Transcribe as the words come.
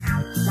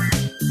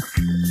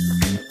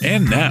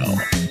And now,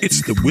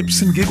 it's the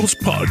Whips and Giggles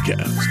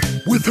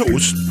podcast with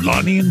hosts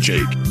Lani and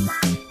Jake.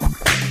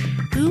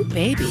 Ooh,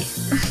 baby.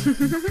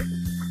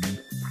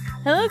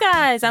 Hello,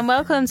 guys, and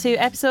welcome to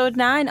episode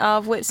 9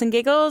 of Whips and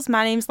Giggles.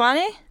 My name's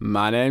Lani.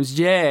 My name's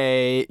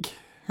Jake.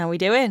 How we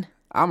doing?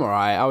 I'm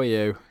alright, how are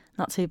you?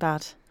 Not too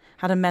bad.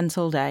 Had a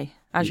mental day,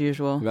 as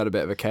usual. You've had a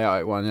bit of a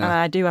chaotic one, yeah? And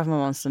I do have my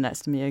monster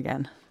next to me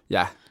again.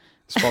 Yeah.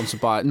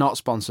 Not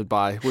sponsored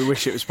by. We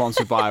wish it was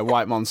sponsored by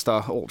White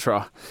Monster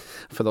Ultra.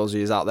 For those of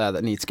you out there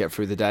that need to get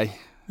through the day.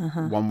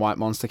 One White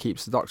Monster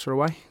keeps the doctor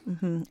away.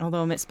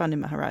 Although I'm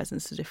expanding my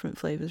horizons to different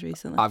flavours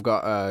recently. I've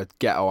got a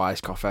ghetto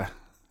iced coffee.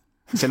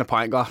 It's in a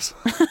pint glass.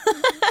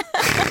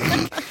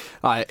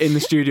 In the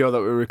studio that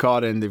we're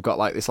recording, they've got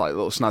like this like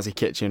little snazzy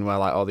kitchen where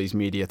like all these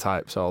media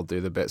types all do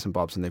the bits and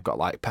bobs, and they've got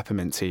like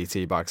peppermint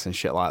tea bags and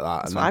shit like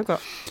that. That's what I've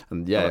got.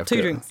 And yeah, I've got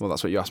 2 drinks. Well,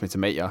 that's what you asked me to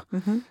make you.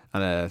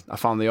 And I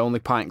found the only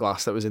pint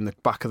glass that was in the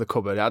back of the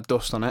cupboard. It had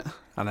dust on it,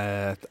 and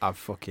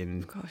Of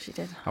course you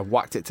did. I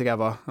whacked it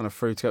together and I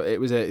threw it together.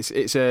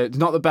 It's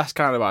not the best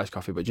kind of iced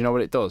coffee, but do you know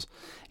what it does?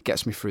 It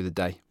gets me through the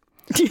day.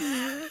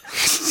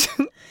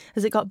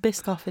 Has it got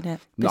Biscoff in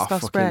it?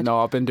 Biscoff spread? No,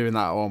 I've been doing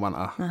that all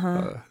winter.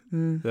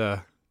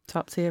 Yeah.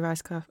 Top tier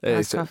iced coffee.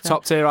 It's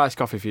top tier iced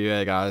coffee for you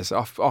here, guys.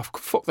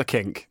 Fuck the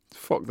kink.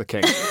 Fuck the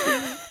kink.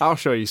 I'll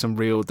show you some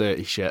real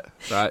dirty shit,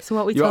 right? So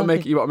what we you want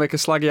talking? to make a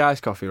slaggy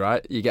iced coffee,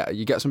 right? You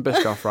get some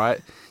Biscoff, right?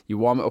 You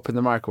warm it up in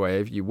the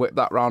microwave. You whip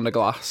that round the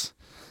glass,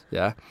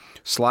 yeah.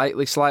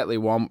 Slightly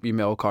warm your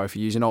milk, or if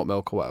you're using oat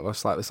milk or whatever,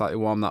 slightly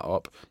warm that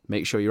up.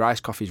 Make sure your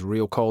iced coffee's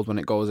real cold when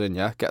it goes in,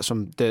 yeah. Get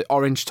the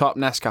orange top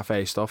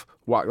Nescafe stuff.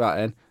 Whack that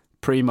in.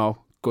 Primo,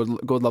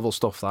 good level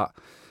stuff. That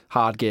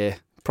hard gear,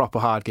 proper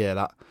hard gear.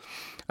 That.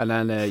 And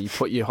then you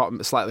put your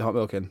slightly hot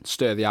milk in,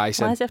 stir the ice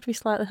in. Why does it have to be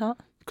slightly hot?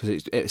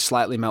 Because it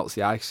slightly melts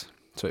the ice,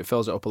 so it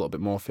fills it up a little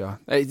bit more for you.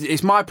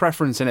 It's my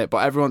preference in it, but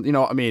everyone, you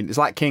know what I mean? It's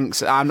like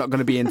kinks. I'm not going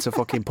to be into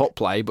fucking putt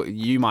play, but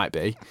you might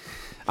be.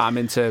 I'm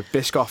into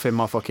Biscoff in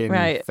my fucking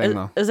thing,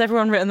 though. Has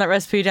everyone written that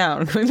recipe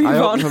down? Can we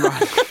move on?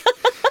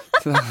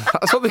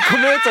 That's what they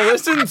come here to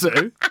listen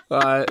to.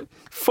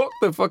 Fuck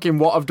the fucking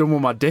what I've done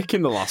with my dick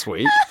in the last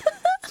week.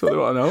 That's what they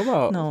want to know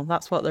about. No,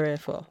 that's what they're here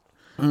for.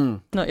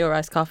 Not your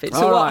iced coffee.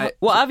 So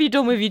what have you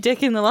done with your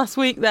dick in the last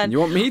week then?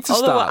 You want me to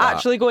Although start we're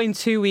actually going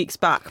 2 weeks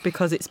back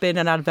because it's been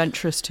an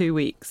adventurous 2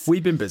 weeks.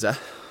 We've been busy.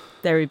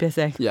 Very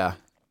busy. Yeah.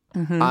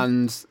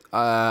 And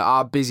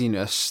our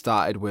busyness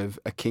started with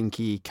a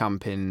kinky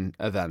camping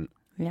event.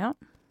 Yeah.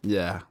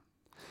 Yeah.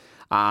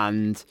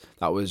 And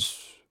that was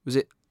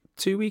it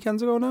 2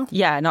 weekends ago now?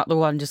 Yeah, not the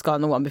one just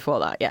gone, the one before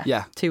that. Yeah.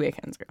 Yeah. 2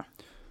 weekends ago.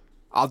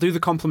 I'll do the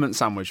compliment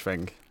sandwich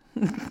thing.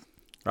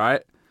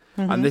 Right?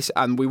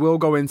 And we will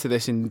go into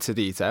this into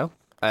detail.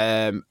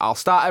 I'll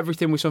start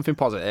everything with something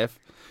positive,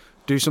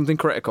 do something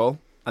critical,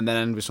 and then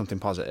end with something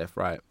positive,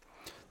 right?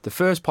 The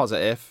first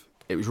positive,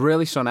 it was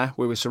really sunny.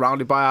 We were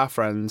surrounded by our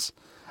friends,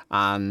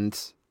 and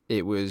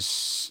it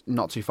was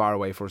not too far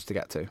away for us to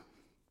get to.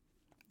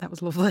 That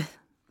was lovely.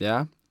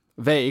 Yeah?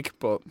 Vague,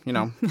 but, you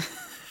know.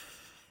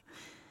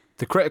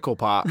 The critical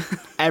part,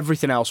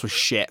 everything else was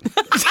shit.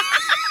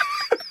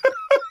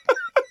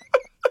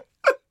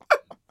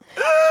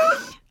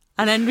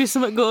 And end with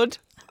something good.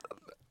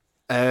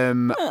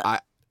 There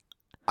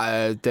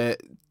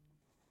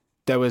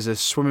was a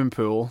swimming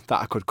pool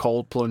that I could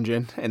cold plunge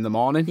in the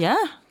morning. Yeah,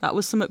 that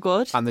was something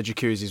good. And the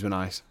jacuzzis were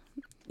nice.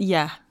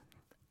 Yeah.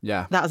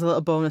 Yeah. That was a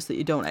little bonus that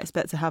you don't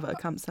expect to have at a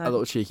campsite. A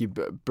little cheeky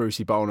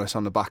Brucey bonus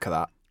on the back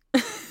of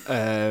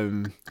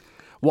that.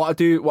 What I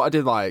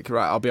did like,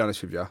 right, I'll be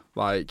honest with you,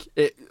 like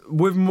it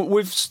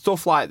with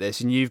stuff like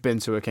this, and you've been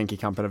to a kinky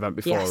camping event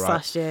before, yes, right?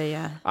 Last year,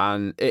 yeah.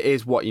 And it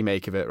is what you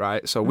make of it,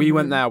 right? So we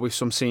went there with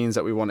some scenes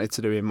that we wanted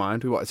to do in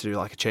mind. We wanted to do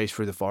like a chase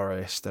through the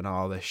forest and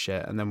all this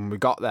shit. And then when we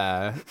got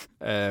there,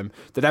 there'd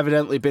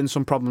evidently been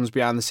some problems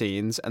behind the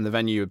scenes, and the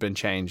venue had been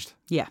changed.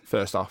 Yeah.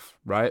 First off,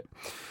 right?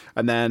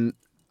 And then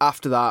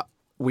after that,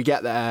 we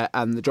get there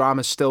and the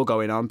drama's still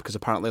going on because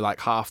apparently like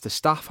half the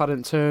staff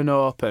hadn't turned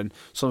up and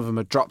some of them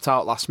had dropped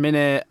out last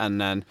minute,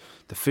 and then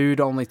the food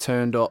only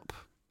turned up.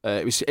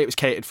 It was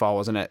catered for,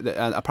 wasn't it?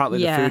 And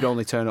apparently the food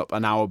only turned up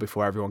an hour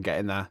before everyone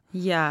getting there.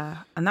 Yeah,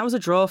 and that was a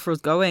draw for us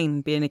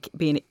going, being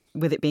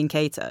with it being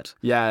catered.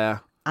 Yeah.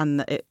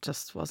 And it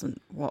just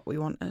wasn't what we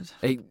wanted.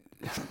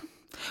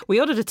 We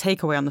ordered a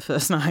takeaway on the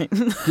first night.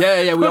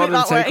 Yeah, we ordered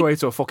a takeaway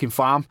to a fucking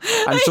farm.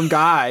 And some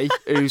guy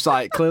who's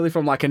like clearly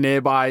from like a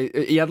nearby,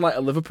 he had like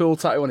a Liverpool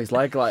tattoo on his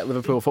leg, like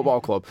Liverpool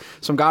Football Club.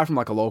 Some guy from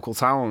like a local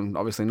town,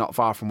 obviously not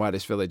far from where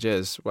this village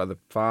is, where the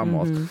farm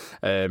was,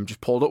 just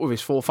pulled up with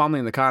his full family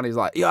in the car, and he's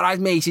like, "You alright,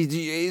 mate?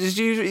 Is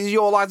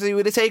your lad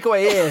with a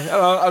takeaway here?" And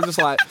I was just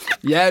like,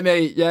 "Yeah,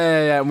 mate,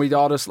 yeah." And we'd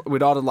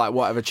ordered like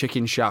whatever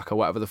chicken shack or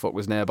whatever the fuck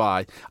was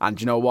nearby.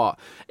 And you know what?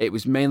 It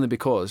was mainly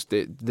because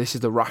this is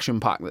the ration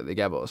pack that they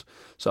gave us.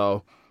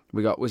 So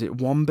we got, was it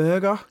one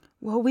burger?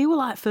 Well, we were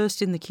like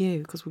first in the queue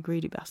because we're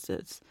greedy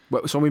bastards.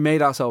 So we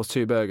made ourselves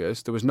 2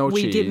 burgers. There was no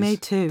cheese. We did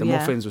make 2, The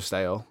muffins were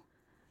stale.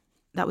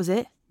 That was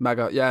it?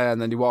 Mega, yeah,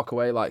 and then you walk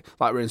away like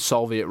we're in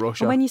Soviet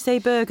Russia. And when you say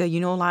burger, you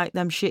know, like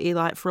them shitty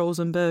like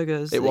frozen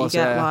burgers that you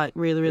get like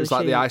really, really cheap. It's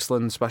like the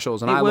Iceland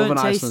specials, and I love an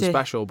Iceland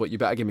special, but you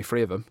better give me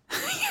 3 of them.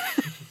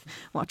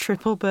 What a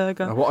triple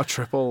burger. What a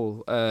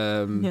triple.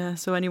 Yeah,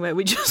 so anyway,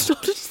 we just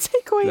ordered a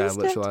takeaway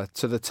instead. Literally.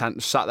 To the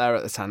tent, sat there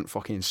at the tent,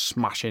 fucking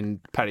smashing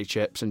peri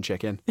chips and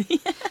chicken. Yeah.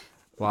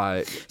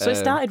 Like, so it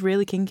started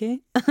really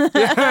kinky.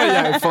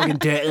 yeah, fucking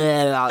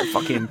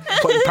fucking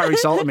putting peri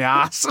salt in my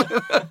ass.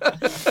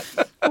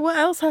 What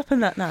else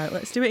happened that night?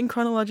 Let's do it in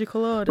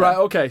chronological order. Right,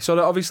 okay, so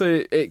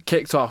obviously it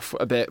kicked off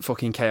a bit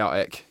fucking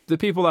chaotic. The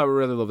people there were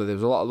really lovely. There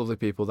was a lot of lovely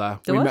people there.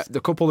 We met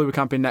the couple who were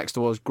camping next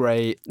to us,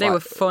 great. They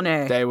were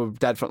funny. They were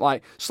dead fun.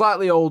 Like,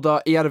 slightly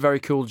older, he had a very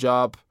cool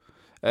job.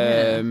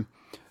 But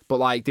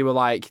they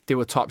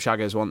were top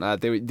shaggers,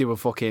 weren't they? They were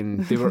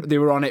fucking they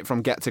were on it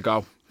from get to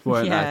go,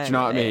 weren't they? Do you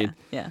know what I mean?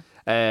 Yeah.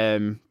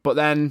 But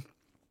then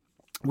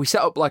we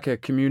set up like a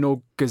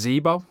communal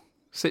gazebo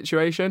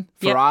situation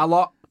for our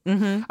lot.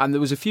 Mm-hmm. And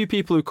there was a few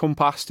people who come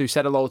past who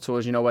said hello to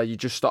us, you know, where you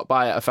just stop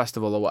by at a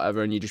festival or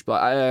whatever and you just be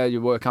like, hey, you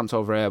were camped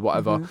over here,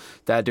 whatever. Mm-hmm.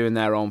 They're doing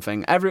their own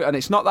thing. And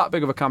it's not that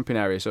big of a camping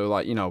area, so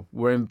like, you know,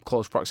 we're in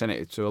close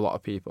proximity to a lot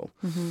of people.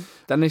 Mm-hmm.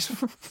 Then this...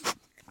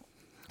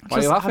 Why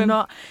are you laughing?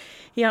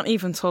 He hasn't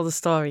even told the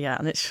story yet,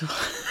 and it's...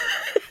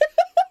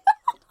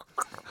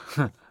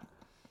 Carry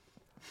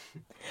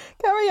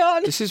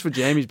on. This is for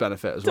Jamie's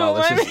benefit as well.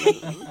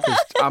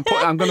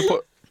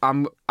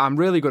 I'm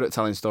really good at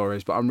telling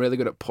stories, but I'm really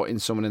good at putting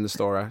someone in the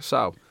story.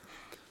 So,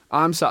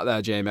 I'm sat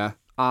there, Jamie,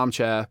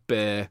 armchair,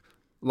 beer,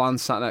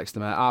 Lance sat next to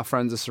me, our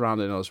friends are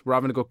surrounding us, we're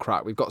having a good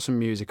crack, we've got some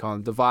music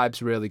on, the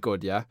vibe's really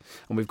good, yeah?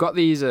 And we've got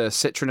these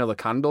citronella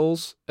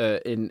candles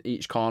in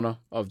each corner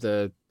of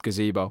the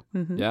gazebo,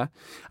 yeah?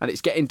 And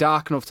it's getting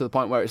dark enough to the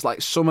point where it's like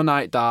summer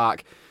night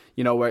dark,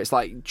 you know, where it's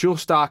like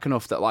just dark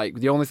enough that like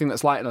the only thing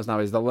that's lighting us now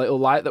is the little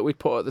light that we'd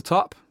put at the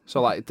top.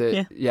 So like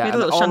we had a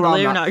little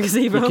chandelier in our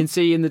gazebo. You can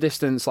see in the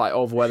distance, like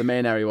over where the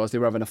main area was, they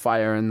were having a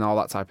fire and all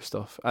that type of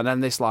stuff. And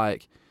then this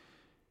like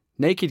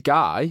naked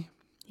guy.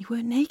 You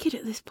weren't naked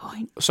at this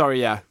point. Sorry,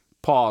 yeah.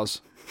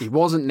 Pause. He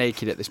wasn't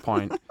naked at this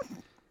point.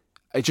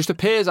 It just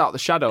appears out the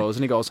shadows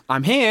and he goes,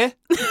 "I'm here."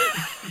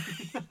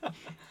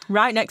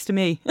 Right next to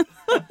me.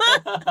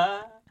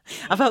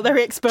 I felt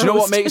very exposed. Do you know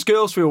what makes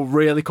girls feel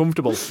really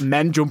comfortable?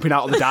 Men jumping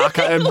out of the dark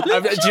at him. Do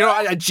you know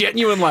what I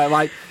genuinely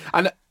like?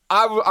 And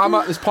I'm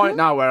at this point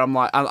now where I'm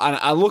like, and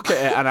I look at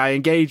it and I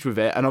engage with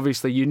it, and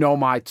obviously you know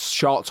my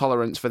short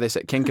tolerance for this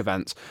at kink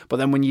events. But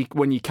then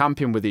when you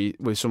camping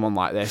with someone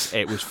like this,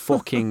 it was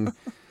fucking.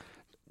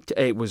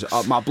 It was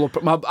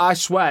I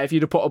swear, if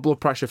you'd have put a blood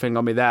pressure thing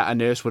on me there, a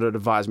nurse would have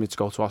advised me to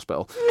go to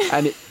hospital.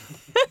 And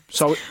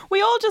so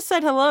we all just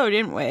said hello,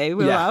 didn't we?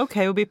 We were like,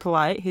 okay, we'll be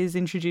polite. He's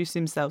introduced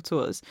himself to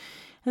us.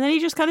 And then he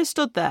just kind of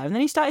stood there, and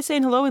then he started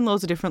saying hello in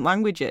loads of different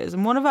languages.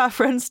 And one of our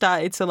friends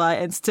started to like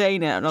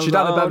entertain it. And I was she'd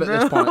had a bev at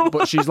this point,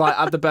 but she's like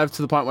had the bev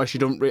to the point where she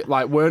don't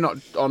like we're not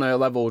on her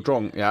level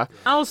drunk, yeah.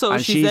 Also,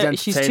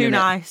 she's too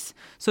nice,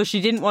 so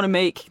she didn't want to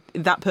make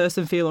that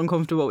person feel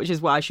uncomfortable, which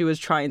is why she was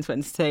trying to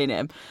entertain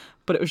him.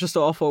 But it was just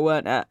awful,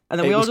 weren't it? And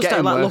then we all just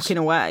started like looking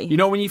away. You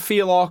know when you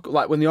feel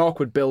like when the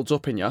awkward builds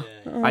up in you,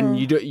 and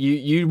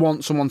you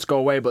want someone to go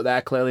away, but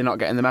they're clearly not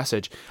getting the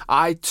message.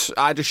 I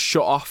just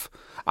shut off.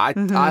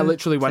 I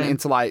literally went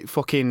into like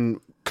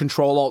fucking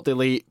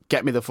Control-Alt-Delete,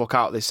 get me the fuck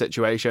out of this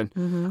situation,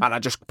 and I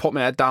just put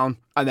my head down.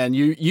 And then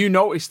you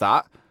noticed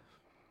that.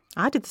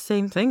 I did the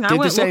same thing. I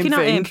weren't looking at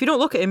him. If you don't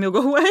look at him, he'll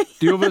go away.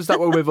 The others that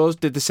were with us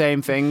did the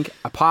same thing,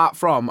 apart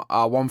from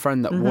our one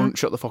friend that wouldn't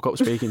shut the fuck up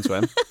speaking to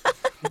him.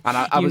 And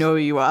you know who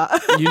you are.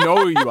 You know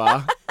who you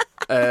are.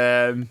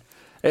 It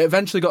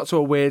eventually got to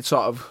a weird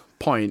sort of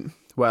point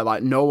where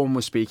like no one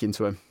was speaking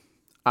to him,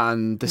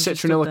 and the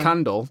citronella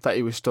candle that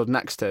he was stood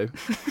next to,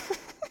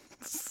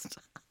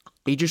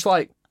 he just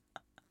like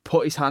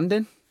put his hand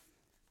in,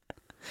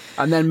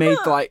 and then made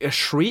like a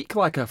shriek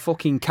like a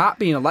fucking cat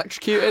being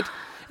electrocuted.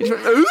 He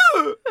just went,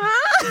 "Ooh!"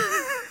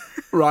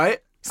 Right,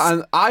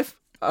 and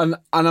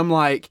I'm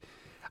like,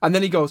 and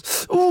then he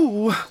goes,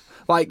 "Ooh."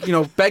 Like, you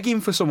know, begging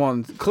for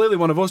someone, clearly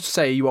one of us to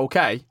say, "Are you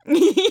okay?"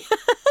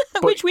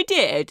 Which we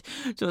did.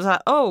 So it was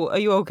like, "Oh, are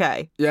you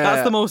okay?" Yeah.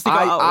 That's the most he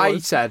got out of I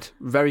us. said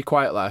very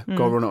quietly,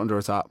 "Go run it under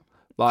a tap."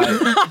 Like,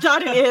 I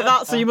didn't hear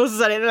that, so you must have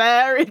said it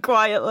very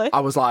quietly. I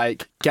was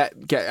like, get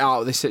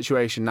out of this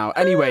situation now.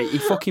 Anyway, he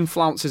fucking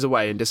flounces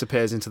away and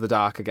disappears into the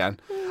dark again.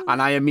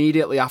 And I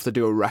immediately have to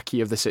do a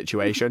recce of the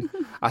situation.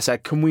 I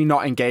said, "Can we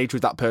not engage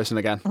with that person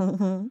again?"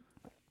 Mm-hmm.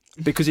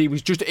 Because the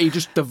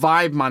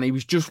vibe, man, he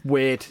was just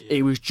weird.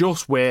 He was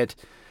just weird.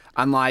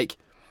 And like,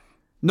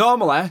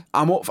 normally,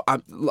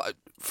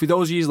 for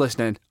those of you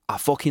listening, I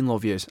fucking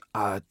love yous.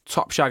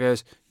 Top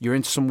shaggers, you're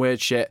into some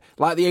weird shit.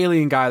 Like the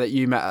alien guy that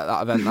you met at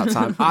that event that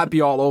time. I'd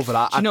be all over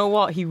that. Do you know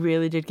what? He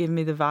really did give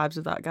me the vibes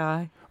of that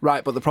guy.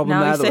 Right, but the problem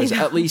there, though, is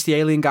at least the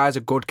alien guy's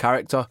a good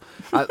character.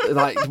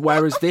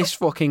 Whereas this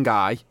fucking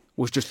guy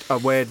was just a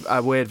weird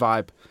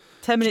vibe.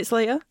 10 minutes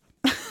later.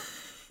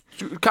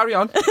 Carry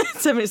on.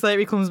 10 minutes later,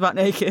 he comes back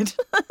naked.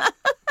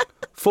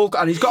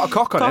 and he's got a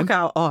cock on him. Cock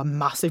out. Oh,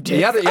 massive dick.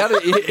 He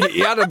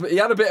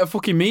had a bit of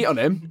fucking meat on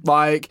him.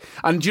 Like,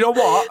 and do you know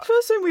what?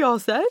 First thing we all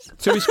said.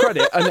 To his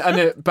credit,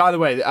 and by the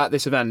way, at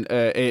this event,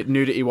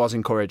 nudity was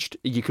encouraged.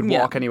 You could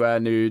walk anywhere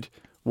nude.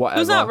 Whatever.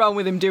 There's nothing wrong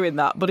with him doing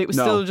that, but it was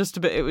still just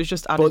a bit. It was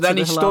just added. But then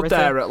to he the stood hilarity.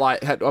 there at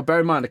like head. Well, bear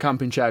in mind the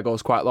camping chair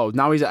goes quite low.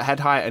 Now he's at head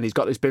height and he's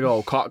got this big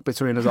old cock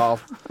between us all,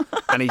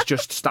 and he's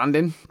just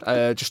standing,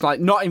 just like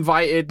not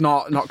invited,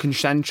 not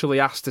consensually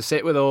asked to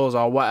sit with us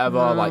or whatever.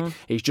 No. Like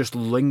he's just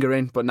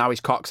lingering, but now his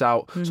cock's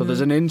out. So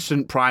there's an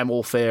instant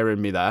primal fear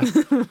in me there.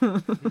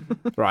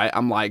 Right,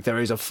 I'm like, there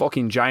is a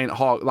fucking giant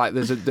hog. Like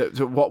there's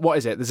what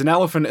is it? There's an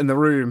elephant in the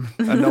room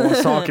and no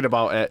one's talking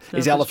about it.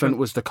 His elephant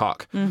was the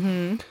cock,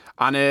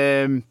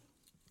 and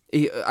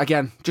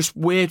again, just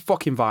weird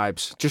fucking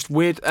vibes. Just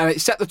weird. And it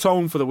set the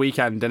tone for the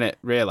weekend, didn't it,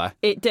 really?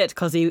 It did,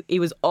 because he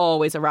was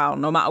always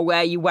around. No matter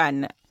where you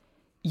went,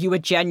 you were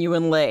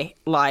genuinely,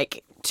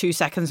 like, 2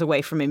 seconds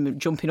away from him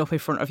jumping up in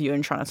front of you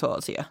and trying to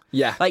talk to you.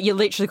 Yeah. Like, you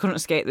literally couldn't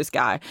escape this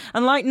guy.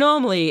 And, like,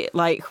 normally,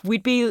 like,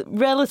 we'd be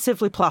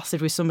relatively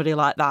placid with somebody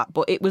like that,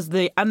 but it was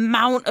the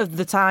amount of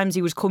the times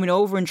he was coming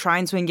over and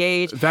trying to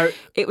engage.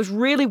 It was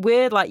really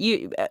weird. Like,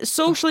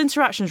 social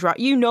interactions, right?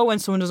 You know when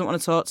someone doesn't want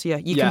to talk to you.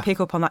 You can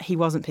pick up on that. He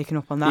wasn't picking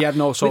up on that. He had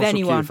no social with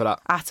anyone cue for that.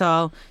 at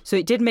all. So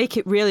it did make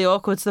it really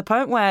awkward, to the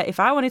point where if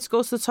I wanted to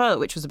go to the toilet,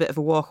 which was a bit of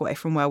a walk away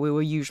from where we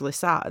were usually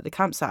sat at the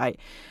campsite,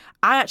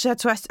 I actually had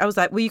to ask, I was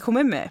like, will you come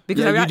with me?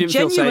 Because I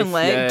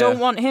genuinely don't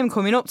want him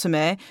coming up to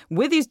me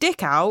with his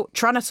dick out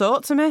trying to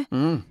talk to me.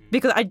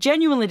 Because I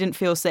genuinely didn't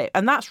feel safe.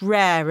 And that's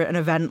rare at an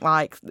event.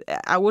 Like,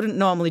 I wouldn't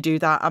normally do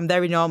that. I'm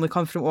very normally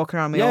confident walking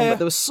around my own. But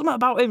there was something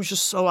about him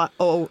just so like,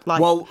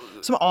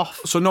 something off.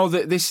 So no,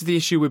 this is the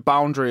issue with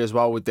boundary as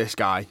well with this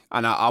guy.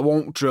 And I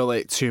won't drill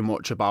it too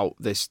much about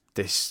this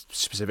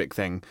specific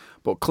thing.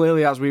 But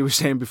clearly, as we were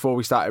saying before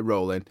we started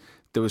rolling,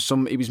 he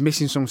was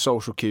missing some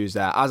social cues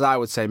there, as I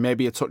would say,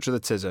 maybe a touch of the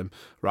tism,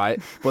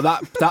 right? But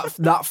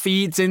that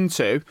feeds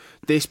into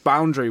this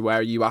boundary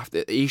where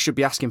he should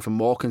be asking for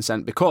more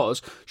consent,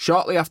 because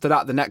shortly after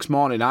that, the next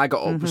morning, I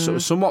got up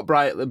somewhat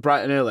bright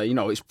and early. You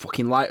know, it's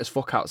fucking light as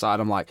fuck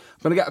outside. I'm like,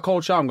 I'm gonna get a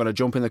cold shower. I'm gonna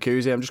jump in the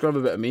koozie. I'm just gonna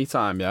have a bit of me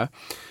time, yeah.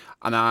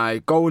 And I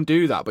go and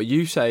do that, but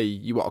you say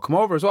you want to come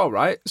over as well,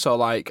 right? So,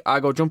 like, I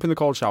go jump in the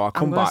cold shower,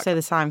 come back. I'm going to say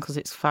the time because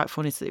it's quite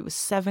funny. So it was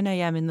 7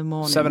 a.m. in the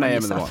morning. 7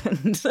 a.m. in the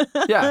morning.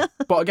 Yeah,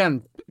 but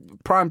again,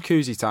 prime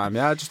koozie time,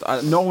 yeah? Just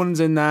no one's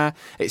in there.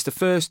 It's the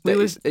first...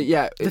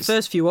 the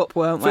first few up,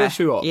 weren't we? First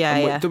few up.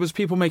 Yeah. There was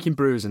people making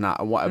brews and that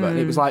and whatever.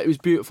 It was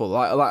beautiful,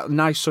 like a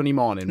nice sunny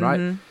morning,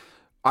 right?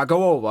 I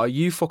go over,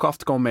 you fuck off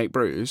to go and make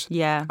brews.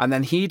 Yeah. And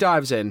then he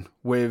dives in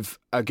with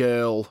a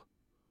girl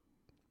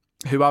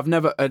who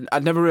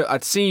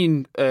I'd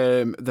seen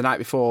the night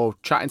before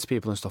chatting to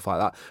people and stuff like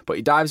that, but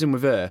he dives in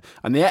with her.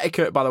 And the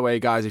etiquette, by the way,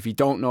 guys, if you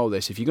don't know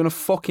this, if you're going to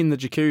fuck in the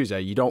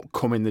jacuzzi, you don't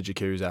come in the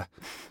jacuzzi,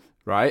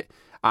 right?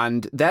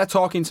 And they're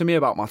talking to me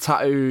about my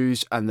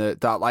tattoos and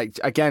that, like,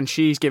 again,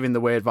 she's giving the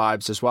weird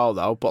vibes as well,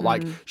 though, but,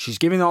 like, she's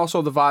giving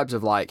also the vibes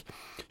of, like,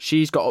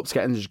 she's got up to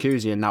get in the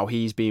jacuzzi and now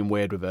he's being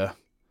weird with her.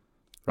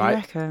 Right, you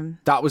reckon?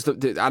 That was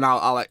and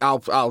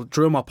I'll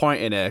drill my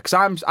point in here,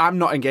 because I'm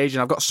not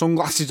engaging. I've got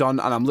sunglasses on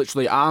and I'm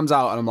literally arms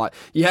out and I'm like,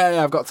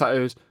 yeah, I've got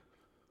tattoos.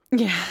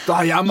 Yeah,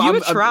 you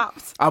were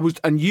trapped. I was,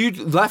 and you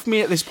left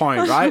me at this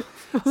point, right?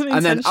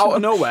 And then out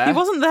of nowhere, he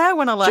wasn't there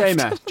when I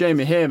left.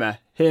 Jamie, hear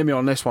me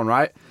on this one,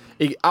 right?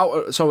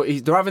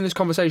 They're having this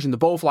conversation. They're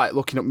both like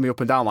looking at me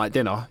up and down like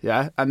dinner,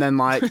 yeah. And then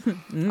like,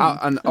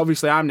 and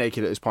obviously I'm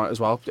naked at this point as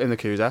well in the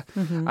koozie.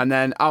 And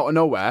then out of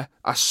nowhere,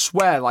 I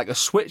swear, like a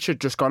switch had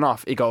just gone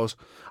off. He goes,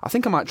 "I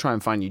think I might try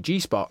and find your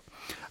G-spot."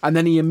 And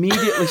then he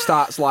immediately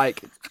starts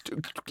like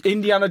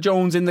Indiana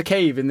Jones in the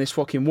cave in this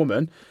fucking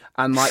woman,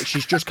 and like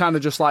she's just kind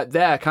of just like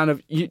there, kind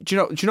of. Do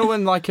you know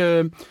when like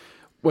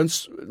when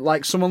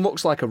like someone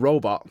looks like a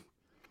robot?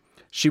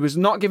 She was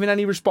not giving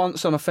any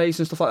response on her face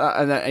and stuff like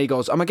that. And then he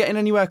goes, "Am I getting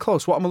anywhere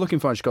close? What am I looking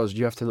for?" And she goes,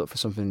 "You have to look for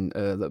something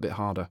a little bit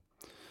harder."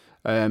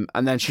 And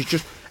then she's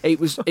just, it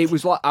was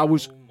like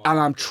and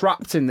I'm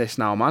trapped in this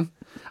now, man.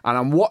 And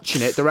I'm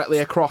watching it directly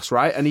across,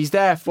 right? And he's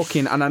there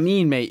fucking, and I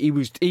mean, mate, he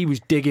was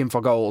digging for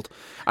gold.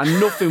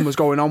 And nothing was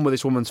going on with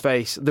this woman's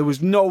face. There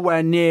was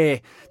nowhere near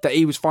that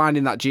he was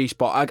finding that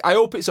G-spot. I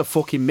hope it's a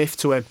fucking myth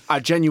to him. I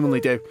genuinely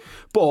do.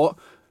 But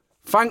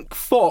thank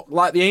fuck,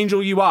 like the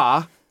angel you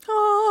are,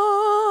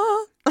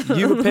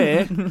 you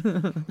appear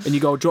and you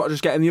go, "Do you want to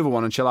just get in the other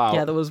one and chill out?"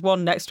 Yeah, there was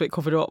one next to it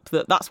covered up.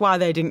 That's why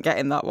they didn't get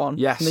in that one.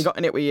 Yes. And they got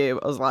in it with you.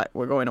 I was like,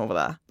 we're going over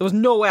there. There was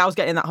no way I was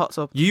getting in that hot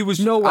tub.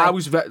 No way. I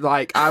was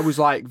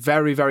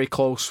very, very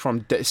close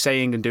from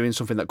saying and doing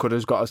something that could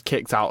have got us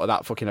kicked out of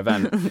that fucking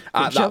event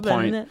at that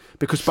point. Then,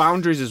 because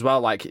boundaries as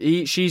well, like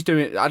she's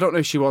doing, I don't know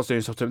if she was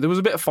doing something. There was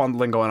a bit of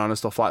fondling going on and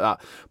stuff like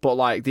that. But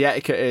like the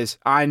etiquette is,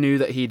 I knew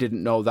that he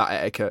didn't know that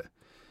etiquette.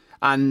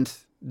 And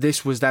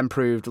this was then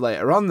proved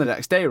later on the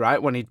next day,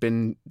 right, when he'd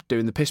been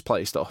doing the piss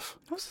play stuff.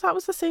 That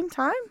was the same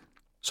time?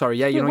 Sorry,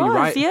 yeah, you're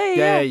right.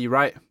 Yeah, you're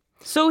right.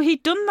 So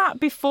he'd done that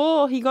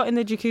before he got in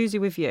the jacuzzi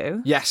with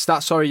you? Yes,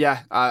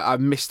 I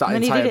missed that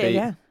entire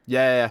beat.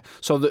 Yeah.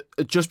 So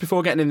just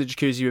before getting in the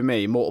jacuzzi with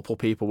me, multiple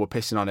people were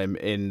pissing on him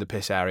in the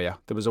piss area.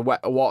 There was a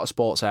water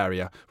sports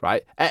area,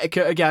 right?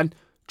 Etiquette again.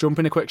 Jump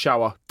in a quick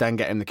shower, then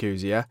get in the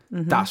jacuzzi, yeah?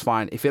 Mm-hmm. That's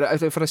fine. If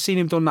I'd have seen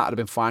him done that, I'd have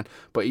been fine.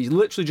 But he's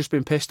literally just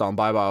been pissed on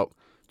by about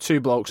 2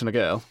 blokes and a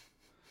girl.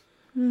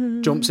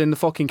 Mm-hmm. Jumps in the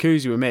fucking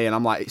jacuzzi with me, and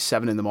I'm like, it's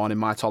 7 a.m.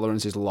 My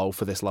tolerance is low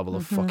for this level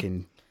of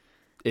fucking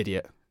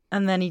idiot.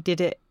 And then he did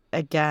it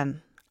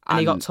again. And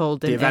he got told,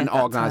 the event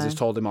organisers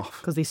told him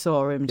off. Because they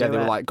saw him do it. Yeah, they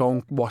were like, go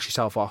and wash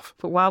yourself off.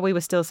 But while we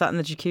were still sat in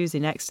the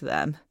jacuzzi next to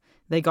them,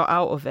 they got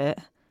out of it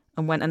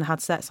and went and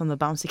had sex on the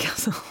bouncy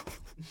castle.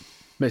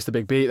 Missed a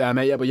big beat there,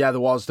 mate. Yeah, but yeah, there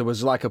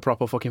was like a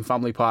proper fucking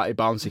family party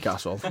bouncy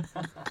castle.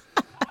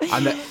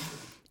 And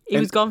he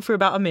was gone for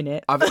about a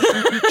minute. Can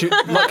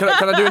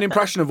I do an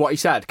impression of what he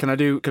said? Can I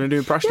do an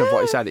impression of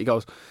what he said? He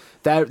goes,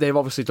 they've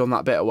obviously done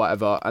that bit or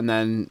whatever, and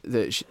then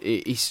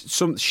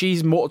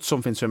she's muttered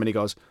something to him, and he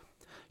goes,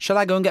 shall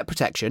I go and get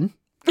protection?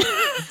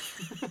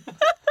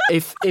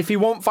 If he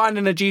won't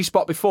finding a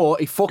G-spot before,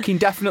 he fucking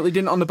definitely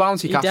didn't on the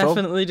bouncy castle. He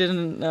definitely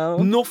didn't, no.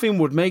 Nothing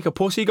would make a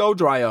pussy go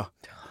drier.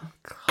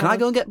 Can I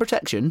go and get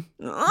protection?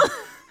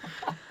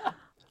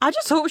 I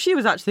just hope she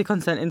was actually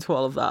consenting to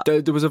all of that.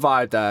 There was a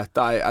vibe there.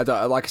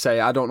 Like I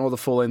say, I don't know the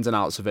full ins and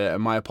outs of it,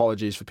 and my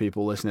apologies for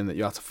people listening that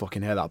you had to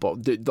fucking hear that. But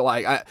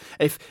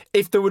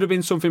if there would have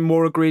been something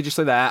more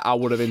egregiously there, I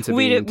would have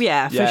intervened.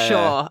 For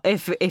sure.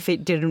 If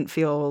it didn't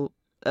feel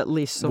at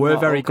least somewhat we're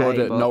very okay, good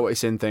at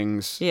noticing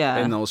things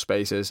in those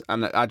spaces,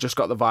 and I just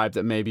got the vibe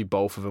that maybe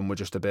both of them were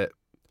just a bit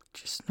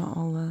just not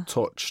all there.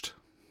 Touched.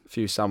 A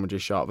few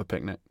sandwiches short of a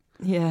picnic.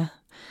 Yeah.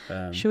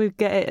 Should we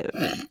get it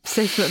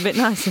safe a bit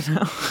nicer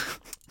now?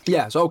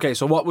 Yeah, so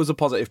what was the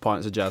positive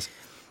points of Jazz?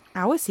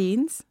 Our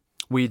scenes.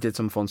 We did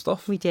some fun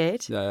stuff. We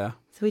did. Yeah.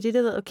 So we did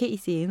a little kitty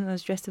scene. I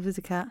was dressed up as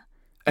a cat.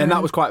 And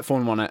that was quite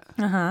fun, wasn't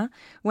it? Uh-huh.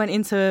 Went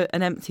into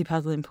an empty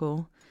paddling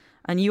pool.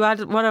 And you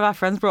had, one of our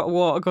friends brought a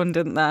water gun,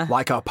 didn't they?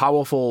 Like a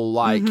powerful,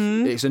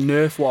 it's a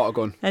Nerf water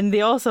gun. And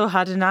they also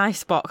had an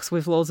ice box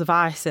with loads of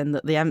ice in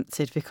that they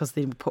emptied because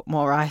they put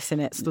more ice in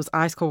it. So there was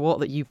ice cold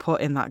water that you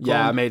put in that gun.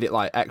 Yeah, I made it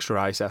like extra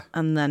icy.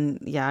 And then,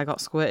 I got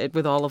squirted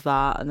with all of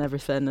that and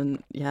everything.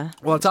 And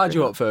Well, I tied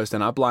you up first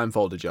and I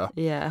blindfolded you.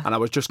 Yeah. And I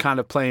was just kind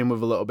of playing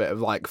with a little bit of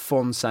like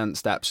fun scent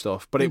step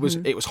stuff. But it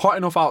was hot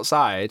enough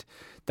outside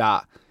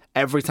that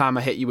every time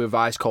I hit you with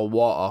ice cold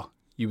water,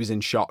 you was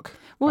in shock.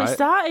 Well, right? It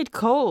started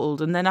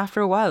cold, and then after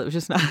a while, it was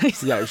just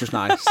nice. Yeah, it was just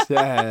nice.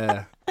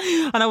 Yeah.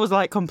 And I was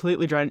like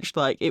completely drenched.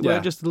 Like it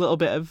was just a little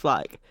bit of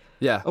like.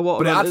 Yeah. A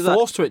water but it had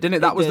force to it, didn't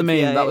it? That was the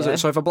main. That was it.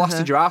 So if I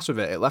blasted your ass with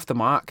it, it left a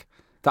mark.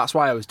 That's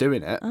why I was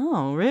doing it.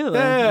 Oh, really?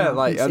 Yeah, oh,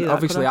 like and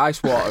obviously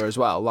ice water as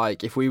well.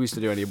 Like if we was to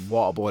do any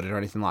waterboarding or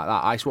anything like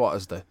that, ice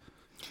water's the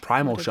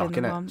primal shock,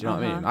 innit? Do you know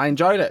what I mean? I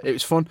enjoyed it. It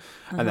was fun.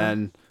 And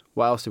then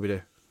what else did we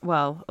do?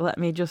 Well, let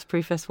me just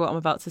preface what I'm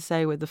about to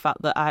say with the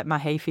fact that my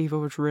hay fever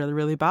was really,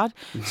 really bad.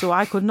 So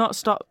I could not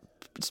stop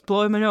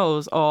blowing my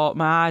nose or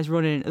my eyes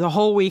running the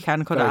whole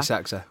weekend, could I? Very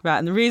sexy. Right,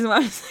 and the reason why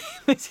I'm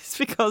saying this is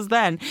because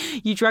then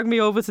you dragged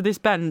me over to this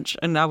bench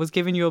and I was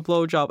giving you a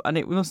blowjob, and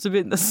it must have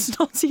been the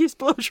snottiest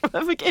blowjob I've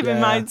ever given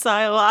in my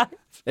entire life.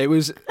 It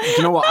was, do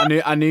you know what?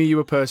 I knew you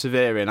were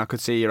persevering. I could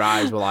see your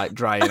eyes were like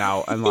drying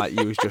out, and like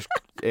you was just,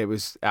 it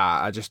was,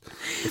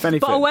 if anything.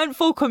 But I went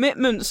full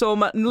commitment, so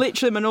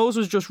literally my nose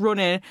was just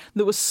running.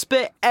 There was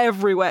spit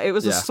everywhere. It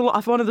was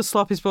one of the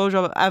sloppiest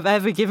blowjobs I've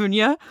ever given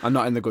you. And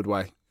not in the good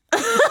way.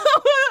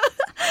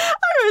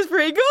 It was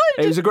pretty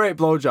good. It was a great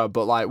blowjob,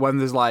 but like when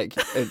there's like,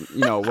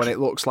 when it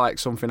looks like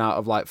something out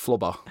of like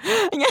Flubber. Do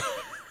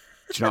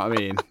you know what I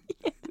mean?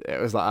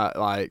 It was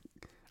like.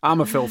 I'm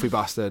a filthy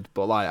bastard,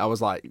 but like I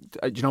was like,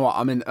 do you know what?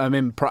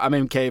 I'm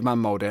in caveman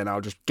mode here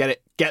now. Just get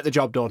the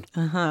job done.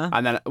 Uh-huh.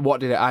 And then what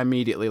did it? I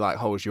immediately like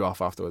hosed you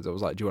off afterwards. I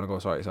was like, do you want to go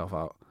sort yourself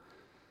out?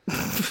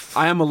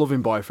 I am a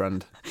loving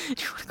boyfriend. Do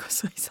you want to go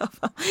sort yourself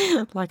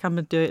out? Like I'm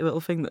a dirty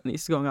little thing that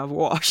needs to go and have a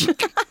wash.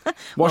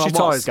 Wash your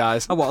toys,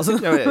 guys. I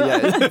wasn't.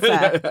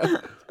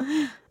 Yeah.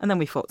 And then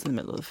we fought in the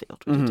middle of the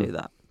field. We did do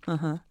that.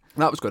 Uh-huh.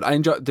 That was good. I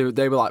enjoyed.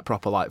 They were like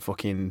proper like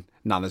fucking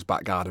Nana's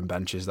back garden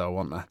benches though,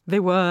 weren't they? They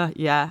were,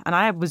 yeah. And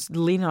I was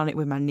leaning on it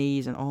with my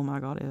knees, and oh my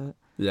god, it hurt.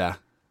 Yeah.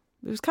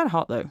 It was kind of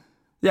hot though.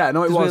 Yeah,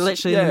 no, it was. We were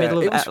literally in the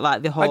middle of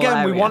like the whole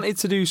area. We wanted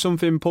to do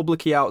something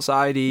public-y,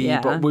 outside-y,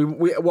 but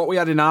what we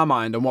had in our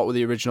mind and what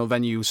the original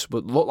venues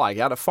would look like,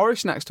 it had a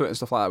forest next to it and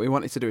stuff like that. We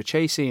wanted to do a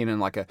chase scene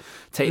and like a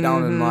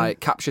takedown and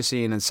like capture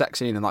scene and sex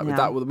scene and like with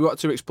that. We wanted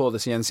to explore the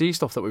CNC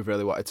stuff that we've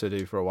really wanted to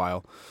do for a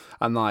while.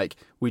 And like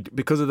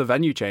because of the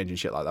venue change and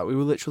shit like that, we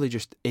were literally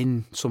just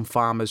in some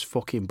farmer's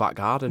fucking back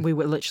garden. We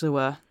literally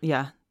were,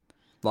 yeah.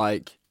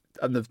 Like,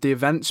 and the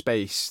event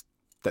space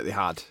that they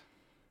had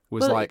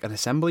was like an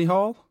assembly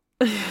hall.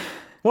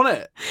 Wasn't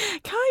it?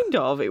 Kind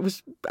of. It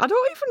was, I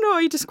don't even know how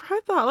you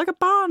describe that. Like a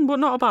barn, but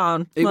not a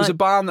barn. It was a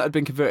barn that had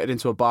been converted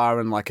into a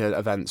bar and like an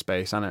event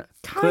space, hadn't it?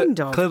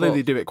 Kind of. Clearly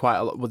they do it quite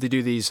a lot. Well, they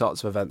do these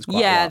sorts of events quite a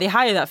lot. Yeah, they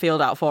hire that field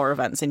out for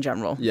events in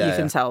general. Yeah, you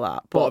can tell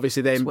that. But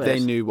obviously they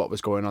knew what was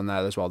going on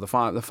there as well. The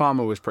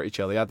farmer was pretty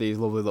chill. He had these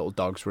lovely little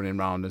dogs running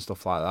around and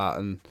stuff like that.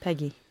 And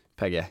Peggy.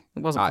 Peggy. It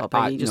wasn't called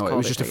Peggy. No, it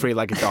was just a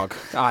three-legged dog.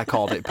 I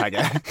called it Peggy.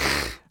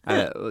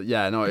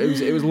 Yeah, no,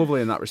 it was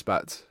lovely in that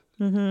respect.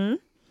 Mm-hmm.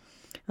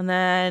 And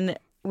then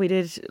we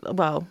did,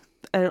 well,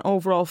 an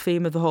overall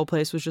theme of the whole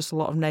place was just a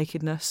lot of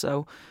nakedness.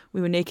 So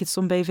we were naked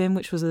sunbathing,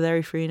 which was a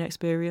very freeing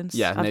experience.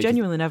 Yeah, I've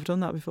genuinely never done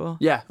that before.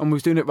 Yeah, and we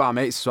was doing it with our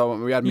mates as well.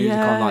 We had music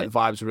on, like the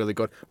vibes were really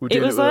good. We're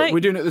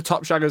doing it at the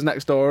Top Shaggers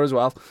next door as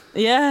well.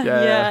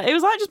 Yeah. It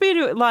was like just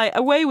being like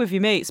away with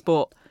your mates,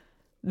 but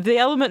the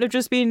element of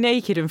just being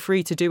naked and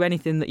free to do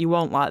anything that you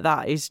want like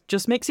that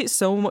just makes it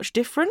so much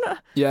different.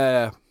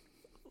 Yeah.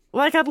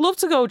 Like, I'd love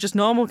to go just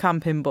normal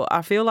camping, but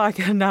I feel like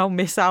I now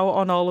miss out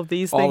on all of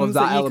these things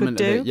that you could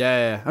do. Of it.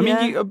 Yeah. I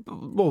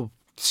mean,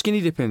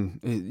 skinny dipping,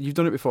 you've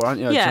done it before,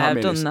 haven't you? Yeah,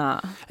 I've done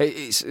that.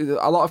 It's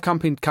a lot of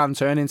camping can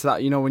turn into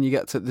that, when you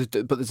get to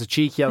but there's a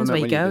cheeky element.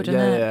 That's where you go,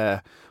 doesn't it? Yeah.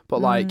 But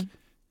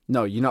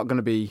no, you're not going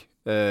to be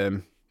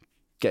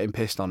getting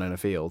pissed on in a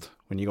field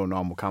when you go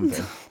normal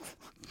camping.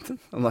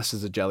 Unless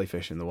there's a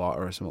jellyfish in the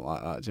water or something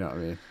like that. Do you know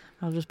what I mean?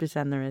 I'll just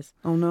pretend there is.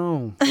 Oh,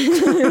 no.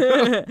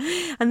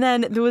 And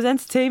then there was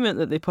entertainment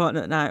that they put on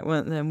at night,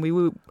 weren't there?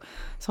 And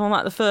so on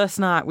like the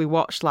first night, we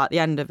watched like the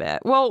end of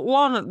it.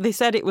 Well, they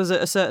said it was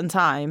at a certain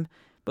time,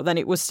 but then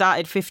it was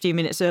started 15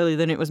 minutes earlier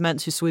than it was meant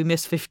to, so we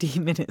missed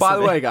 15 minutes. By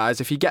the way,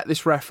 guys, if you get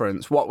this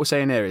reference, what we're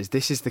saying here is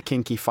this is the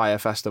Kinky Fire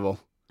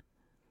Festival.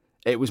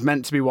 It was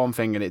meant to be one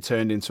thing and it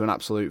turned into an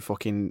absolute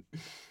fucking...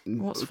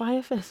 What's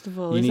Fire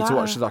Festival? You need to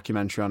watch the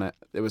documentary on it.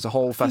 It was a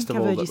whole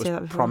festival that was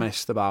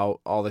promised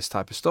about all this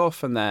type of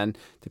stuff, and then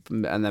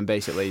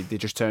basically they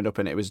just turned up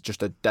and it was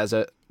just a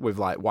desert with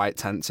like white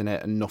tents in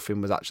it, and nothing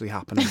was actually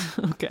happening.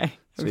 Okay.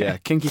 So yeah,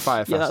 Kinky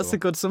Fire Festival. Yeah, that's a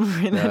good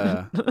summary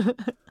then.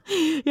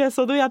 Yeah,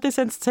 so they had this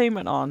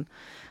entertainment on.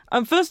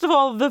 And first of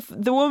all,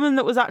 the woman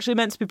that was actually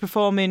meant to be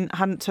performing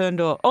hadn't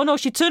turned up. Oh no,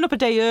 she turned up a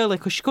day early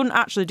because she couldn't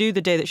actually do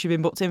the day that she'd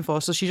been booked in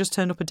for, so she just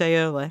turned up a day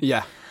early.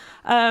 Yeah.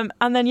 And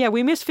then,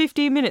 we missed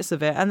 15 minutes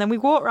of it. And then we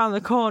walked around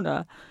the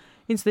corner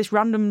into this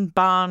random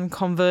barn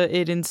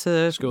converted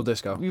into... School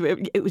disco.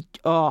 It was,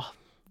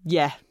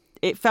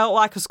 it felt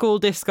like a school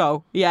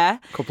disco, yeah.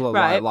 A couple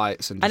of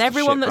lights. And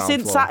everyone that's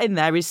sat in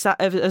there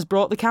has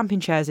brought the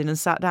camping chairs in and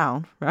sat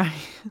down, right?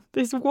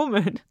 This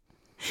woman,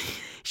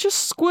 she's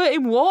just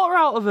squirting water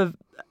out of her...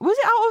 Was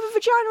it out of her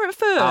vagina at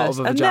first? Out of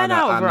her vagina and then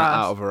out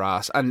of her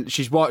ass. And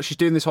she's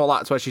doing this whole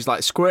act where she's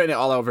like squirting it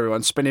all over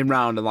everyone, spinning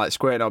round and like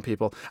squirting on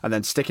people, and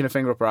then sticking her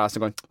finger up her ass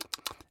and going,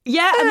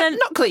 yeah, and then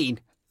not clean.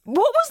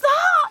 What was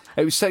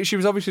that? It was she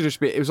was obviously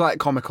it was like a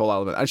comical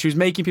element, and she was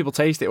making people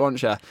taste it, wasn't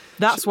she?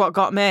 That's what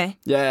got me.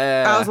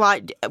 Yeah. I was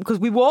like, because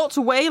we walked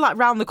away like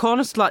round the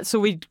corner, so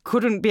we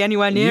couldn't be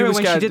anywhere near her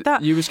when she did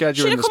that. You were scared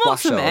you were in the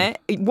splash zone. She'd have come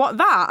up to me, what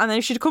that, and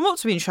then she'd come up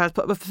to me and tried to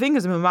put her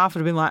fingers in my mouth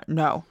and have been like,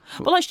 no.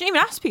 But like, she didn't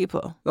even ask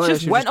people. She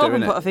just went up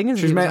and put her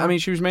fingers in my mouth.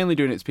 She was mainly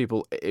doing it to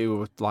people who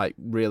were like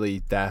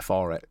really there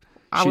for it.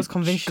 I was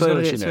convinced she was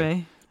going to do it to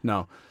me.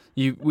 No.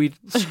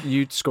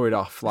 You'd scurried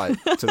off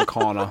like to the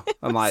corner,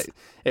 and like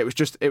it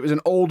was an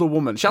older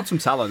woman. She had some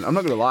talent. I'm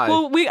not gonna lie.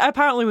 Well, we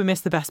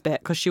missed the best bit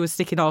because she was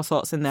sticking all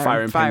sorts in there,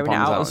 firing it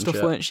out and stuff,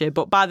 weren't she?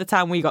 But by the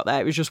time we got there,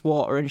 it was just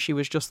water, and she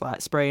was just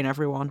like spraying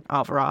everyone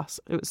out of her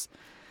ass. It was.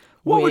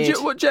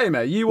 What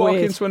Jamie? You walk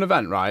into an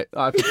event, right?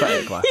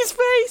 Hypothetically, his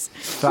face,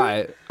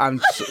 right?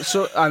 And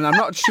and I'm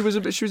not. She was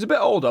a bit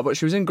older, but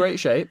she was in great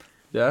shape.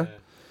 Yeah.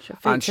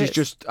 And she's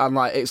just, and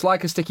like, it's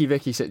like a Sticky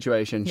Vicky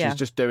situation. She's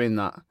just doing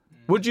that.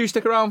 Would you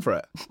stick around for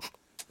it?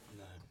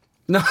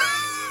 No.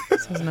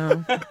 Says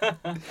no.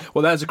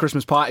 Well, there's a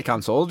Christmas party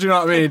cancelled. Do you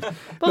know what I mean?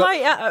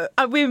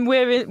 But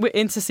we're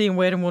into seeing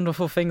weird and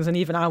wonderful things, and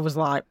even I was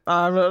like,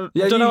 I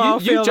don't know how I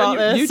feel about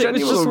this. It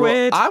was just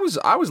weird. I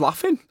was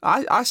laughing.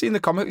 I seen the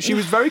comic. She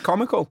was very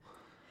comical.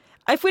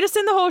 If we'd have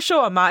seen the whole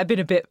show, I might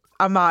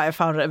have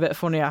found it a bit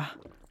funnier.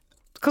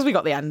 Because we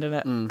got the end in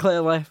it,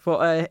 clearly.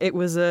 But it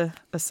was a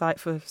sight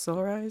for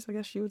sore eyes, I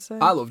guess you would say.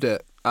 I loved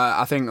it.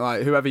 I think,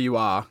 like, whoever you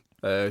are,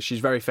 she's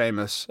very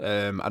famous.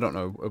 I don't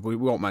know, we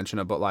won't mention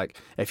her, but,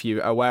 like, if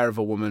you're aware of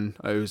a woman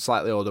who's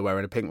slightly older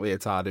wearing a pink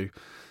leotard who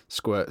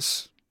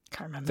squirts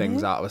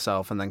things out of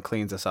herself and then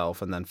cleans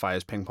herself and then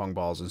fires ping pong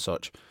balls and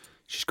such.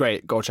 She's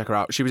great. Go check her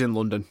out. She was in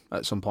London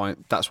at some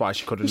point. That's why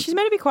she couldn't... She's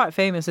meant to be quite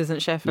famous,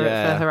 isn't she, for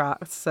her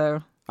act?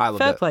 So,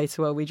 fair play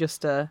to her. We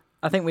just... I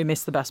think we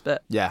missed the best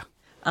bit. Yeah.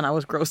 And I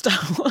was grossed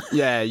out.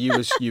 Yeah, you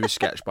were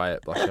sketched by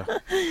it, bless you.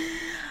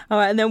 All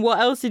right, and then what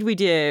else did we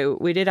do?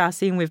 We did our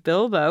scene with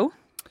Bilbo.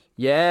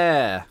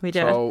 Yeah. We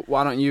did. So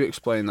why don't you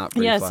explain that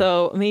briefly? Yeah,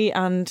 so me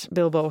and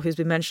Bilbo, who's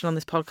been mentioned on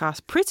this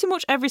podcast pretty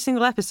much every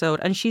single episode,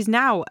 and she's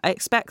now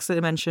expects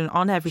a mention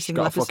on every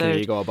single episode.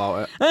 She's got a fucking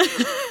ego about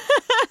it.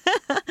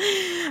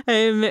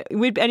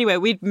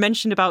 We'd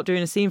mentioned about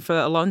doing a scene for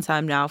a long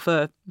time now,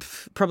 for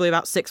probably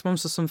about 6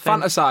 months or something.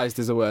 Fantasized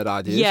is a word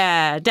I'd use.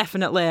 Yeah,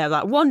 definitely.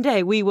 Like, one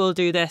day we will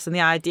do this, and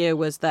the idea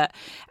was that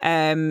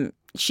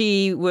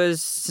she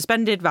was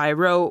suspended by a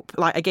rope,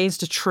 like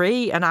against a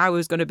tree, and I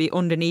was going to be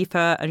underneath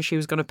her and she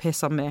was going to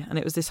piss on me. And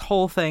it was this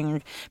whole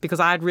thing because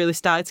I'd really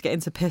started to get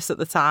into piss at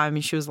the time.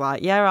 And she was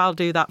like, yeah, I'll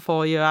do that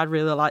for you. I'd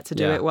really like to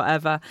do it,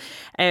 whatever.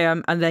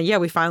 And then,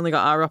 we finally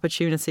got our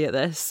opportunity at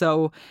this.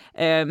 So,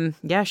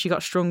 she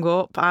got strung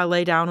up. I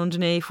lay down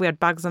underneath. We had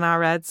bags on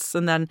our heads.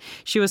 And then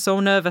she was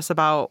so nervous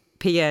about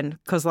peeing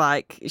because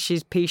like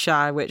she's pee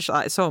shy, which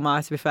like so am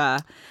I, to be fair,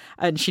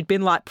 and she'd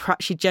been like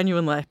she'd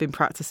genuinely been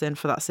practicing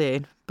for that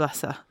scene.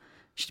 Bless her,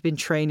 she'd been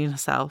training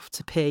herself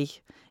to pee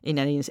in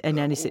any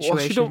situation.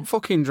 Well, she don't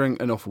fucking drink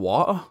enough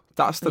water.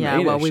 That's the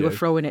main issue. We were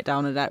throwing it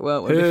down a deck,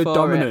 weren't we? Her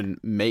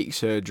dominant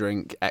makes her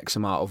drink X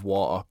amount of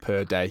water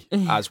per day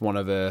as one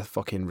of her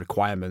fucking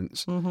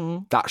requirements.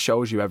 That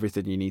shows you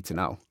everything you need to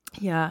know.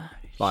 Yeah,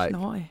 like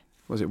naughty.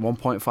 Was it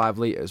 1.5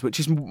 litres, which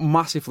is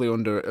massively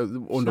under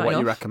what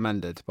you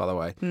recommended, by the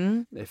way.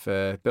 If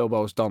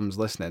Bilbo's Dom's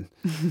listening,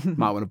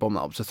 might want to bump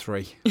that up to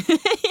 3. You know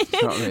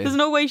what I mean? There's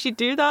no way she'd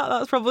do that.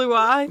 That's probably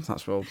why.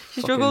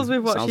 She struggles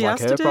with what she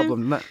has to do. Sounds like her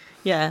problem, doesn't it?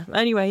 Yeah.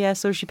 Anyway,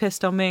 so she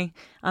pissed on me,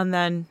 and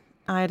then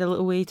I had a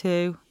little wee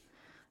too.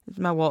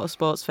 My water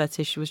sports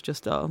fetish was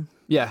just all.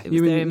 Yeah,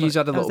 you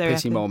had a little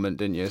pissy moment,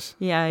 didn't you?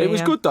 Yeah, it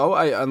was good though,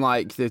 and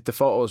like the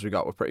photos we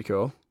got were pretty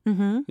cool.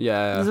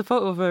 Yeah, there's a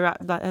photo of her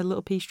like a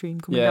little pee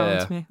stream coming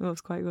down to me. That was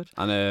quite good.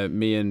 And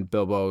me and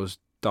Bilbo's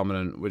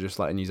dominant were just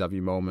letting you have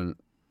your moment.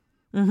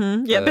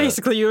 Yeah,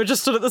 basically you were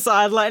just stood at the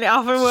side letting it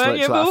happen, weren't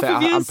you? Both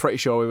of you. I'm pretty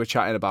sure we were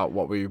chatting about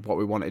what we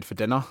wanted for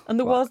dinner. And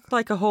there was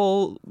like a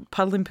whole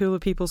paddling pool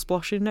of people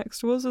sploshing next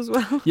to us as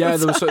well. Yeah,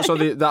 there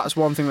was, that's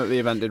one thing that the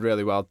event did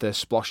really well. The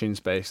sploshing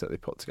space that they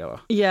put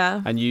together.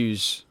 Yeah, and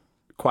use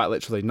quite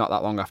literally not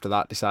that long after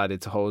that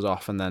decided to hose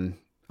off, and then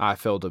I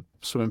filled a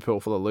swimming pool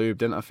full of lube,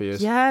 didn't I, for you?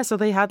 Yeah, so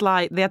they had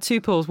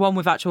 2 pools, one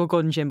with actual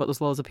gunging, but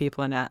there's loads of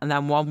people in it, and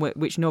then one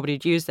which nobody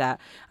had used it.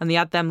 And they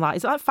had them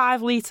is it like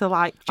 5 litre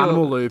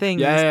animal lube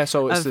things? Yeah,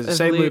 so it's the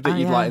same lube that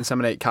you'd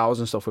inseminate cows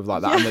and stuff with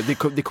like that. Yeah.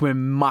 And they come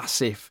in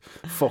massive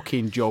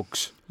fucking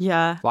jugs.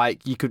 Yeah.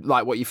 Like you could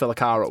what you fill a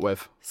car up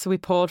with. So we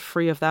poured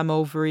 3 of them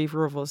over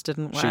either of us,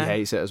 didn't we? She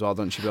hates it as well,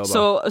 doesn't she,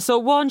 Bilbo? So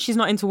 1, she's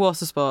not into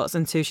water sports,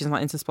 and 2, she's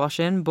not into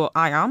splashing, but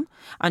I am,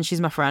 and she's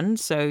my friend,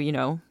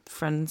 so,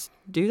 friends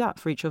do that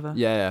for each other.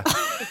 Yeah.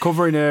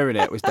 Covering her in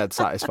it was dead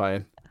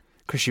satisfying,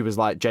 because she was,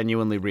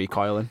 genuinely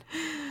recoiling.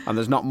 And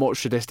there's not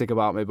much sadistic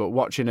about me, but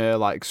watching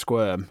her,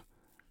 squirm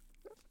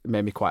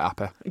made me quite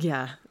happy.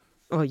 Yeah.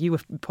 Well, you were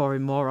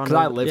pouring more on her.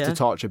 Because I live to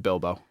torture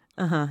Bilbo.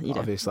 You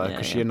obviously,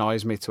 because she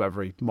annoys me to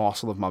every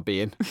morsel of my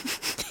being.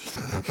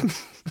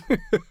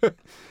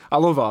 I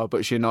love her,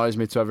 but she annoys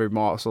me to every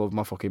morsel of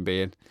my fucking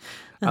being.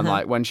 And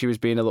when she was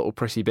being a little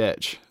prissy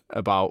bitch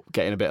about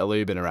getting a bit of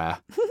lube in her hair,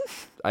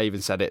 I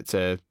even said it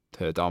to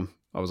her Dom.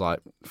 I was like,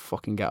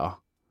 fucking get her.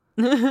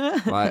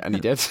 And he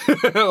did.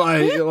 Lo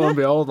and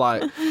behold,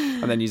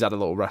 and then you had a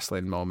little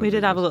wrestling moment. We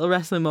did have a little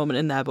wrestling moment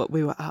in there, but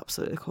we were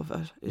absolutely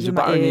covered. Did you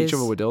battering each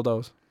other with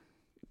dildos?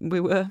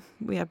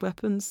 We had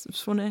weapons. It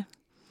was funny.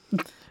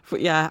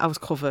 But yeah, I was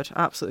covered,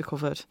 absolutely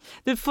covered.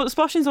 The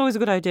splashing's always a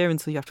good idea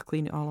until you have to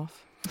clean it all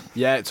off.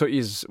 Yeah, it took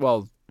you.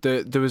 Well,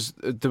 there was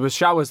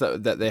showers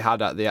that they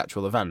had at the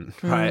actual event,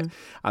 right?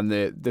 And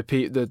the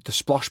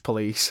splosh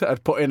police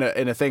had put in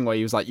a thing where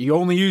he was like, you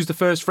only use the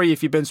first 3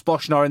 if you've been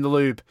splashing or in the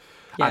lube.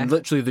 Yeah. And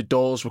literally the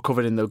doors were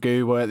covered in the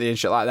goo, weren't they, and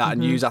shit like that.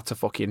 And you had to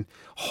fucking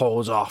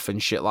hose off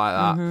and shit like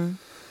that.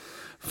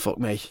 Fuck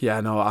me.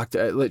 Yeah, no, I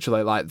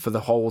literally, for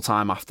the whole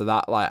time after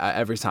that,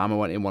 every time I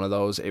went in one of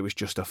those, it was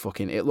just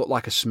it looked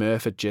like a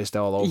Smurf had jizzed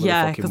all over the fucking walls.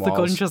 Yeah, because the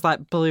gunge was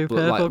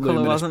blue-purple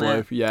colour, wasn't blue.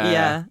 it?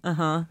 Yeah.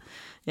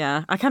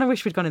 Yeah, I kind of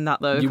wish we'd gone in that,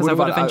 though, because I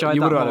would have enjoyed that more.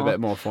 You would have had a bit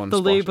more fun. The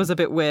lube was a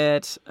bit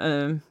weird.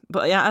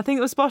 But yeah, I think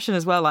it was splashing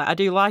as well. I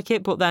do like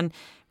it, but then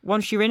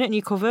once you're in it and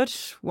you're covered,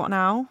 what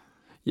now?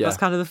 Yeah. That's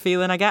kind of the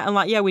feeling I get.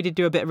 And we did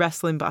do a bit of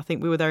wrestling, but I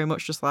think we were very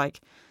much just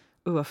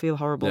ooh, I feel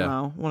horrible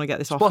now. I want to get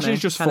this off me. Splashing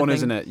is just fun,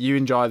 isn't it? You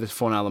enjoy the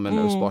fun element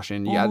of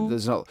splashing.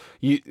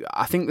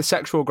 I think the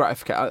sexual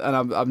gratification,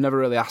 and I've never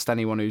really asked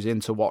anyone who's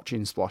into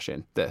watching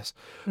splashing this,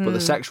 but the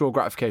sexual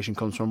gratification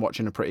comes from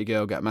watching a pretty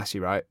girl get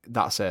messy, right?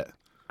 That's it.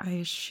 I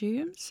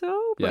assume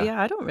so, but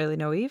I don't really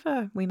know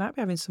either. We might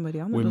be having somebody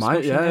on. We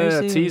might,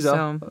 teaser.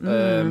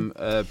 So,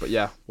 but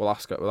yeah, we'll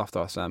have to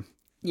ask them.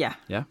 Yeah,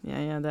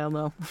 they'll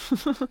know.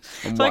 So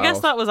I guess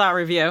that was our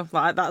review.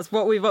 That's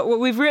what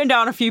we've written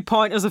down a few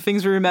pointers of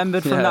things we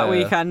remembered from that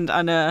weekend,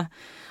 and I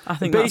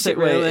think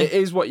basically, that's it. Really, it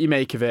is what you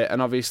make of it.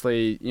 And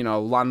obviously,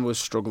 Lan was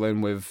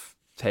struggling with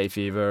hay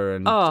fever,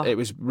 and it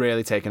was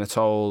really taking a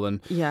toll.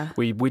 And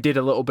we did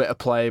a little bit of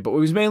play, but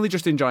we was mainly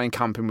just enjoying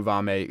camping with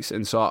our mates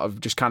and sort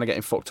of just kind of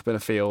getting fucked up in a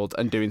field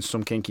and doing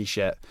some kinky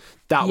shit.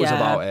 That was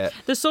about it.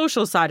 The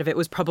social side of it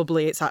was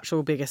probably its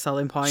actual biggest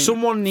selling point.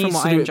 Someone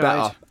needs to do it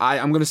better.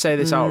 I'm going to say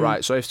this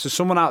outright. So if there's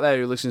someone out there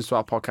who listens to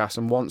our podcast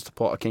and wants to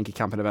put a kinky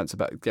camping event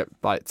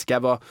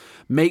together,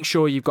 make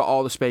sure you've got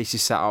all the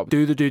spaces set up.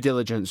 Do the due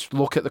diligence.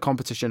 Look at the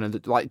competition and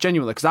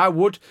genuinely, because I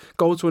would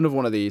go to another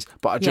one of these,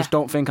 but I just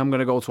don't think I'm going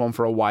to go to one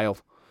for a while.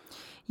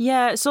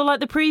 Yeah, so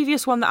like the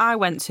previous one that I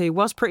went to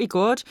was pretty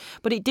good,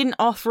 but it didn't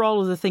offer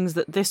all of the things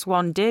that this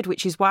one did,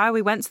 which is why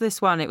we went to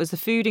this one. It was the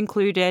food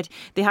included.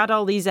 They had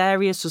all these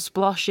areas for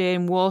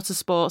sploshing, water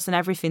sports and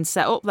everything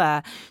set up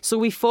there. So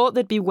we thought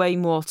there'd be way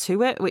more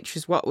to it, which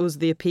is what was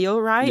the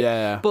appeal, right?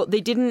 Yeah. But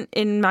they didn't,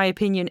 in my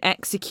opinion,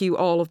 execute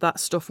all of that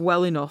stuff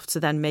well enough to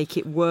then make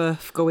it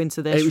worth going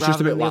to this. It was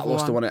just a bit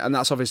lacklustre, wasn't it? And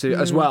that's obviously,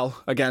 as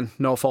well, again,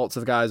 no fault to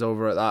the guys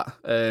over at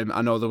that.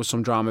 I know there was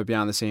some drama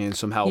behind the scenes,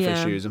 some health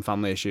issues and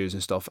family issues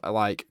and stuff. I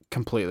like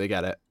completely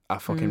get it. I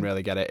fucking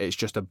really get it. It's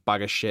just a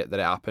bag of shit that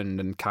it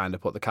happened and kind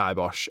of put the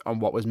kibosh on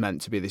what was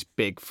meant to be this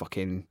big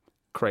fucking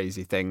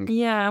crazy thing.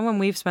 Yeah, and when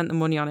we've spent the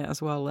money on it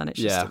as well, then it's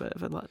just a bit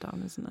of a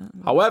letdown, isn't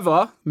it?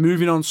 However,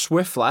 moving on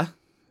swiftly,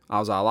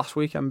 how's our last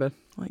weekend been?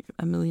 Like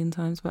a million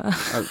times better.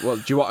 Well,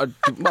 do you want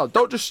to? Well,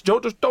 don't just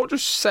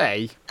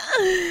say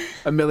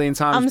a million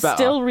times better. I'm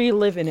still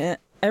reliving it.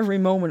 Every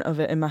moment of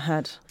it in my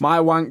head. My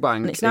wank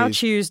bank. And it's now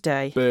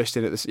Tuesday.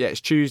 Bursting at this. Yeah,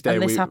 it's Tuesday.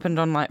 And this happened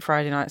on like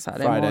Friday night,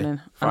 Saturday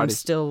morning. I'm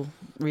still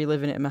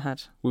reliving it in my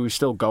head. We were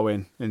still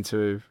going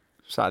into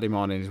Saturday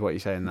morning, is what you're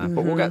saying there.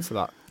 But we'll get to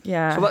that.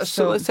 Yeah.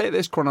 So let's take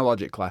this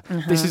chronologically.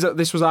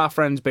 This was our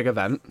friend's big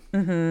event,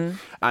 and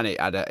it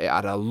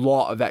had a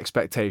lot of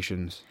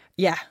expectations.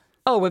 Yeah.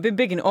 Oh, we've been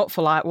bigging it up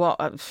for like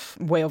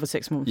way over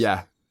 6 months.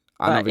 Yeah.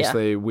 And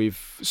obviously, we've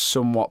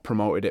somewhat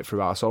promoted it through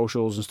our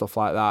socials and stuff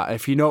like that.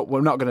 If you know, we're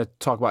not going to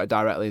talk about it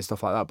directly and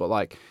stuff like that, but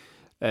like,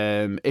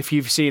 if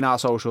you've seen our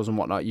socials and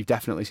whatnot, you've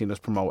definitely seen us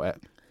promote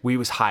it. We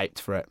was hyped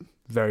for it.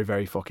 Very,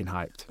 very fucking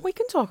hyped. We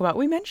can talk about it.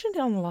 We mentioned it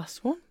on the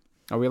last one.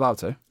 Are we allowed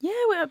to? Yeah,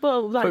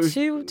 well, like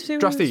two.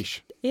 Drastiche.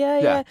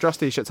 Yeah.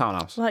 Drastiche at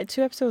Townhouse. Like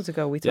 2 episodes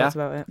ago, we talked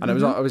about it. And it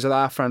was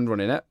our friend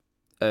running it,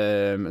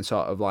 and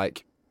sort of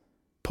like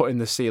putting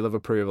the seal of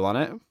approval on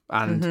it.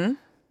 And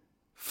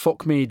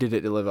fuck me, did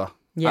it deliver.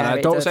 Yeah, and I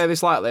don't say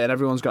this lightly, and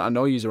everyone's going to, I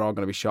know you're all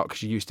going to be shocked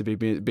because you used to be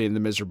being the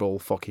miserable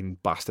fucking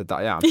bastard that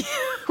I am.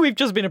 We've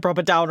just been a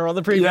proper downer on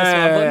the previous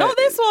one, but not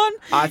this one.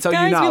 I tell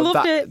Guys, you now, we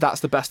loved it.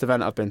 That's the best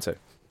event I've been to.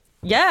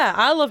 Yeah,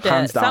 I loved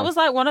Hands it. down. That was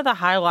like one of the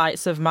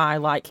highlights of my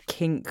like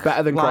kink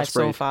Better than life Crossbreed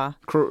so far.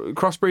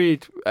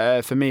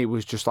 Crossbreed for me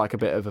was just like a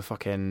bit of a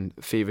fucking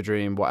fever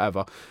dream,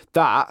 whatever.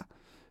 That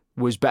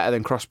was better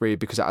than Crossbreed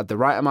because it had the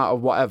right amount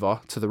of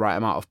whatever to the right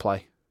amount of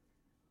play.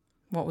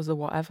 What was the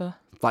whatever?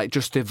 Like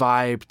just the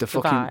vibe, the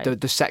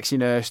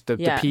sexiness,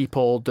 the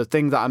people, the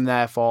thing that I'm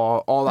there for,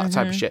 all that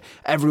type of shit.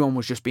 Everyone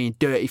was just being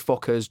dirty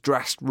fuckers,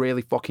 dressed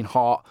really fucking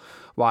hot,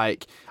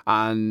 like,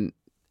 and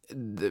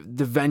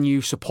the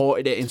venue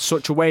supported it in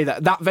such a way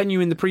that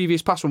venue in the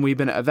previous past when we've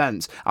been at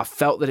events, I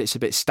felt that it's a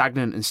bit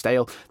stagnant and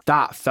stale.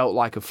 That felt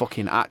like a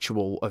fucking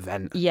actual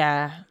event.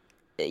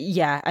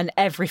 Yeah, and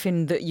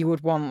everything that you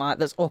would want, like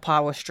that's up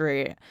our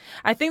street.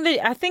 I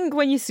think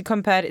when you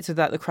compared it to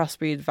that the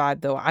Crossbreed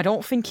vibe, though, I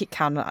don't think it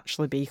can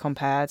actually be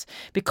compared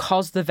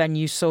because the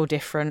venue's so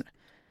different.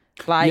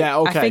 Like,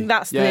 I think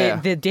that's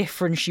the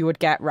difference you would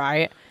get,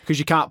 right? Because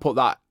you can't put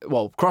that.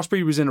 Well,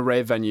 Crossbreed was in a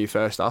rave venue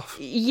first off.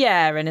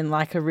 Yeah, and in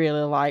like a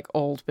really like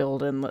old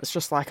building that's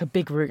just like a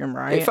big room,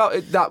 right? It felt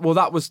that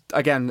was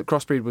again.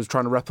 Crossbreed was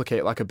trying to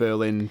replicate like a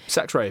Berlin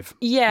sex rave.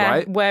 Yeah,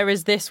 right?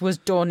 Whereas this was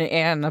done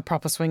in a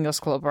proper swingers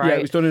club, right? Yeah,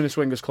 it was done in a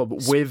swingers club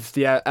with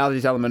the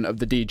added element of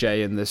the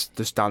DJ and this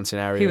dancing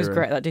area. He was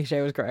great. That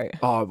DJ was great.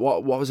 Oh,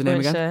 what was her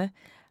name again?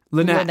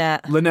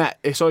 Lynette.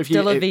 So if you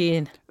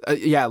Delavine.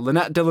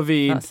 Lynette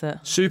Delavine. That's it.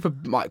 Super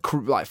like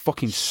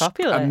fucking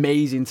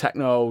amazing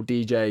techno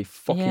DJ.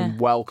 Fucking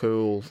well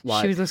cool.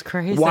 Like, she was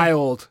crazy.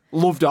 Wild.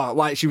 Loved her.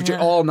 Like she was just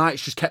all night.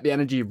 She just kept the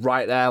energy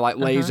right there. Like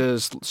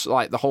lasers.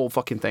 Like the whole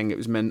fucking thing. It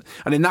was mint.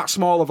 And in that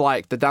small of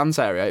like the dance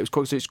area, it's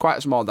quite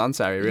a small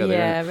dance area. Really.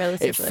 Yeah,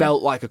 relatively. It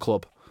felt like a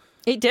club.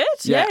 It did.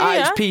 Yeah.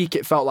 At its peak,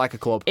 it felt like a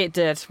club. It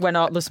did. When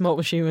all the smoke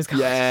machine was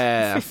going.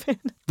 Yeah.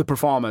 The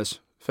performers.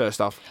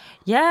 First off.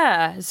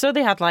 Yeah, so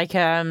they had like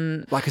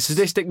a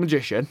sadistic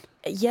magician.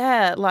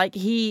 Yeah, like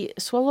he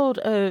swallowed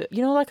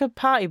like a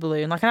party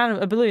balloon, like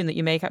a balloon that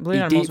you make balloon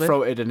he animals with. He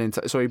deep-throated an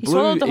entire. So he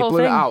blew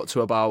it out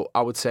to about,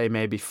 I would say,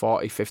 maybe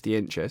 40, 50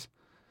 inches.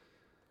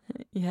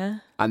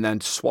 Yeah. And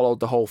then swallowed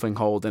the whole thing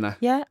holding it.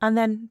 Yeah, and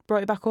then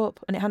brought it back up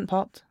and it hadn't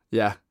popped.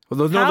 Yeah.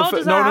 Well,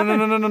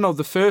 no.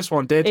 The first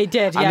one did. It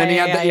did, yeah. And then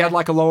he had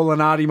like a Lola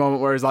Nardi moment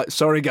where he's like,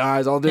 "Sorry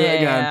guys, I'll do it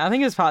again." Yeah, I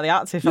think it was part of the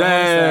active,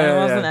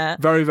 wasn't it?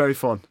 Very, very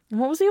fun. And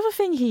what was the other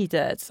thing he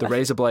did? The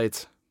razor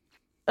blades.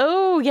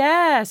 Oh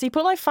yeah, so he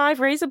put like 5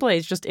 razor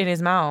blades just in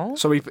his mouth.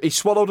 So he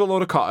swallowed a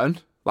load of cotton,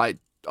 like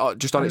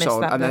just on its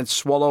own, and then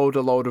swallowed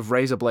a load of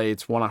razor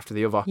blades one after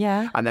the other.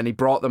 Yeah. And then he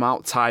brought them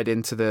out tied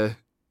into the.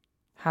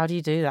 How do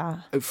you do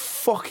that?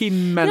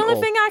 Fucking mental. The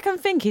only thing I can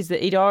think is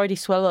that he'd already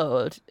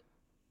swallowed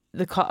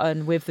the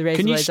cotton with the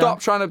razor blades. Can you stop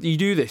trying to? You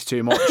do this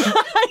too much.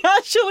 I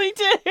actually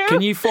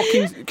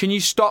do. Can you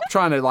stop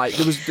trying to like?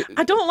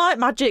 I don't like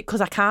magic because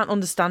I can't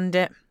understand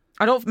it.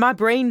 My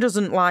brain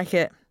doesn't like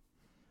it.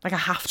 Like, I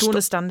have to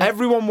understand it.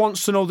 Everyone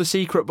wants to know the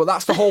secret, but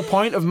that's the whole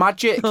point of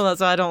magic. Well, that's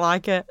why I don't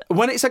like it.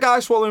 When it's a guy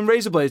swallowing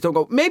razor blades, don't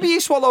go, maybe he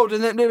swallowed,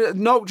 and then,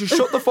 no, just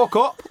shut the fuck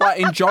up. Like,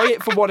 enjoy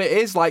it for what it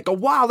is. Like, go,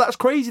 wow, that's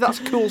crazy. That's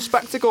a cool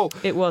spectacle.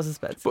 It was a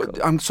spectacle.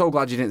 But I'm so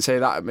glad you didn't say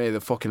that at me, the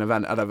fucking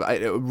event.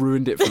 It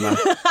ruined it for me. Do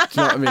you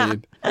know what I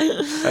mean?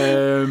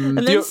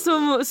 And then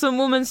some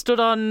woman stood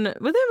on,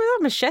 were they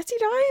machete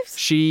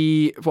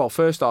knives?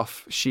 First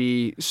off,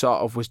 she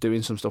sort of was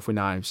doing some stuff with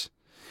knives.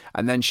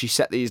 And then she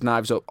set these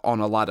knives up on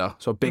a ladder,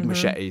 so big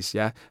machetes,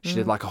 yeah? She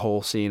did like a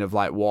whole scene of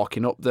like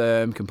walking up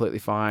them, completely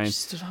fine. She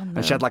stood on them.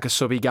 And she had like a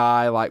subby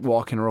guy like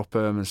walking her up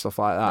them and stuff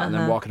like that, and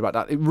then walking about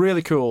that.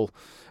 Really cool.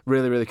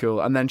 Really, really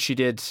cool. And then she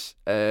did,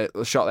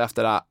 shortly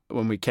after that,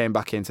 when we came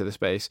back into the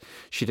space,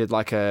 she did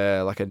like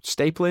a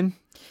stapling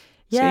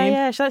scene.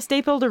 Yeah. She like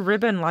stapled a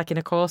ribbon like in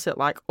a corset,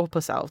 like up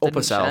herself,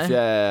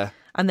 yeah.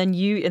 And then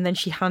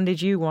she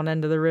handed you one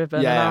end of the ribbon,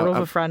 and our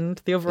other friend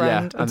the other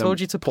end, and told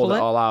you to pull it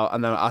all out.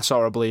 And then I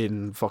saw her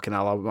bleeding. Fucking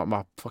hell,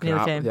 my fucking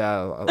heart,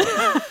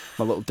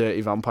 my little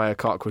dirty vampire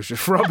cock was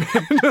just rubbing.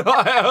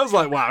 I was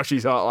like, wow,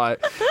 she's hot.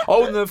 Like,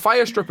 and the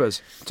fire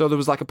strippers. So there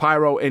was like a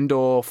pyro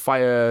indoor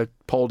fire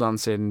pole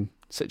dancing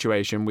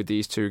situation with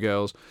these two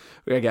girls.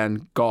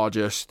 Again,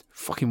 gorgeous,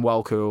 fucking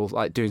well cool,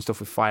 like doing stuff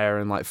with fire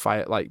and like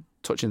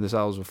touching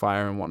themselves with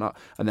fire and whatnot,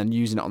 and then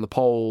using it on the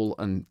pole,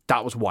 and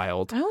that was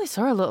wild. I only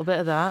saw a little bit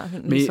of that. I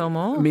think you saw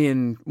more. Me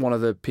and one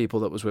of the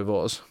people that was with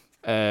us,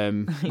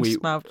 we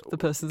just mouthed the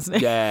person's name.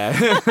 Yeah,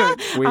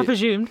 I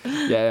presumed.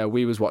 Yeah,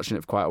 we was watching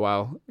it for quite a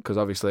while because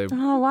obviously.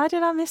 Oh, why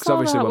did I miss all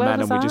that? Because obviously we're men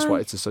and we just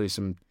wanted to see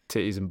some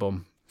titties and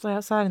bum. It's like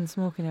outside in the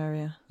smoking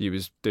area. You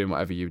was doing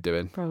whatever you were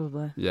doing.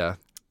 Probably. Yeah,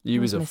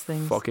 you was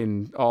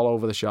fucking all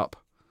over the shop.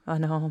 I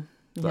know.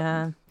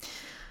 Yeah.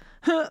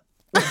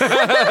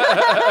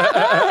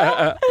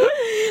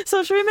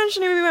 So should we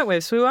mention who we went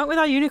with? So we went with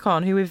our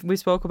unicorn who we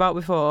spoke about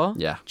before.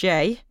 Yeah.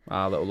 Jay.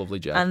 Our little lovely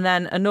Jay. And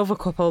then another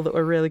couple that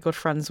we're really good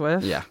friends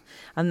with. Yeah.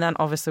 And then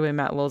obviously we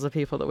met loads of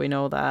people that we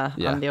know there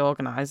and the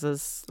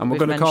organisers. And we're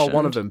going to call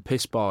one of them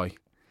Piss Boy.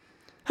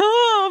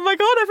 Oh my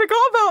God, I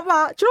forgot about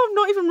that. Do you know, I've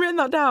not even written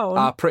that down.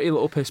 Our pretty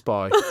little Piss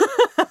Boy.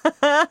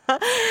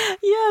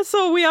 Yeah,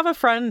 so we have a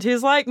friend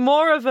who's like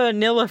more of a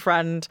Nilla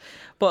friend,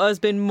 but has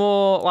been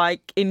more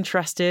like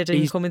interested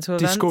in coming to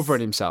events.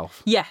 Discovering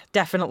himself. Yeah,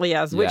 definitely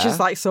has, which is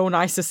like so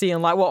nice to see,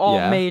 and like we're all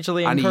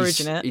majorly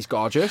encouraging it. He's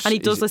gorgeous. And he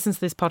does listen to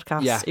this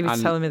podcast. Yeah, he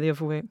was telling me the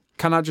other week.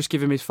 Can I just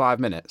give him his 5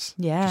 minutes?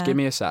 Yeah. Just give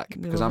me a sec,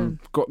 because I'm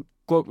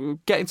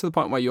getting to the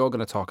point where you're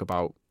going to talk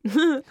about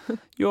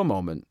your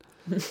moment.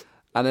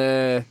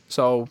 And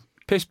so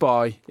Piss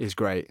Boy is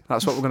great.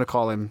 That's what we're going to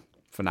call him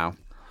for now.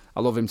 I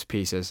love him to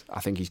pieces.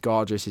 I think he's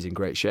gorgeous. He's in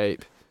great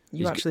shape.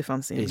 You actually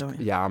fancy him, don't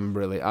you? Yeah, I'm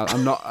really.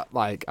 I'm not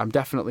like. I'm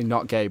definitely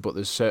not gay, but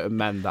there's certain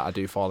men that I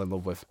do fall in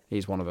love with.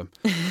 He's one of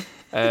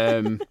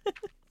them.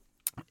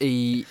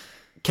 He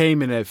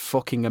came in a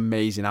fucking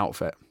amazing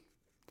outfit.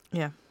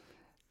 Yeah.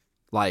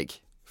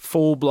 Like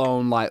full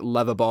blown like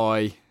leather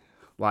boy,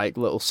 like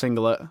little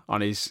singlet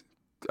on his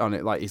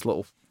like his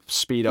little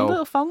Speedo. A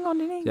little thong on,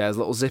 didn't he? Yeah, his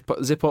little zip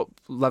up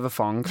leather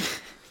thong.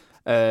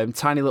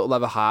 Tiny little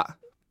leather hat.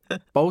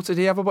 Bow tie?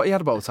 He had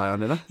a bow tie on,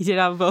 didn't he? He did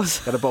have a bow tie.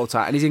 He had a bow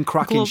tie, and he's in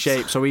cracking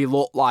shape. So he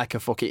looked like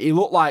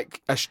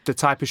the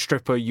type of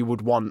stripper you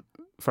would want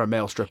for a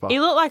male stripper.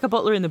 He looked like a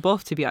Butler in the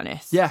Buff, to be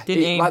honest. Yeah,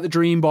 didn't he? Like the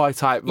Dream Boy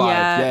type vibe.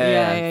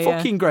 Yeah.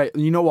 Fucking great.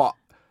 And you know what?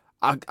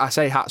 I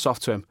say hats off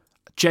to him.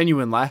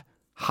 Genuinely,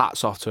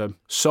 hats off to him.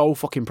 So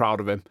fucking proud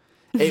of him.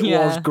 It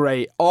was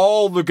great.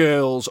 All the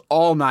girls,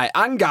 all night,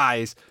 and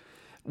guys,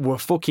 were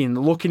fucking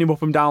looking him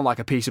up and down like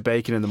a piece of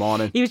bacon in the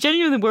morning. He was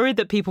genuinely worried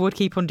that people would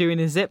keep undoing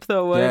his zip,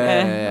 though, weren't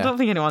they? I don't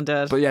think anyone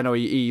did. But yeah, no,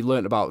 he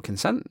learnt about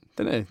consent,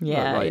 didn't he?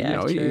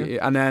 Yeah, true.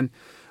 And then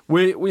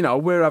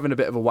we're having a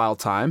bit of a wild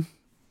time.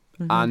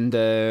 Mm-hmm.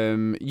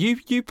 And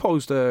you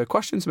posed a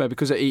question to me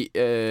because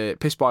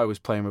Piss Boy was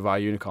playing with our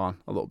unicorn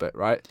a little bit,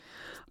 right?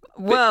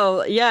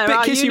 Well, yeah. Bit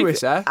kissy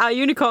with her. Our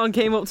unicorn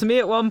came up to me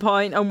at one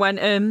point and went,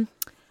 am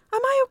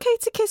I okay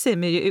to kiss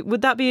him?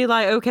 Would that be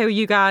like okay with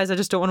you guys? I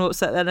just don't want to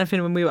upset anything.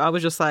 I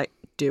was just like,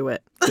 do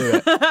it.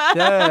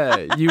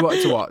 Yeah, you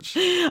wanted to watch.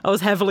 I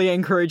was heavily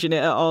encouraging it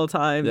at all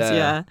times.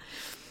 Yeah.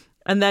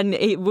 And then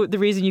the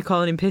reason you're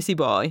calling him Pissy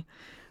Boy,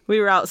 we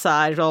were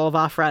outside with all of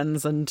our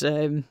friends, and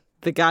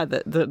the guy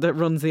that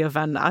runs the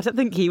event, I don't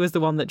think he was the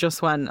one that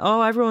just went,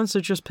 oh, everyone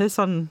should just piss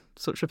on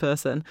such a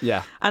person.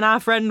 Yeah. And our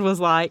friend was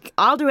like,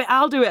 I'll do it.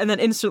 And then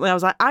instantly I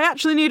was like, I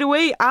actually need a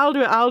wee. I'll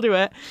do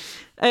it.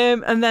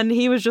 And then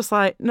he was just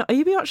like, no, are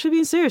you actually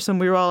being serious? And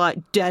we were all like,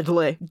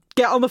 deadly.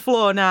 Get on the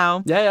floor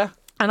now. Yeah.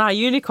 And our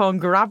unicorn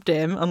grabbed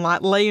him and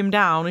like lay him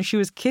down, and she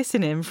was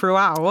kissing him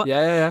throughout.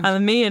 Yeah. And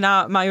then me and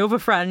my other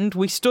friend,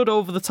 we stood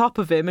over the top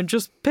of him and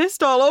just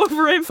pissed all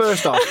over him.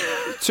 First off,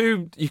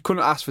 you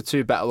couldn't ask for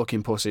two better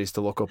looking pussies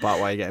to look up at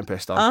while you're getting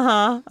pissed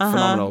on.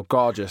 Phenomenal,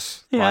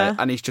 gorgeous. Yeah. Like,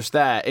 and he's just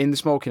there in the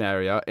smoking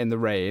area in the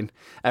rain.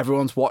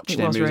 Everyone's watching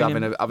him. He's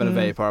having a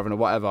vape or having a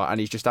whatever, and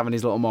he's just having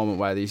his little moment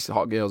where these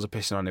hot girls are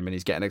pissing on him and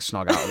he's getting a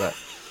snog out of it.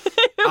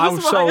 I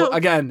was so,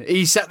 again,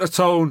 he set the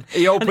tone.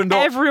 He opened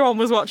up. Everyone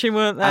was watching,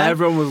 weren't they?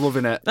 Everyone was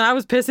loving it. And I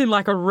was pissing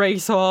like a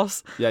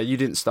racehorse. Yeah, you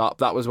didn't stop.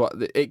 That was what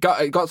it got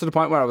to the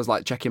point where I was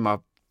like checking my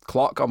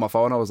clock on my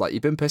phone. I was like,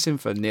 you've been pissing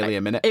for nearly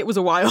a minute. It was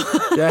a while.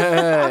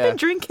 Yeah. I've been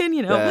drinking,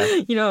 you know.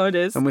 Yeah. You know how it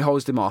is. And we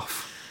hosed him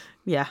off.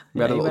 Yeah.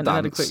 We had a little dance.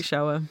 Had a quick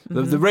shower.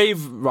 Mm-hmm. The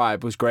rave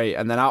ride was great.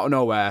 And then out of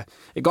nowhere,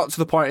 it got to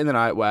the point in the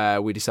night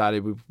where we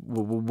decided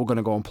we're going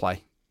to go and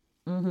play.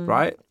 Mm-hmm.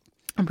 Right?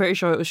 I'm pretty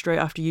sure it was straight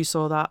after you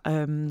saw that.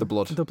 The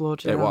blood. The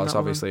blood. Yeah, it was,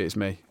 obviously. It's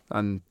me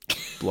and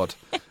blood.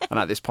 And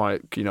at this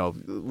point, you know,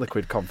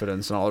 liquid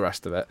confidence and all the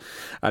rest of it.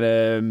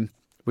 And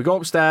we go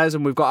upstairs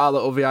and we've got our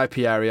little VIP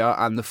area,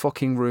 and the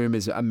fucking room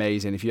is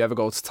amazing. If you ever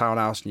go to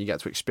Townhouse and you get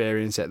to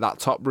experience it, that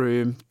top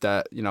room,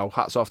 that, you know,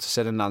 hats off to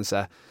Sid and Nancy.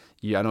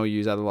 I know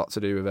you had a lot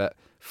to do with it.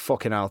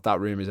 Fucking hell, that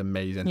room is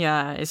amazing.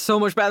 Yeah, it's so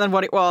much better than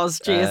what it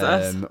was.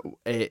 Jesus.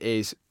 It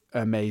is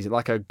amazing,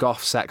 like a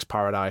goth sex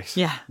paradise.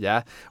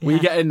 Yeah. We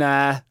get in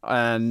there,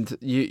 and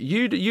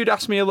you'd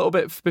asked me a little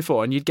bit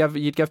before, and you'd give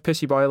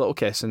Pissy Boy a little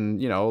kiss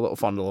and, you know, a little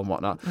fondle and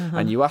whatnot. Mm-hmm.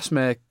 And you asked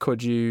me,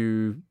 could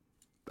you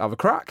have a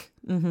crack?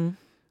 Mm-hmm.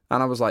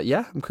 And I was like,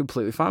 yeah, I'm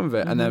completely fine with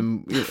it. Mm-hmm.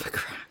 And then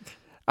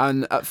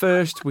and at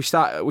first we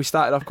started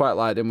off quite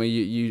light, and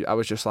I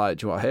was just like,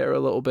 do you want to hit her a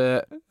little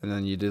bit? And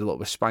then you did a little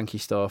bit of spanky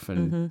stuff,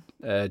 and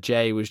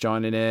Jay was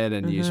joining in,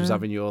 and you was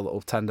having your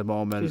little tender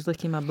moment. He was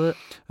licking my butt,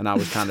 and I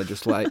was kind of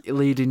just like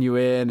leading you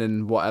in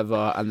and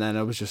whatever. And then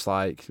I was just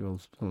like,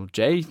 well,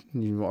 Jay,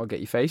 you want to get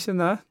your face in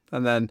there?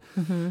 And then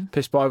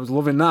Piss Boy was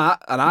loving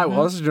that, and I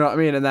was, do you know what I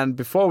mean? And then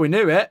before we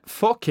knew it,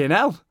 fucking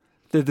hell,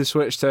 did the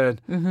switch turn.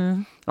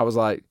 Mm-hmm. I was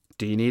like,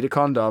 do you need a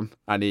condom?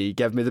 And he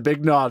gave me the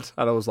big nod,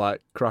 and I was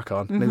like, crack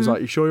on. And he was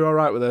like, you sure you're all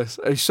right with this?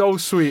 He's so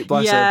sweet,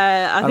 bless him.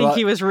 Yeah, I think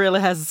he was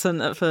really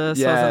hesitant at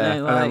first, wasn't he?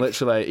 And then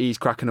literally, he's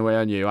cracking away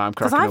on you, I'm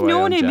cracking away on Jay. Because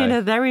I've known him in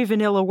a very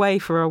vanilla way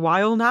for a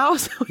while now,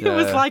 so it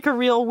was like a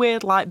real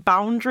weird like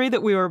boundary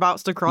that we were about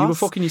to cross. You were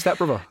fucking your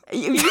stepbrother. So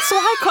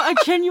I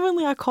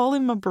genuinely call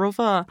him my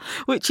brother,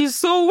 which is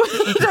so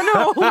weird, I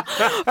know. But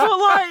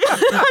like,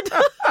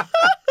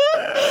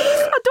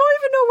 I don't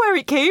even know where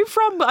it came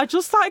from, but I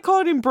just started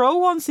calling him bro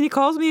once, and he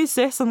calls me his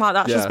sis, and like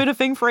that's just been a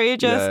thing for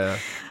ages.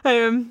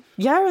 And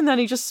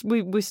then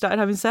we started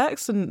having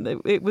sex, and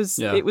it was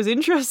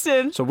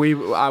interesting.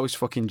 So I was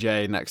fucking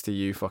Jay next to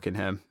you fucking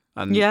him,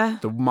 and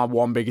my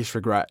one biggest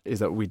regret is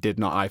that we did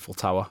not Eiffel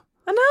Tower.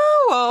 I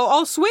know,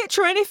 or switch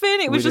or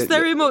anything. It was just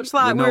very much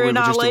like we were in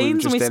our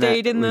lanes and we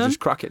stayed in them. We were just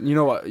cracking. You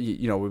know what?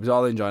 You know, we was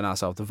all enjoying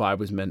ourselves. The vibe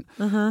was mint.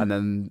 And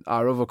then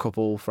our other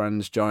couple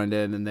friends joined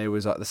in, and they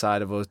was at the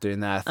side of us doing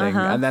their thing.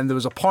 And then there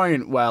was a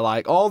point where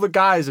like all the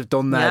guys have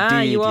done their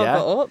deed,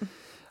 got up.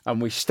 And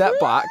we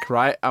stepped back,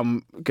 right?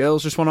 And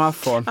girls just want to have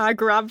fun. I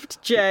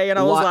grabbed Jay and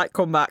I was like,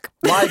 come back.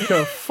 Like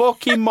a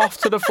fucking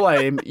moth to the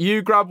flame.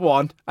 You grab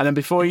one, and then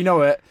before you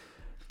know it,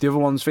 the other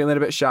one's feeling a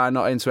bit shy,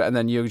 not into it, and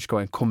then you're just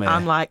going, come here.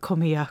 I'm like,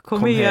 come here.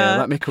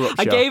 Let me corrupt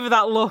you. I gave her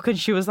that look, and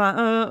she was like,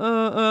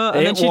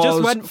 and then she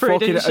just went for it,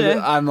 didn't she?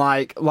 And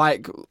like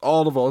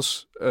all of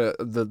us,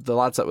 the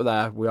lads that were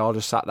there, we all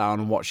just sat down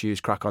and watched you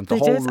crack on.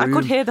 I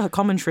could hear the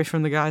commentary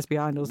from the guys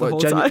behind us the whole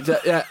time.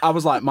 Yeah, I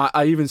was like,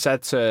 I even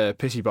said to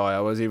Pissy Boy, I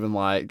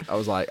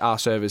was like, our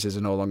services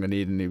are no longer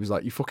needed. And he was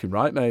like, you fucking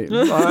right, mate.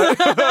 Like,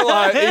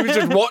 he was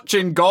just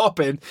watching,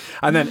 gawping.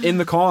 And then in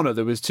the corner,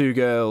 there was two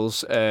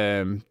girls,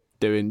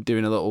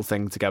 doing a little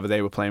thing together.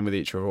 They were playing with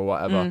each other or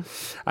whatever,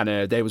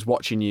 and they was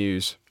watching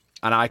yous,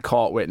 and I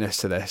caught witness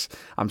to this.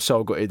 I'm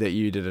so gutted that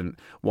you didn't.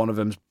 One of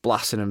them's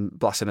blasting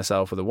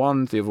herself with a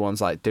wand, the other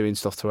one's like doing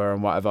stuff to her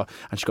and whatever,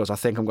 and she goes, I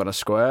think I'm gonna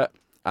squirt.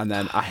 And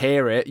then I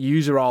hear it.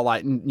 Yous are all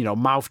like, you know,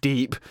 mouth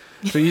deep.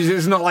 So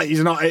it's not like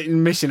you're not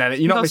missing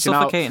anything. You're not missing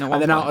out.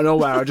 And then out of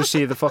nowhere, I just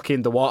see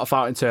the water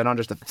fountain turn on.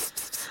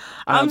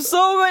 I'm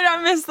so glad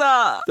I missed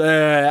that.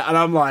 And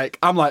I'm like.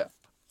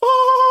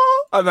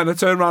 Oh! And then I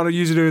turn around and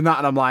you're doing that,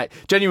 and I'm like,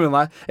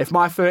 genuinely, if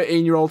my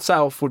 13-year-old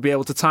self would be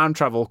able to time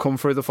travel, come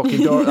through the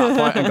fucking door at that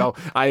point and go,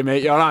 "Hey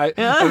mate, you all right?"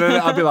 And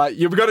then I'd be like,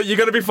 "You're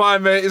gonna be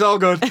fine, mate. It's all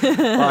good."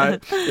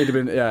 Like, it'd have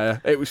been,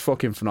 it was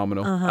fucking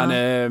phenomenal.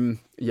 And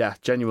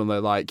genuinely,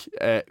 like,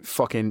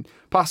 fucking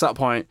past that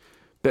point,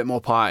 bit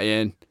more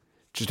partying.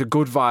 Just a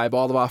good vibe,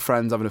 all of our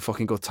friends having a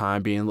fucking good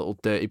time, being little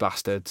dirty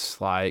bastards.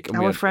 Like, and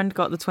our friend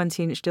got the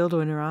 20-inch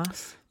dildo in her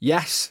ass.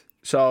 Yes.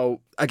 So,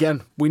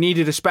 again, we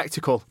needed a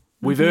spectacle.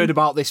 We've heard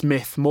about this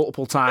myth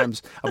multiple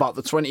times about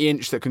the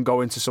 20-inch that can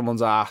go into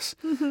someone's ass.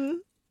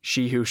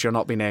 She who shall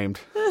not be named.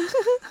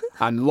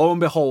 And lo and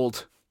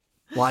behold,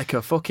 like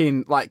a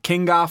fucking, like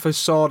King Arthur's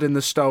sword in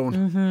the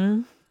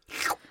stone.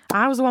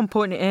 I was the one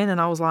putting it in, and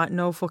I was like,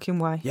 no fucking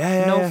way.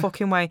 No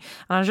fucking way.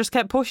 And I just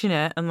kept pushing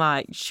it, and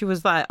like, she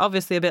was like,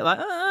 obviously a bit like,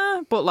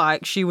 but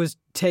like, she was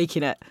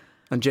taking it.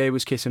 And Jay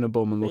was kissing her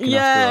bum and looking after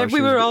her. Yeah,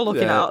 we were all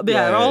looking out.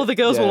 Yeah, all the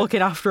girls were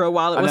looking after her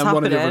while it was happening. And then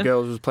one of the other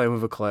girls was playing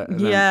with her clit.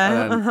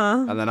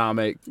 And then our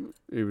mate,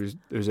 who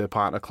was her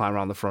partner, climbed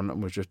around the front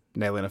and was just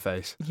nailing her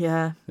face.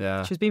 Yeah.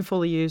 Yeah. She was being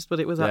fully used, but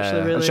it was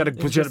actually really... And she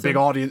had a big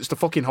audience. The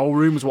fucking whole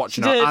room was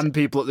watching her and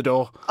people at the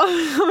door.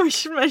 Oh, we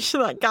should mention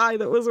that guy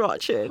that was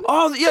watching.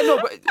 Oh, yeah, no,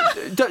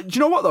 but do you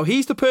know what, though?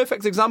 He's the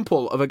perfect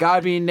example of a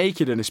guy being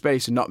naked in a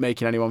space and not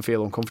making anyone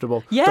feel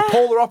uncomfortable. Yeah. The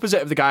polar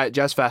opposite of the guy at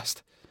Jazz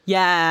Fest.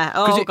 Yeah.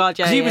 Oh, God,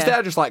 yeah. Because he was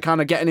there just like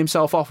kind of getting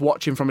himself off,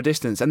 watching from a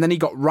distance. And then he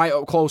got right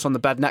up close on the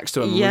bed next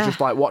to him and was just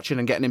like watching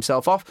and getting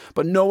himself off.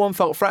 But no one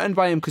felt threatened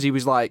by him because he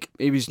was not...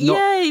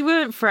 Yeah, he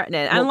weren't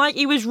threatening. And like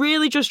he was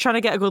really just trying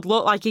to get a good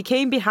look. Like he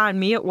came behind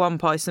me at one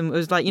point and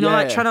was like,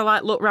 like trying to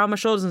like look round my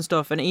shoulders and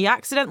stuff. And he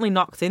accidentally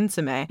knocked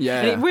into me.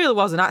 Yeah. And it really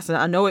was an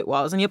accident. I know it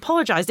was. And he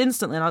apologised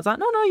instantly. And I was like,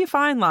 no, you're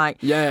fine. Like,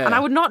 yeah. And I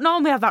would not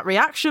normally have that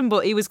reaction,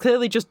 but he was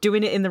clearly just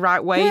doing it in the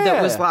right way. Yeah.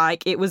 That was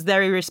like, it was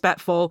very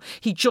respectful.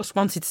 He just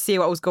wanted to see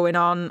what was going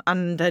on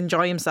and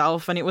enjoy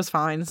himself, and it was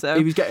fine. So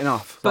he was getting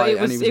off, but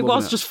it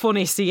was just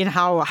funny seeing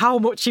how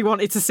much he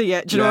wanted to see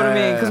it. Do you know what I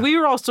mean? Because we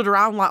were all stood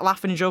around like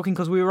laughing and joking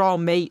because we were all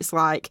mates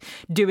like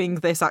doing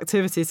this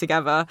activity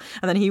together,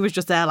 and then he was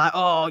just there like,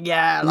 oh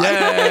yeah, like,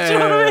 do you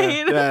know what I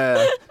mean?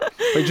 Yeah. But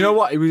do you know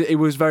what? He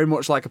was very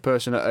much like a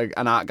person at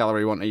an art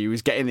gallery, wasn't he? He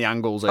was getting the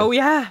angles in. Oh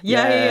yeah,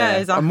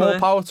 exactly. And more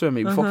power to him.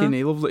 He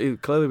he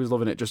clearly was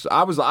loving it. Just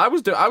I was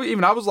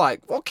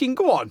like, fucking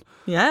go on.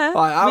 Yeah,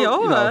 like, we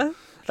all were.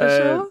 For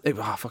sure.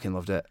 I fucking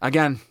loved it.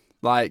 Again,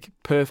 like,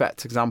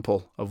 perfect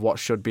example of what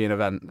should be an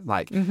event.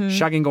 Like,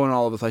 shagging going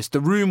all over the place. The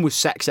room was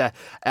sexy.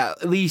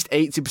 At least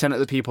 80% of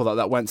the people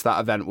that went to that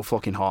event were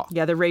fucking hot.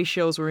 Yeah, the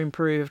ratios were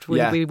improved. We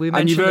mentioned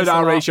and you've heard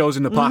our ratios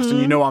in the past, Mm-hmm.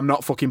 and you know I'm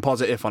not fucking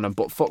positive on them,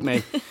 but fuck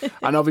me.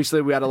 And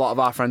obviously, we had a lot of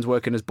our friends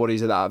working as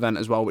buddies at that event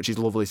as well, which is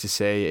lovely to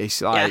see.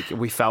 It's like,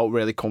 we felt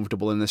really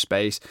comfortable in the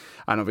space.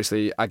 And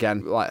obviously,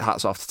 again, like,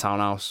 hats off to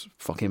Townhouse,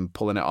 fucking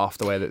pulling it off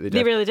the way that they did.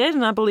 They really did,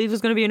 and I believe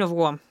there's going to be another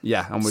one.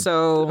 Yeah, and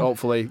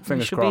hopefully,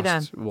 fingers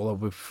crossed, we'll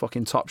be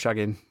fucking top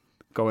shagging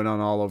going on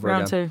all over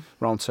again.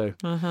 Round two.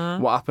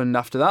 What happened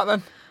after that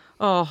then?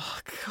 Oh,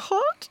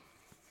 God.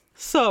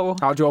 So,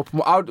 how do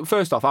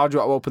you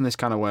open this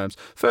can of worms?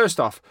 First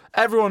off,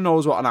 everyone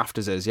knows what an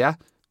afters is, yeah?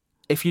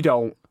 If you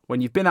don't, when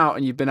you've been out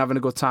and you've been having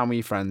a good time with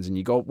your friends and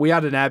you go, we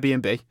had an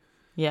Airbnb.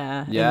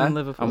 Yeah, in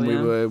Liverpool. And we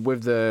were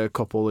with the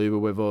couple who were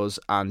with us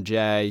and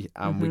Jay,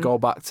 and we go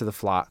back to the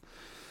flat.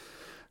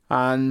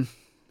 And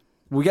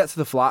we get to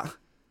the flat,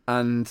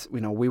 and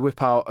we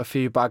whip out a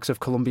few bags of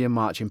Colombian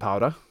marching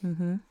powder.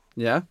 Mm-hmm.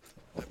 Yeah,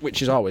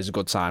 which is always a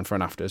good sign for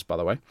an afters, by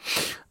the way.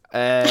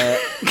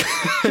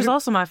 Which is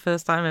also my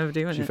first time ever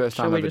doing it. Your first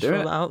time ever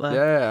doing it. Out there?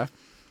 Yeah.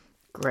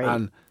 Great.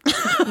 And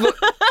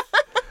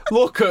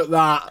look at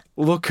that.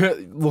 Look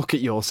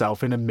at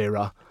yourself in a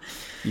mirror.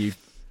 You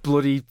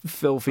bloody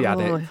filthy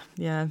addict.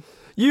 Yeah.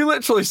 You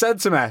literally said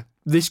to me,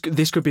 this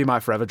could be my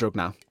forever drug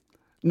now.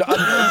 No,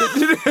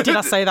 did I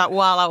say that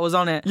while I was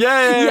on it?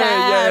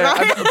 Yeah.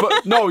 Right?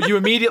 But no, you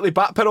immediately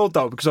backpedaled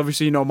though, because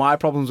obviously you know my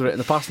problems with it in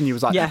the past, and you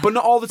was like, but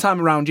not all the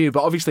time around you.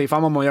 But obviously, if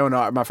I'm on my own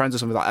or my friends or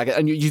something like that,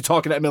 and you're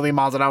talking at a million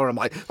miles an hour, I'm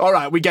like, all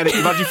right, we get it.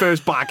 You've had your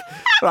first bag,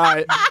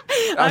 right?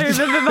 I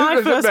remember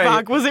my first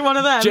bag. Was it one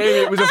of them? Jamie,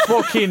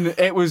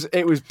 it was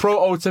it was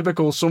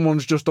prototypical.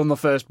 Someone's just done the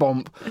first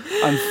bump,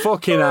 and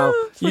fucking hell,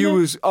 you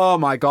was, oh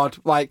my God,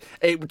 like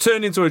it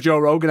turned into a Joe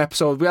Rogan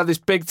episode. We had this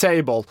big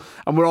table,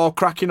 and we're all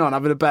cracking on,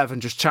 having a bev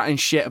and just chatting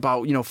shit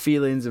about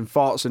feelings and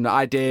thoughts and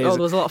ideas. Oh,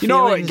 there was a lot of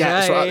feelings. What it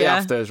gets at the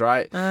afters,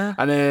 right?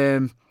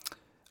 And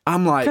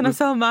I'm like, can I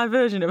tell my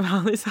version of how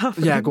this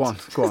happened? Yeah, go on.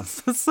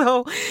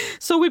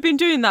 So we've been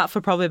doing that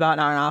for probably about an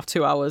hour and a half,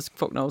 2 hours.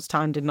 Fuck knows,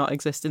 time did not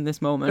exist in this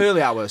moment.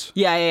 Early hours.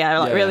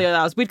 Yeah, really early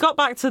hours. We'd got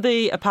back to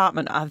the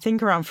apartment, I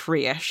think around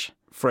 3ish.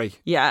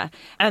 Yeah.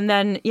 And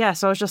then,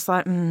 so I was just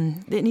like,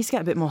 it needs to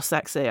get a bit more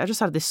sexy. I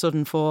just had this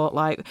sudden thought,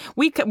 like,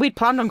 we'd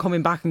planned on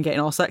coming back and getting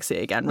all sexy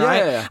again,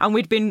 right? Yeah. And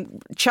we'd been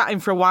chatting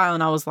for a while,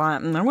 and I was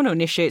like, I want to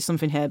initiate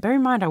something here. Bear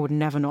in mind, I would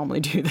never normally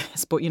do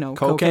this, but,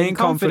 cocaine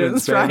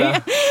confidence,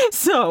 right?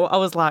 So I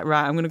was like,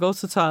 right, I'm going to go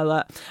to the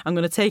toilet. I'm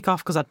going to take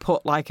off, because I'd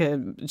put, like,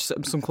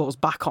 some clothes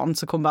back on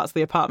to come back to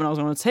the apartment. I was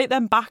going to take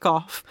them back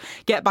off,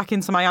 get back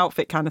into my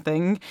outfit kind of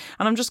thing,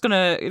 and I'm just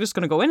gonna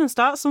go in and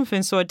start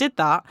something. So I did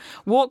that,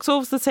 walked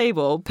over to the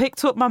table,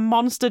 picked up my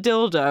monster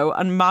dildo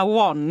and my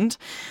wand,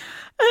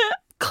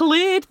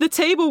 cleared the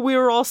table we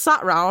were all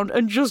sat around,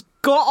 and just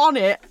got on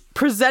it,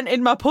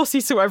 presenting my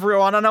pussy to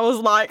everyone, and I was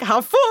like,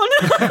 have fun.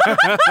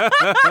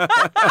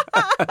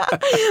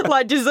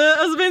 Like, dessert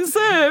has been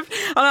served,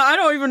 and I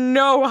don't even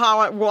know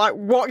how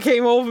what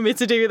came over me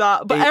to do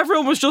that, but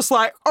everyone was just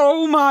like,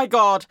 oh my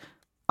God,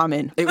 I'm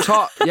in. It was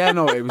hot. Yeah,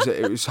 no, it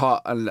was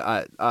hot, and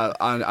I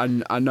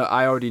know,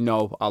 I already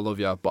know I love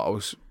you, but I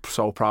was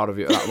so proud of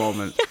you at that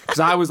moment, because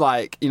I was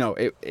like,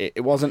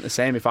 it wasn't the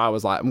same if I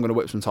was like, I'm going to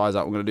whip some toys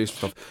out, I'm going to do some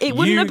stuff. It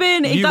wouldn't have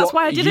been. That's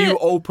why I did it. You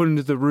opened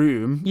the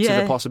room to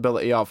the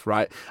possibility of,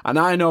 right, and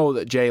I know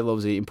that Jay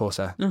loves eating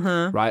pussy,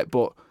 right,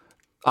 but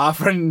our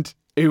friend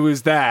who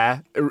was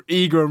there,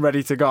 eager and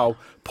ready to go,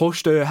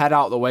 pushed her head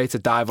out the way to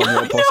dive on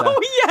your pussy.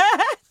 Oh,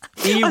 yeah.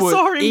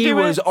 He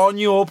was on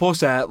your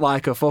pussy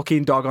like a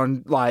fucking dog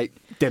on, like,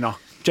 dinner.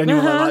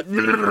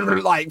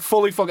 Genuinely, like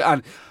fully fucking...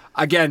 And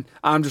again,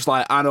 I'm just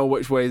like, I know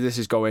which way this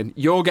is going.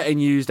 You're getting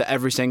used at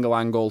every single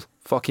angle.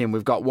 Fucking,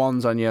 we've got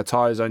wands on you,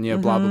 toys on you,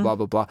 blah, blah, blah,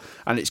 blah, blah.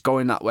 And it's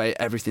going that way.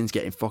 Everything's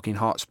getting fucking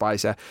hot,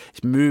 spicy.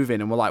 It's moving.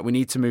 And we're like, we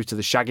need to move to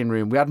the shagging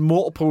room. We had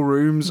multiple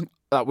rooms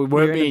that we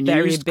weren't being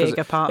used. Big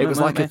apartment, it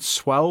was like a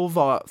 12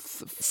 or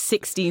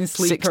 16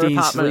 sleeper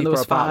apartment, and there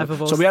was 5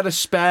 of us. So we had a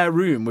spare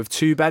room with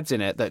 2 beds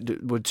in it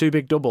that were 2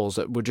 big doubles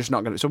that were just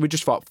not going to... So we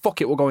just thought, fuck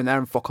it, we'll go in there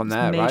and fuck on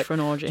there, made right? for an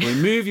orgy. So we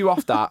move you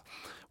off that.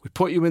 We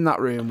put you in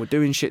that room. We're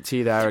doing shit to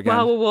you there again.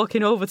 While we're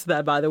walking over to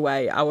there, by the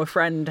way, our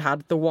friend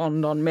had the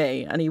wand on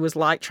me, and he was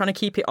like trying to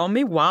keep it on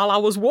me while I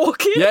was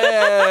walking.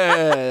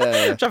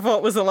 Yeah. Which I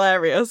thought was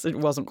hilarious. It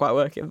wasn't quite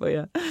working, but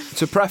yeah.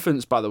 To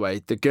preference, by the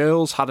way, the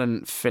girls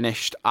hadn't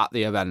finished at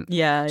the event.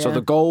 Yeah. So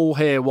the goal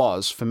here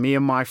was for me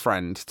and my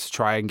friend to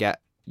try and get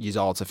you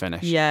all to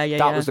finish. Yeah.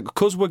 That was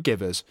because we're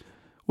givers.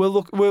 We're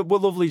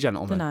lovely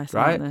gentlemen, they're nice,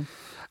 right? Aren't they?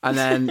 And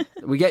then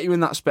we get you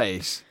in that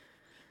space.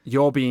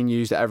 You're being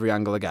used at every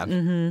angle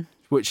again,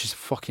 which is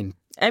fucking.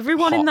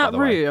 Everyone hot, in that by the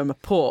way. room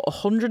put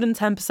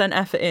 110%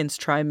 effort in to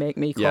try and make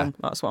me come. Yeah.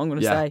 That's what I'm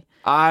going to say.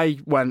 I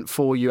went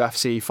full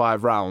UFC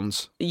 5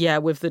 rounds. Yeah,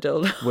 with the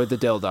dildo. With the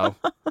dildo.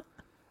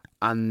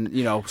 And,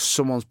 you know,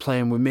 someone's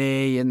playing with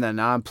me and then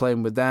I'm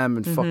playing with them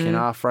and fucking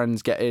our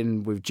friends get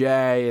in with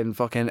Jay and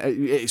fucking...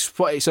 It's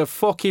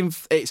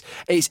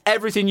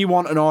everything you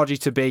want an orgy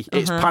to be.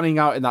 It's panning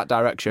out in that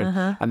direction.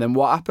 And then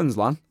what happens,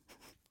 Lan?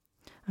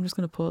 I'm just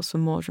going to put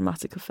some more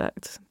dramatic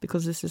effect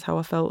because this is how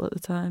I felt at the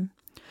time.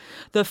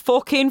 The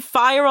fucking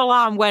fire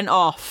alarm went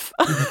off.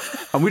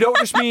 And we don't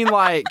just mean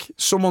like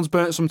someone's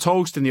burnt some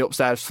toast in the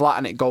upstairs flat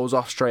and it goes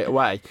off straight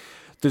away.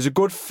 There's a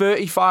good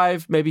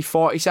 35, maybe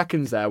 40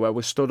 seconds there where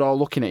we're stood all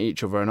looking at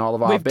each other and all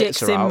of our with bits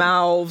dicks are out. in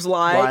mouths,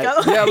 like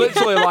yeah,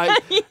 literally, like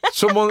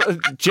someone.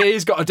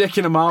 Jay's got a dick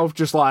in her mouth,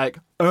 just like.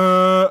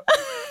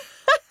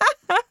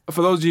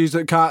 For those of you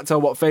that can't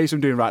tell what face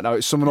I'm doing right now,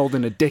 it's someone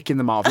holding a dick in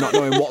the mouth, not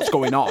knowing what's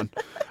going on.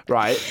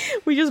 Right?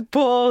 We just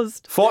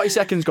paused. 40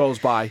 seconds goes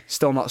by,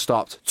 still not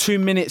stopped. 2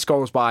 minutes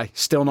goes by,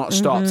 still not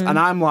stopped. And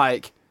I'm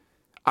like,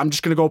 I'm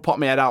just gonna go pop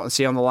my head out and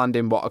see on the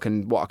landing what I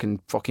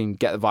can fucking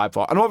get the vibe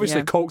for. And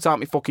obviously coked out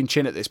my fucking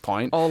chin at this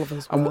point. All of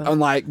us were. And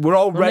like we're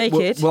all ready.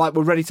 We're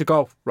ready to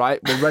go, right?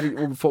 We're ready.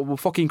 We're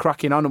fucking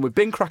cracking on, and we've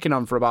been cracking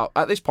on for about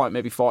at this point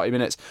maybe 40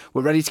 minutes.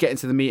 We're ready to get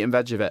into the meat and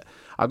veg of it.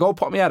 I go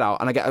pop my head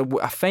out, and I get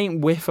a faint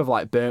whiff of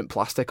like burnt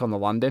plastic on the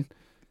landing.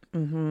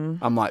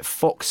 I'm like,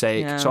 fuck's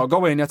sake. Yeah. So I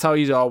go in, I tell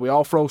you all, we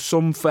all throw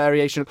some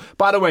variation.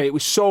 By the way, it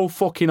was so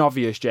fucking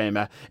obvious,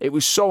 Jamie. It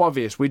was so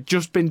obvious. We'd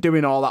just been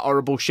doing all that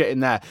horrible shit in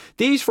there.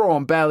 These throw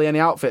on barely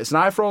any outfits, and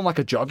I throw on like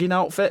a jogging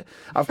outfit.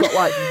 I've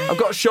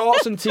got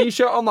shorts and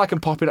t-shirt on, like I'm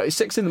popping out. It's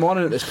 6 a.m.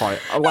 at this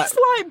point. It's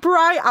like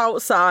bright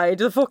outside.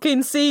 The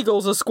fucking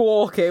seagulls are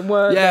squawking,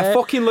 weren't they? Yeah,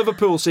 fucking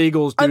Liverpool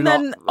seagulls do and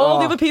then not... all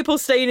the other people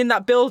staying in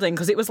that building,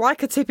 because it was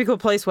like a typical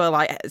place where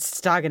like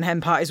stag and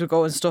hen parties would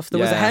go and stuff. There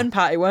was a hen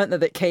party, weren't there,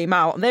 that came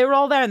out, and they were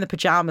all there in the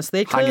pyjamas.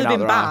 They'd clearly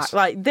been back. Ass.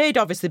 Like they'd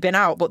obviously been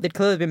out, but they'd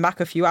clearly been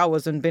back a few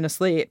hours and been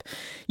asleep.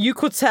 You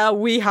could tell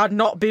we had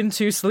not been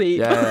to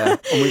sleep. Yeah.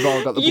 And we've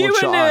all got the you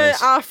bloodshot and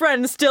eyes. our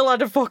friend still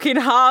had a fucking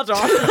hard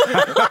on.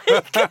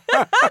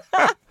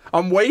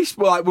 I'm we're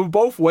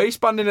both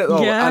waistbanding it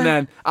though. Yeah. And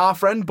then our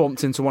friend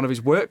bumped into one of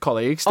his work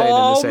colleagues staying in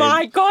the same. Oh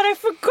my God, I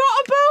forgot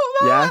about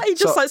that. Yeah, He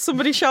just like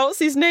somebody shouts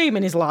his name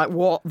and he's like,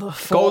 what the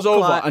fuck? Goes over,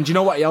 like, and do you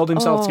know what? He held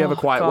himself together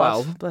quite God,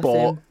 well. bless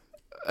But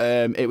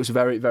it was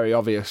very, very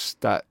obvious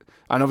that.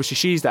 And obviously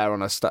she's there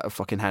on a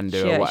fucking hen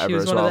do or whatever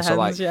as well. So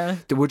like,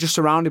 we're just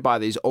surrounded by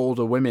these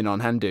older women on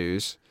hen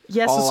do's.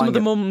 Yeah, so some of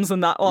the mums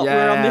and that lot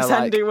were on this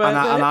hen do, weren't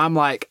they? And I'm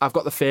like, I've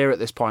got the fear at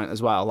this point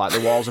as well. Like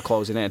the walls are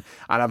closing in,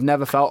 and I've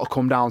never felt a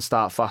come down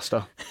start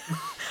faster.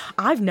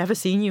 I've never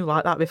seen you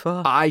like that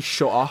before. I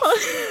shut off.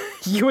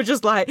 You were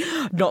just like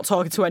not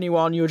talking to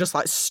anyone. You were just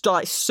like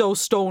so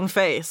stone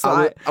faced.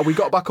 Like... We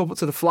got back up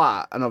to the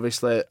flat, and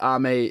obviously our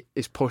mate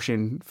is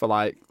pushing for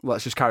like,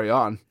 let's just carry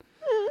on.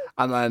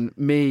 And then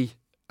me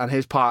and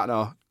his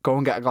partner go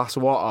and get a glass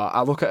of water.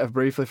 I look at her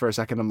briefly for a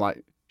second. I'm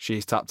like,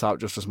 she's tapped out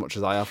just as much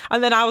as I have.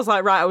 And then I was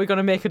like, right, are we going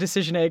to make a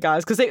decision here,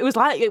 guys? Because it was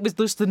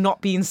just the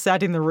not being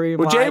said in the room.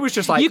 Well, Jay was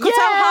just like, you could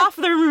tell half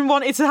of the room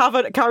wanted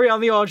to carry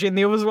on the orgy and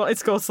the others wanted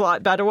to go to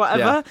like bed or whatever.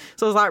 Yeah.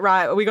 So I was like,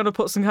 right, are we going to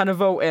put some kind of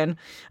vote in?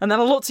 And then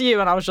I looked at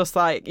you and I was just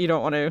like, you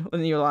don't want to.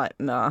 And you were like,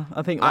 nah,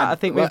 I think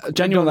we've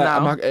genuinely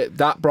now.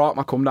 That brought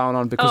my come down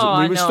on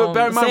because we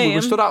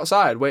were stood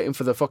outside waiting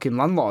for the fucking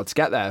landlord to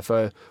get there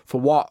for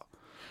what?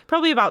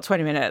 Probably about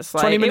 20 minutes.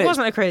 Like, 20 minutes. It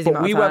wasn't a crazy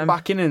amount of time. We went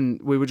back in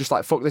and we were just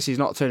like, fuck this, he's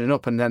not turning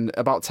up. And then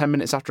about 10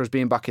 minutes after us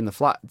being back in the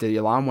flat, the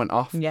alarm went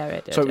off. Yeah,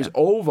 it did. So it was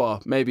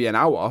over maybe an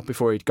hour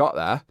before he'd got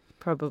there.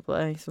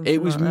 Probably.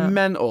 It was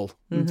mental.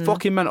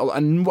 Fucking mental.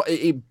 And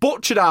it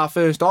butchered our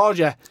first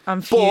orgy.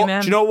 I'm fuming.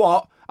 But do you know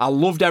what? I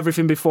loved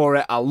everything before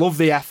it. I love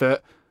the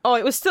effort. Oh,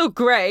 it was still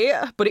great,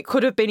 but it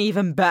could have been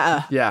even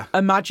better. Yeah.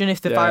 Imagine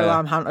if the fire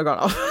alarm hadn't gone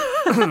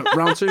off.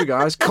 Round 2,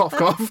 guys. Cough,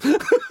 cough.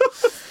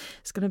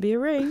 It's going to be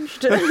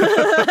arranged. And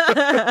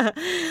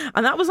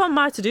that was on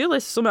my to-do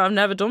list, something I've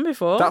never done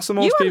before. That's the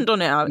most You haven't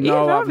done it out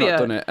No, either, I've have not you?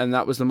 done it. And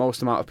that was the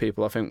most amount of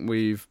people I think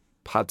we've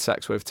had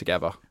sex with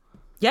together.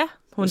 Yeah,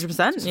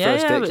 100%. It's Yeah,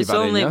 first dick but you've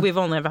had in, yeah? we've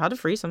only ever had a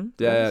threesome.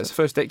 Yeah, it's the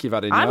first dick you've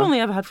had in, I've yeah? only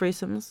ever had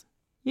threesomes.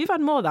 You've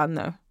had more than,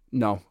 though.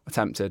 No,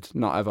 attempted.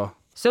 Not ever.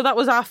 So that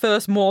was our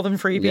first more than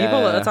 3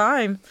 people at a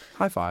time.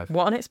 High five.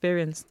 What an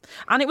experience.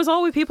 And it was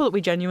all with people that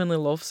we genuinely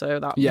love, so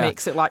that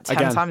makes it like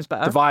 10 times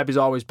better. The vibe is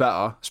always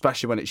better,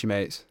 especially when it's your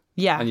mates.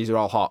 Yeah. And you're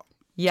all hot.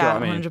 Yeah, Do you know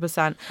what I mean?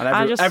 100%.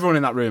 And everyone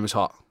in that room is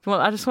hot. Well,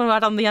 I just want to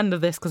add on the end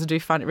of this because I do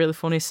find it really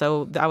funny.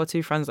 So our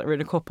 2 friends that were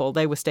in a couple,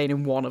 they were staying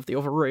in one of the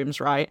other rooms,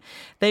 right?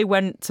 They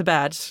went to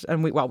bed,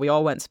 and we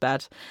all went to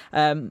bed,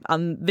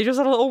 and they just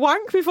had a little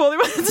wank before they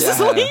went to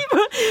sleep,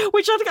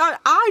 which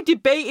I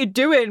debated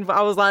doing, but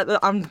I was like,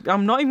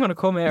 I'm not even going to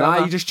come here.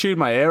 Nah, you just chewed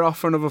my ear off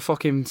for another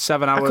fucking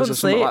 7 hours or something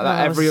sleep. like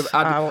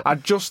that.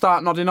 I'd just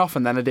start nodding off,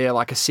 and then I'd hear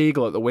like a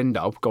seagull at the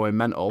window going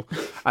mental,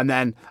 and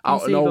then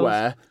out of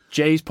nowhere,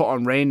 Jay's put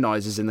on rain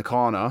noises in the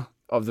corner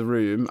of the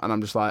room, and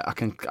I'm just like, I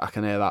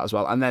can hear that as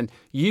well. And then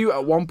you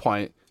at one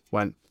point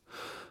went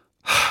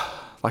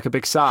like a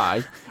big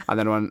sigh, and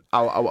then went,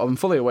 I'm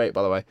fully awake,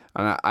 by the way,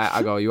 and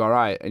I go, you all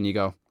right? And you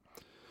go,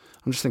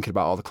 I'm just thinking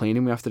about all the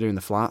cleaning we have to do in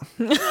the flat.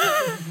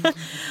 I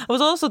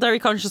was also very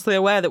consciously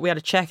aware that we had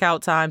a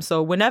check-out time,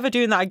 so we're never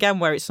doing that again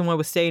where it's somewhere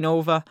we're staying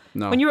over.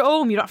 No. When you're at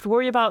home, you don't have to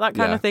worry about that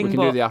kind of thing. We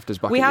can do the afters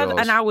back. We at had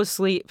yours. an hour's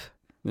sleep.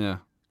 Yeah.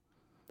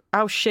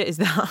 How shit is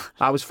that?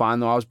 I was fine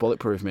though. I was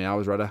bulletproof. I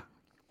was ready.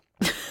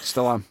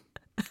 Still am.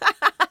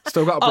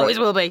 Still got Always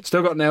will be.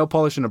 Still got nail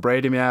polish and a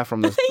braid in my hair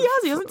from the.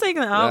 He hasn't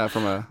taken it out. Yeah,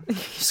 from a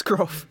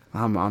scruff.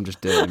 I'm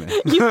just dirty,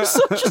 mate. You're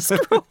such a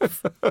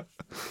scruff.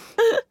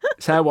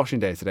 It's hair washing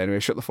day today. Anyway,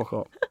 shut the fuck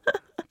up,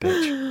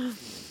 bitch.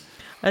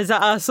 Is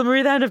that a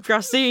summary then of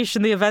Drastiche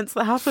and the events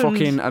that happened?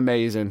 Fucking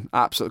amazing.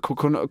 Absolutely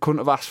couldn't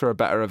have asked for a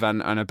better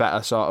event and a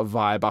better sort of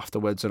vibe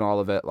afterwards and all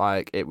of it.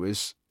 Like, it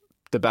was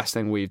the best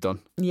thing we've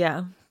done.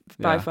 Yeah,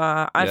 by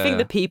far. I think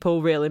the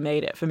people really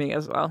made it for me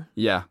as well.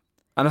 Yeah.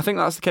 And I think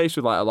that's the case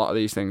with like a lot of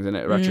these things, isn't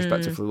it?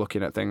 Retrospectively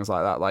looking at things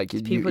like that, like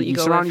you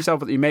surround yourself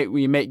with, you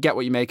get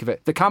what you make of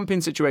it. The camping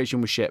situation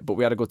was shit, but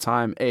we had a good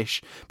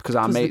time-ish because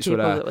our mates were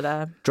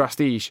there.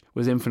 Drastiche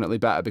was infinitely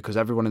better because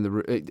everyone in the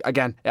room,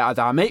 again, it had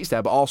our mates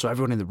there, but also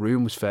everyone in the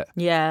room was fit.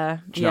 Yeah,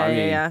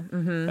 yeah.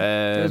 Mm-hmm.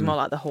 It was more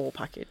like the whole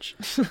package.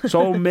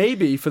 So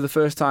maybe for the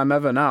first time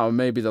ever now,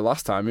 maybe the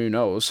last time, who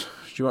knows?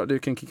 Do you want to do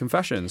kinky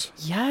confessions?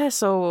 Yeah.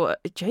 So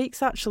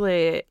Jake's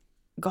actually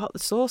got the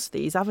source of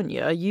these, haven't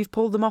you? You've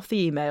pulled them off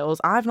the emails.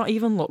 I've not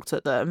even looked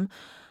at them.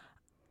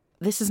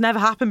 This has never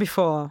happened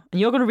before,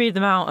 and you're going to read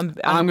them out. And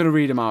I'm going to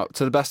read them out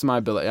to the best of my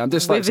ability. I'm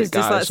dyslexic,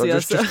 guys,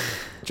 so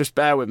just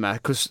bear with me,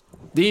 because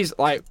these,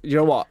 like, you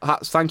know what?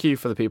 Thank you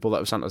for the people that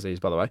have sent us these,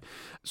 by the way.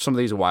 Some of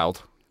these are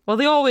wild. Well,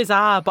 they always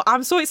are, but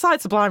I'm so excited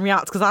to blind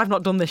react because I've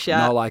not done this yet.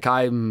 No, like,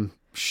 I'm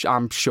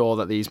sure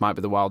that these might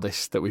be the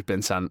wildest that we've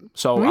been sent.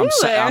 So really?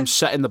 I'm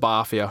setting the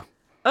bar for you.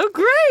 Oh,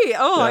 great.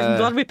 Oh, I'm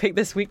glad we picked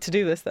this week to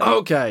do this, then.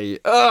 Okay.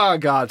 Oh,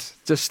 God.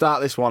 Just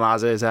start this one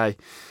as is, eh?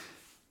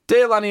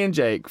 Dear Lani and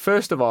Jake,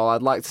 first of all,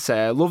 I'd like to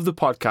say I love the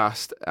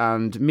podcast,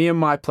 and me and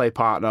my play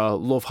partner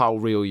love how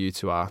real you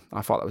two are.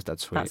 I thought that was dead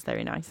sweet. That's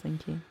very nice,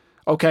 thank you.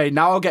 Okay,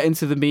 now I'll get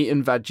into the meat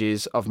and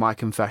veggies of my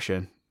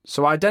confession.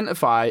 So I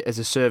identify as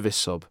a service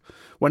sub.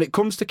 When it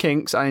comes to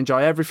kinks, I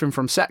enjoy everything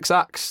from sex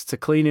acts to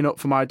cleaning up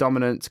for my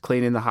dominant, to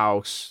cleaning the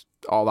house,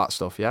 all that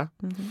stuff, yeah?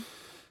 Mm-hmm.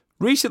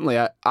 Recently,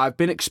 I've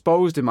been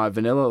exposed in my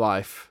vanilla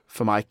life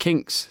for my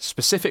kinks,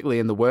 specifically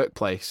in the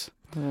workplace.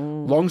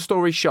 Long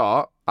story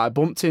short, I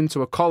bumped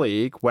into a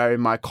colleague wearing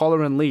my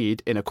collar and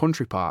lead in a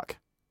country park.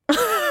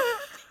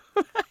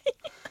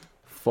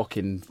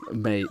 Fucking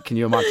mate, can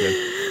you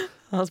imagine?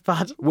 That's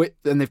bad.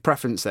 And they've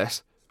preferenced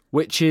this,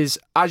 which is,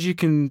 as you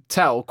can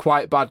tell,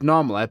 quite bad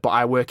normally, but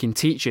I work in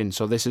teaching,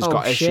 so this has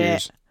got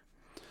issues.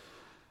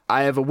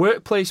 I have a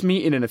workplace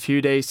meeting in a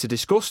few days to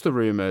discuss the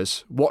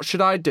rumours. What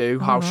should I do?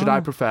 How should I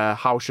prepare?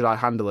 How should I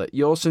handle it?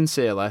 Yours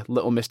sincerely,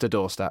 Little Mr.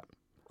 Doorstep.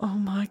 Oh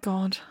my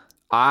God.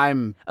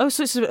 Oh,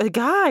 so it's a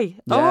guy.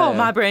 Yeah.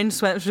 My brain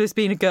just went for this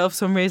being a girl for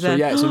some reason. So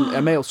yeah, it's a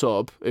male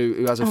sub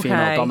who has a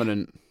female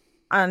dominant.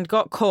 And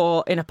got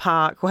caught in a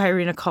park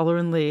wearing a collar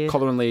and lead.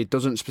 Collar and lead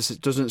doesn't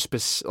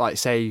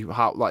say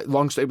how, like,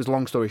 it was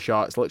long story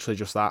short. It's literally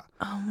just that.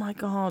 Oh my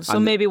God! So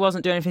maybe it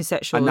wasn't doing anything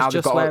sexual. And it now was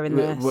just wearing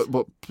this.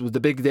 But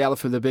the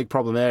big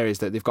problem there is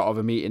that they've got to have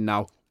a meeting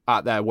now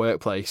at their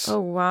workplace.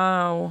 Oh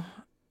wow!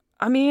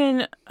 I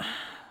mean,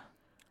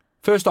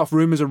 first off,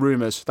 rumours are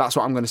rumours. That's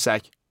what I'm going to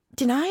say.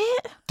 Deny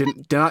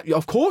it? Deny?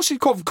 Of course,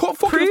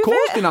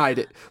 denied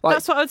it. Like,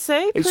 that's what I would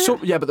say.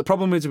 Yeah, but the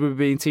problem is with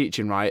being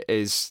teaching, right,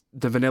 is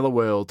the vanilla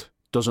world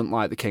doesn't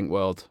like the kink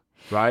world,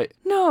 right?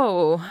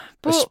 No,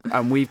 but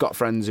and we've got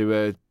friends who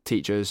are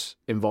teachers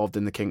involved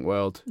in the kink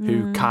world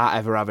who can't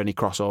ever have any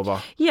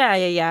crossover.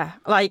 Yeah.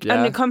 Like,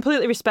 and I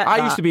completely respect that.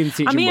 I used to be in the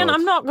teaching world.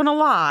 I'm not going to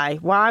lie.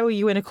 Why were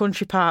you in a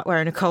country park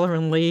wearing a collar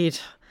and lead?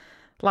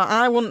 Like,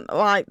 I wouldn't,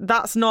 like,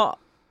 that's not,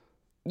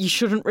 you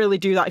shouldn't really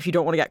do that if you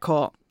don't want to get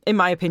caught. In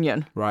my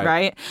opinion,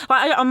 right?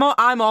 Like,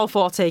 I'm all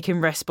for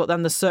taking risks, but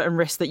then there's certain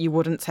risks that you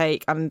wouldn't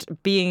take, and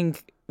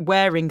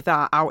wearing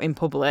that out in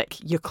public,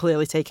 you're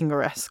clearly taking a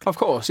risk. Of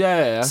course,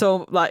 yeah.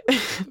 So, like,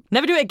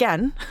 never do it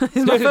again.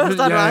 Is my first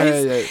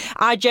advice. Yeah.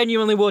 I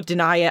genuinely would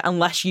deny it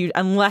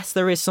unless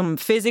there is some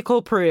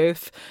physical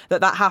proof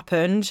that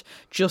happened.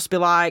 Just be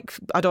like,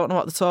 I don't know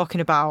what they're talking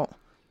about.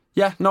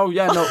 No.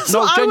 That's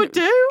what I would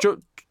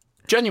do.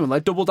 Genuinely,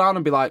 double down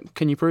and be like,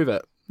 can you prove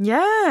it?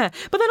 Yeah,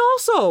 but then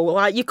also,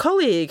 like, your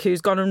colleague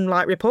who's gone and,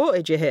 like,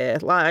 reported you here,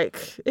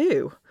 like,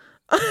 ew.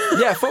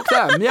 Yeah, fuck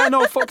them. Yeah,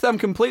 no, fuck them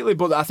completely.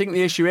 But I think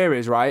the issue here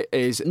is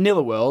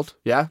Nilla World,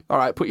 yeah? All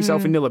right, put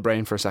yourself in Nilla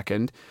brain for a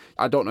second.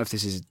 I don't know if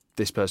this is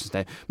this person's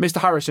name.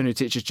 Mr. Harrison, who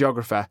teaches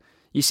geography.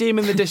 You see him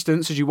in the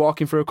distance as you're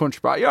walking through a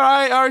country park. You all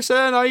right,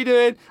 Harrison? How you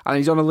doing? And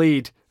he's on a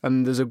lead,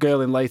 and there's a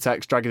girl in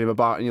latex dragging him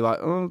about, and you're like,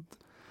 oh...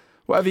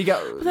 Whatever you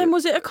get. But then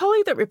was it a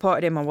colleague that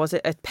reported him, or was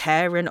it a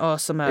parent or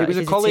something? It was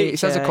a colleague. It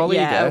says a colleague.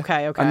 Yeah,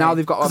 okay. And now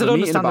they've got to have a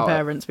meeting about it. I don't understand the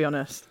parents, to be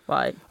honest.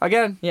 Like,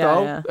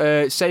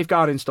 again,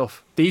 safeguarding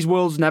stuff. These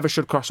worlds never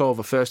should cross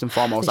over, first and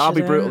foremost. I'll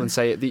be brutal and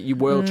say it. Your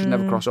world should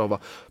never cross over.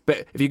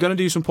 But if you're going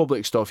to do some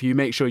public stuff, you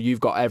make sure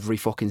you've got every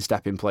fucking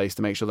step in place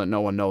to make sure that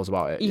no one knows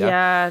about it.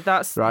 Yeah,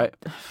 that's... Right?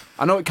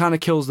 I know it kind of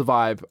kills the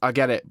vibe. I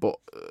get it. But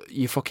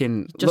you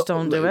fucking... Just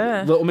don't do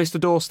it. Little Mr.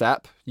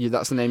 Doorstep,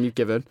 that's the name you've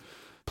given.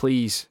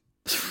 Please...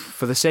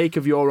 For the sake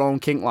of your own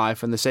kink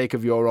life and the sake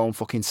of your own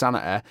fucking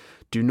sanity,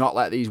 do not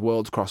let these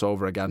worlds cross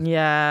over again.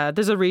 Yeah,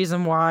 there's a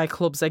reason why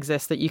clubs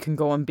exist that you can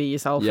go and be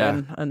yourself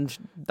in, and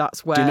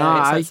that's where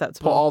it's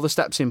acceptable. Put all the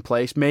steps in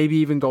place, maybe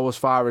even go as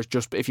far as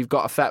just, if you've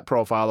got a FET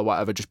profile or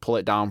whatever, just pull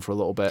it down for a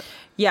little bit.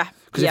 Yeah.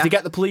 Because if you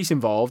get the police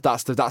involved,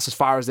 that's as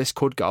far as this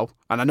could go.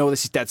 And I know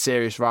this is dead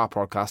serious for our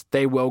podcast.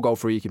 They will go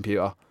through your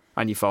computer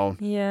and your phone.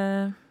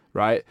 Yeah.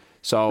 Right?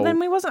 So... But then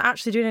we wasn't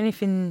actually doing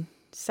anything...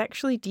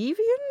 sexually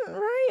deviant,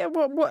 right?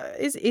 What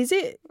is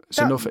it?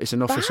 It's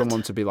enough for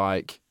someone to be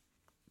like,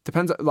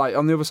 depends. Like,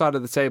 on the other side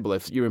of the table,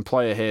 if your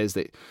employer hears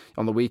that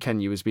on the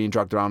weekend you was being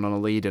dragged around on a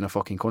lead in a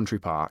fucking country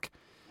park,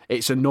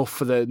 it's enough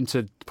for them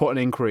to put an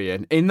inquiry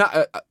in. In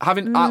that,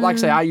 like I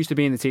say, I used to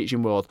be in the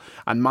teaching world,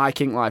 and my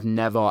kink life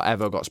never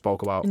ever got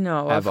spoke about.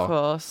 No, ever. Of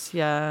course,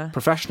 yeah.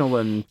 Professional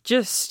and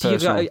just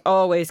personal. You got to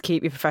always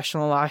keep your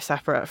professional life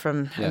separate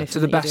from anything to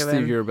the best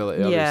of your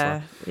ability.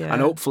 Obviously. Yeah.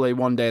 And hopefully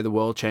one day the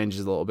world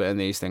changes a little bit, and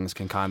these things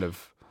can kind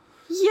of.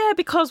 Yeah,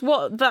 because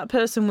what that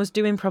person was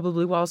doing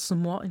probably was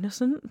somewhat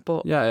innocent,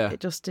 but it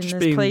just in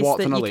this place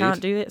that you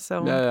can't do it.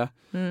 So yeah.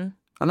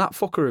 And that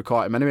fucker who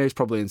caught him anyway is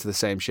probably into the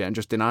same shit and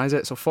just denies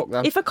it, so fuck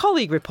them. If a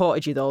colleague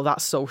reported you, though,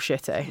 that's so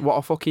shitty. What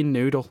a fucking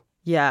noodle.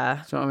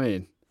 Yeah. Do you know what I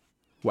mean?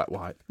 Wet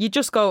wipe. You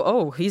just go,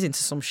 oh, he's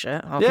into some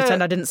shit. I'll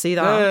pretend I didn't see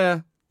that.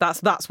 Yeah.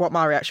 That's what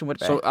my reaction would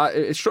be. So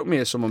it struck me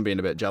as someone being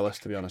a bit jealous,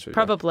 to be honest with you.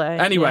 Probably.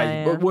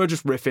 Anyway, we're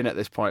just riffing at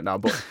this point now.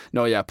 But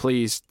no,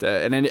 please.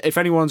 And then if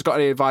anyone's got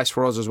any advice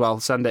for us as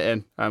well, send it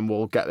in and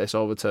we'll get this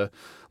over to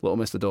Little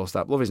Mr.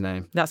 Doorstep. Love his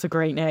name. That's a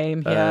great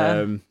name,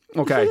 yeah.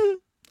 Okay.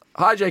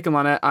 Hi, Jake and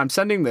Lani. I'm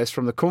sending this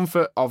from the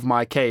comfort of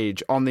my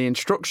cage on the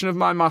instruction of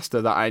my master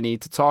that I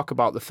need to talk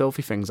about the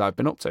filthy things I've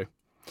been up to.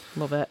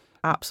 Love it.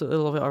 Absolutely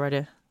love it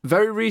already.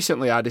 Very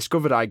recently, I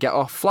discovered I get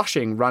off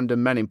flashing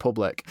random men in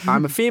public.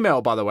 I'm a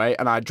female, by the way,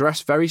 and I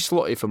dress very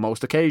slutty for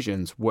most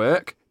occasions.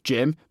 Work,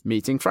 gym,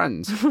 meeting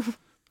friends.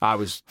 I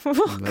was... I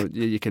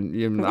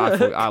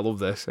love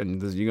this,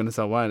 and you're going to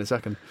tell why in a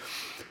second.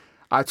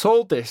 I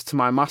told this to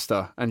my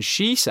master, and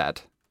she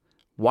said...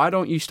 Why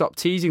don't you stop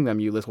teasing them,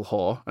 you little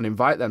whore, and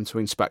invite them to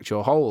inspect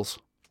your holes?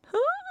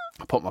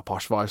 I put my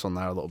posh voice on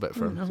there a little bit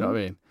for him. Do you know what I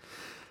mean?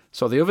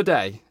 So the other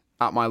day,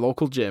 at my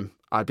local gym,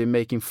 I'd been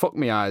making fuck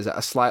me eyes at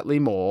a slightly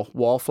more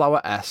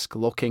wallflower-esque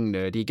looking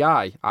nerdy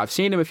guy. I've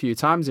seen him a few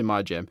times in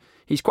my gym.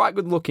 He's quite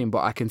good looking,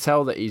 but I can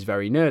tell that he's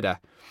very nerdy.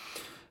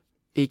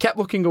 He kept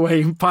looking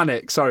away in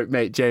panic. Sorry,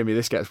 mate, Jamie,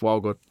 this gets well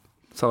good.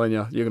 I'm telling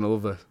you, you're going to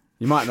love this.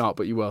 You might not,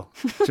 but you will.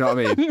 Do you know what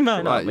I mean? You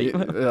might not, but you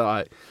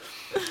will.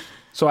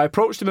 So I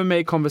approached him and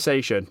made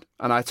conversation,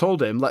 and I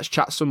told him, let's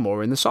chat some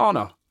more in the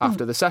sauna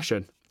after the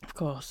session. Of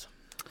course.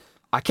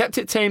 I kept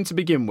it tame to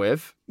begin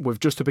with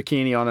just a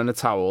bikini on and a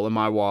towel and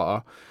my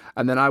water,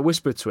 and then I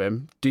whispered to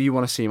him, do you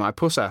want to see my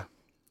pussy?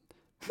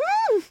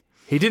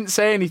 He didn't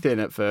say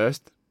anything at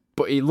first,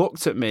 but he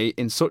looked at me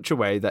in such a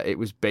way that it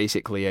was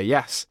basically a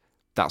yes.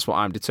 That's what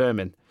I'm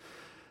determined.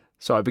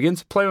 So I began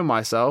to play with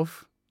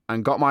myself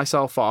and got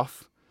myself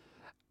off,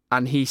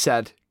 and he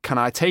said, can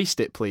I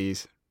taste it,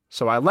 please?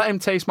 So I let him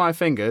taste my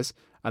fingers,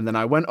 and then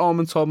I went home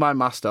and told my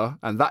master,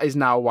 and that is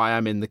now why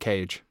I'm in the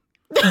cage.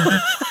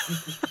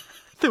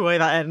 The way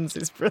that ends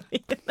is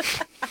brilliant.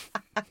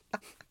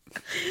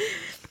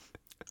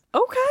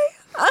 Okay.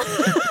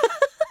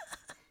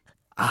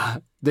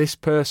 This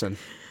person,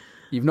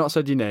 you've not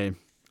said your name.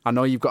 I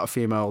know you've got a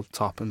female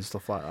top and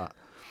stuff like that.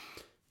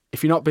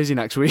 if you're not busy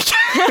next week.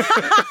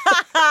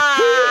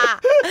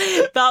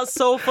 That's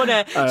so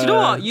funny. Do you know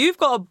what? You've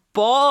got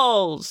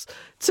balls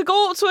to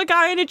go up to a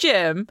guy in a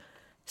gym,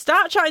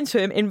 start chatting to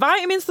him,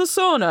 invite him into the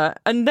sauna,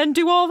 and then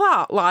do all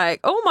that. Like,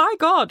 oh my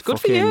God, good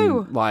for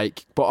you.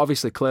 Like, but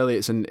obviously, clearly,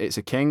 it's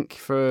a kink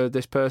for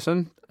this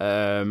person,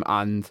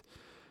 and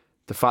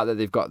the fact that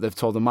they've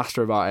told the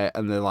master about it,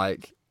 and they're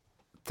like,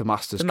 the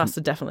master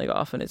definitely got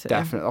off on it too.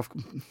 Definitely,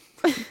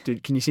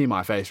 dude. Can you see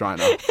my face right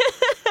now?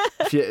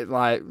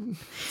 Like,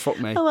 fuck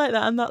me. I like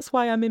that, and that's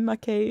why I'm in my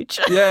cage.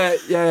 Yeah.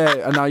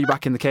 And now you're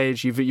back in the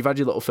cage. You've had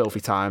your little filthy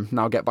time.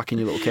 Now get back in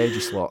your little cage, you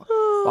slut.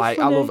 Like,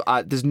 funny.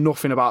 There's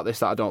nothing about this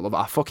that I don't love.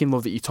 I fucking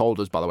love that you told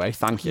us, by the way.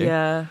 Thank you.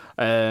 Yeah.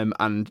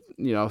 And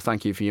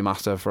thank you for your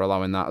master for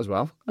allowing that as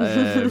well.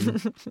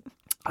 And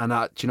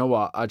do you know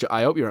what?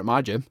 I hope you're at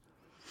my gym.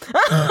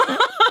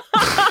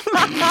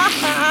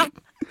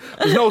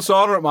 There's no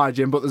sauna at my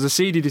gym, but there's a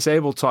CD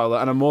disabled toilet,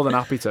 and I'm more than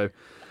happy to.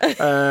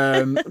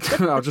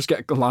 I'll just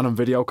get Lani on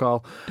video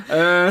call.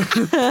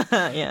 Yeah.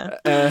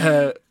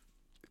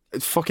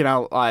 Fucking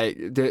hell,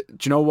 like, do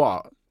you know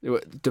what?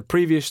 The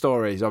previous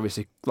story is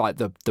obviously like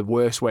the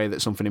worst way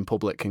that something in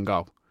public can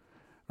go.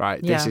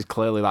 Right, this is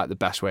clearly like the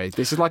best way.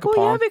 This is like a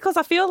porn. Yeah,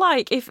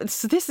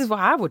 this is why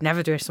I would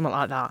never do something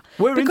like that.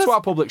 We're into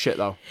our public shit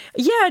though.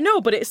 Yeah, no,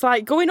 but it's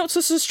like going up to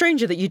a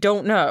stranger that you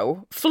don't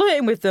know,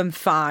 flirting with them,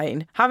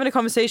 fine. Having a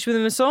conversation with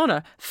them in a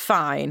sauna,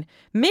 fine.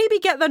 Maybe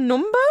get their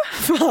number,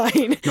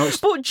 fine. No,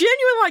 but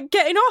genuine, like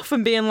getting off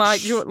and being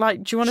like, do you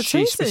want to taste it?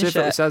 She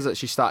specifically says that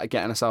she started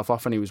getting herself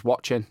off and he was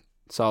watching.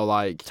 So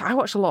like, I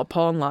watch a lot of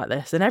porn like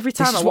this, and every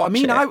time this is what I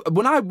mean. I'm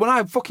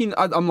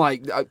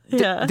like,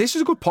 this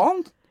is a good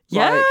porn.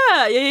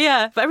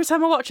 Yeah. But every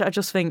time I watch it, I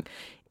just think,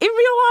 in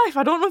real life,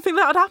 I don't think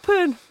that would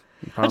happen.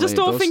 Apparently I just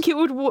don't think it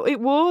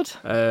would.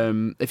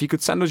 If you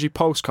could send us your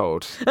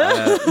postcode,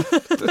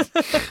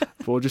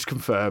 we'll just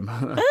confirm.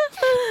 I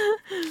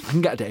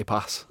can get a day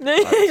pass.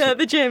 Yeah,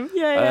 the gym.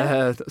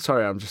 Yeah.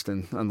 Sorry, I'm just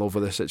in love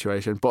with this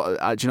situation. But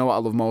do you know what I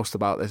love most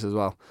about this as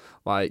well?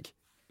 Like,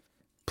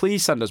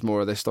 please send us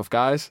more of this stuff,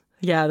 guys.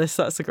 Yeah, that's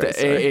a great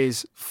story. It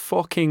is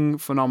fucking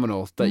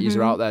phenomenal that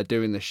you're out there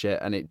doing this shit,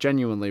 and it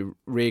genuinely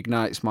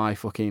reignites my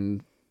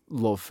fucking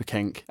love for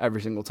kink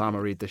every single time I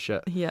read this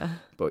shit. Yeah.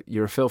 But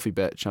you're a filthy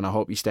bitch, and I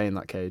hope you stay in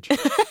that cage.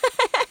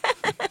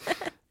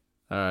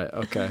 All right,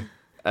 okay.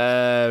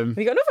 Have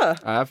you got another?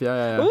 I have,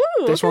 yeah.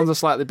 Ooh, this one's a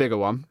slightly bigger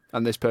one,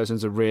 and this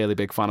person's a really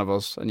big fan of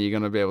us, and you're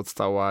going to be able to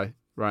tell why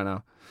right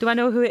now. Do I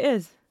know who it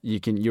is?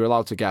 You're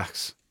allowed to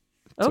guess.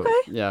 Okay.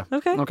 Yeah.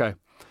 Okay.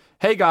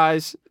 Hey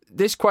guys,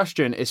 this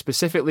question is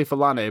specifically for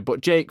Lani,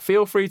 but Jake,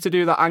 feel free to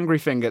do that angry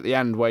thing at the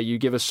end where you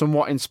give a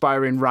somewhat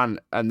inspiring rant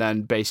and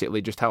then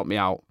basically just help me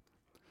out.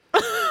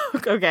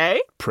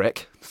 Okay.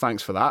 Prick.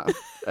 Thanks for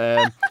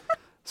that.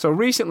 So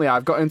recently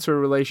I've got into a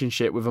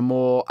relationship with a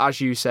more,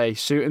 as you say,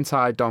 suit and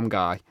tie dom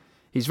guy.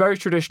 He's very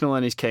traditional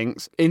in his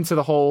kinks, into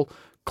the whole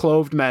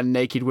clothed men,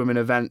 naked women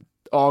event,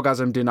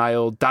 orgasm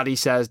denial, daddy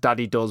says,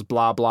 daddy does,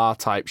 blah, blah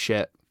type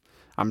shit.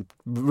 I'm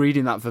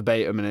reading that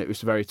verbatim and it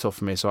was very tough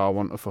for me, so I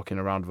want a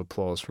round of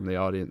applause from the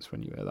audience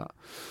when you hear that.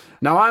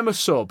 Now, I'm a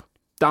sub,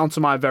 down to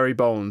my very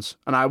bones,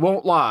 and I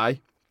won't lie,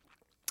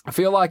 I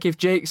feel like if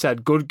Jake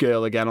said good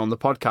girl again on the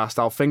podcast,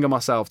 I'll finger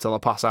myself till I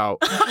pass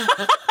out.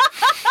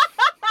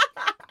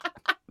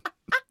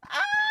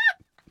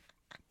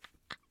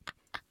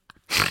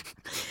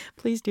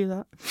 Please do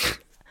that.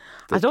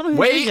 I don't know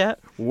who it is yet.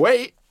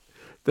 Wait!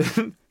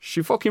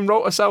 She fucking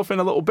wrote herself in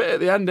a little bit at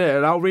the end here,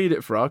 and I'll read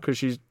it for her because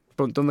she's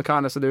done the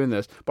kindness of doing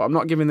this, but I'm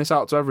not giving this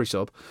out to every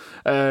sub.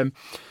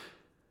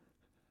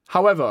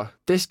 However,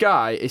 this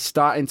guy is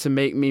starting to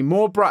make me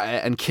more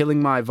bratty and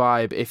killing my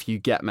vibe, if you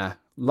get me.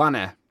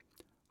 Lani,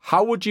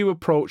 how would you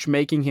approach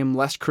making him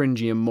less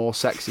cringy and more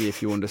sexy,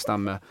 if you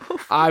understand me?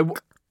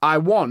 I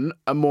want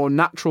a more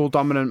natural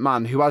dominant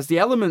man who has the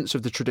elements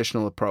of the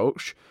traditional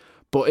approach,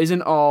 but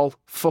isn't all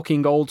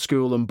fucking old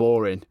school and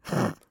boring.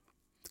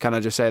 Can I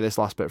just say this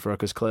last bit for her?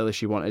 Because clearly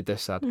she wanted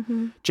this said.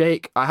 Mm-hmm.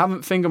 Jake, I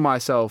haven't fingered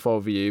myself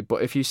over you,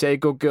 but if you say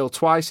good girl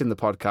twice in the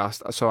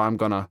podcast, so I'm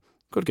gonna,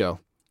 good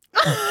girl.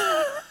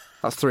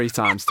 That's 3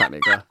 times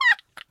technically.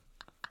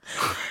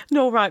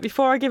 No, right,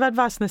 before I give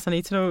advice on this, I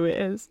need to know who it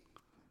is.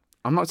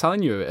 I'm not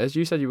telling you who it is.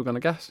 You said you were going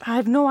to guess. I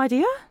have no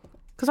idea.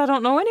 Because I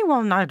don't know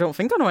anyone. I don't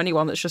think I know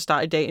anyone that's just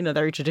started dating a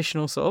very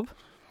traditional sub.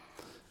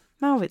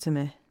 Mouth it to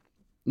me.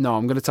 No,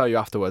 I'm going to tell you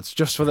afterwards.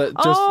 Just for the.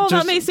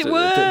 That makes it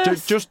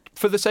worse. Just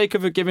for the sake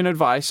of giving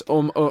advice,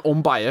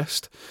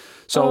 unbiased.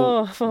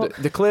 So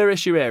the clear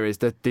issue here is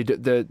that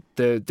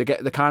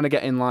they're kind of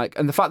getting like,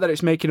 and the fact that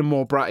it's making them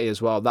more bratty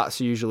as well. That's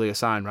usually a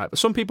sign, right? But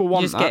some people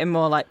want just getting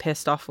more like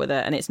pissed off with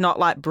it, and it's not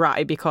like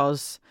bratty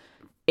because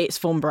it's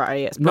fun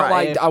bratty. It's bratty not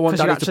like I want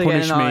daddy to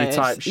punish me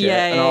type shit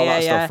and all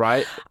that stuff,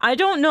 right? I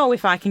don't know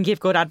if I can give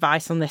good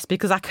advice on this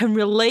because I can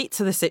relate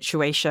to the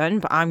situation,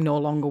 but I'm no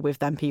longer with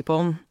them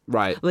people,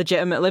 right?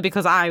 Legitimately,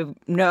 because I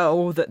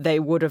know that they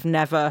would have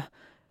never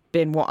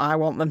been what I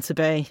want them to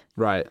be,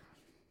 right?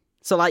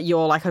 So, like,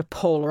 you're like a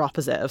polar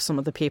opposite of some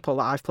of the people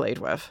that I've played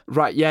with.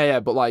 Right, yeah,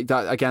 but like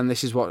that again,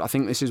 this is what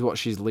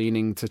she's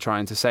leaning to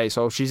trying to say.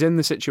 So she's in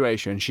the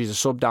situation, she's a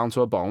sub down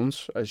to her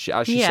bones, as she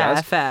says.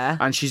 Yeah, fair.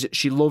 And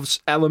she loves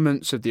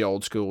elements of the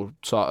old school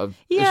sort of.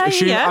 Yeah.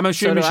 I'm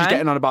assuming she's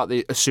getting on about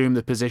the assume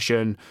the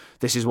position,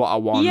 this is what I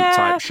want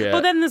type shit.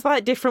 But then there's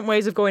like different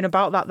ways of going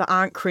about that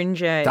aren't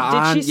cringy.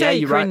 Did she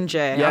say cringy?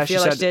 Right. Yeah, I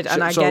feel like she did,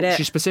 and I get it.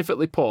 She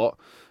specifically put,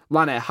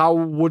 Lani, how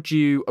would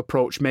you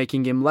approach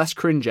making him less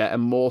cringy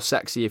and more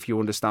sexy, if you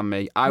understand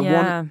me? I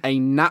want a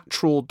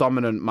natural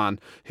dominant man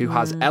who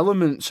has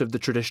elements of the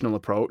traditional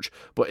approach,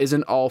 but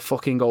isn't all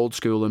fucking old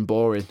school and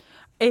boring.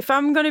 If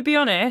I'm going to be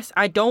honest,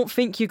 I don't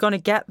think you're going to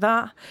get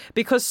that,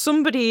 because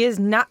somebody is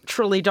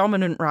naturally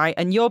dominant, right?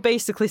 And you're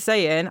basically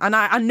saying, and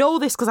I know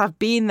this because I've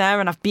been there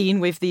and I've been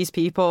with these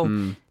people,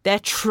 they're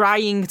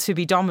trying to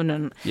be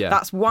dominant. Yeah.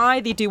 That's why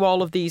they do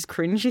all of these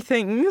cringy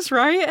things,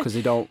 right? Because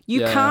they don't...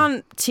 You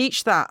can't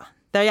teach that.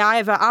 They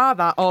either are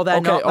that or they're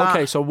not that.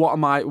 Okay, so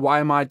why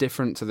am I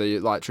different to the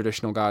like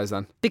traditional guys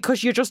then?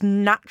 Because you're just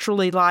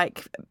naturally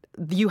like,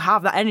 you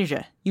have that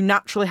energy. You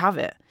naturally have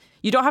it.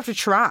 You don't have to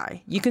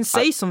try. You can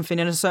say something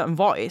in a certain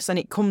voice and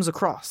it comes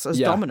across as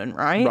dominant,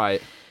 right?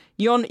 Right.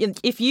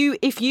 If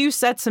you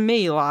said to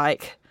me,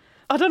 like,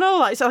 I don't know,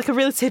 like, it's like a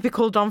really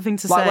typical Dom thing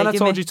to say. Like when I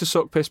told you to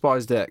suck Piss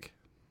Boy's dick.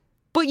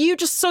 But you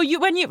just,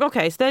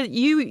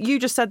 you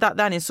just said that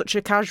then in such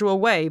a casual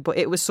way, but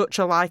it was such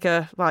a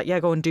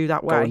go and do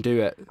that way. Go and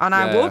do it. And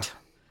I would.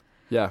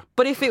 Yeah.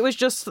 But if it was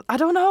just, I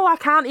don't know, I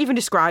can't even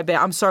describe it.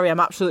 I'm sorry, I'm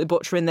absolutely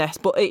butchering this.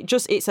 But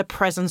it's a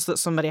presence that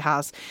somebody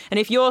has. And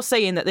if you're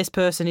saying that this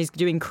person is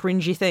doing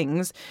cringy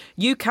things,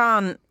 you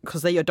can't,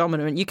 because they're your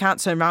dominant, you can't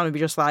turn around and be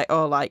just like,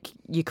 oh, like,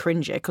 you're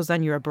cringy, because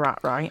then you're a brat,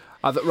 right?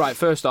 Right,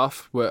 first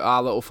off,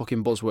 our little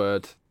fucking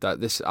buzzword,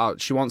 that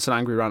she wants an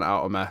angry rant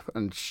out of me,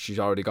 and she's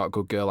already got a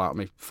good girl out of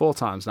me 4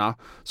 times now.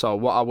 So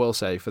what I will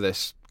say for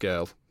this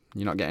girl,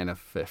 you're not getting a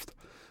 5th.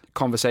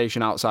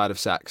 Conversation outside of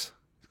sex.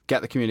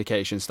 Get the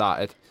communication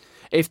started.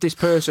 If this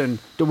person,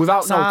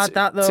 without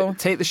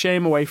take the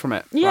shame away from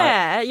it.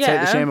 Yeah, right? yeah.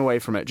 Take the shame away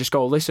from it. Just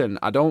go, listen,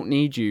 I don't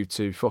need you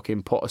to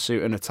fucking put a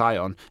suit and a tie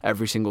on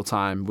every single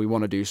time we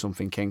want to do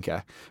something kinky,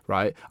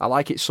 right? I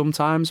like it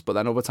sometimes, but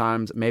then other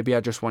times, maybe I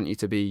just want you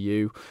to be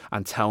you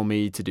and tell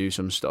me to do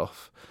some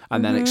stuff.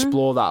 And then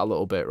explore that a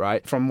little bit,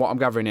 right? From what I'm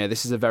gathering here,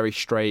 this is a very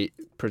straight,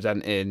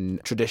 presenting,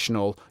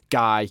 traditional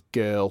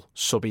guy-girl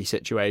subby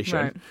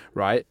situation,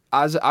 right?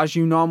 As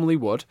you normally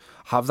would,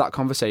 have that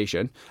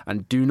conversation,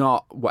 and do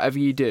not, whatever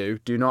you do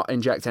not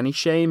inject any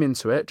shame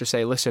into it. Just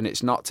say, listen,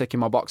 it's not ticking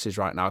my boxes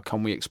right now.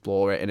 Can we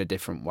explore it in a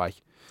different way,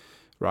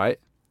 right?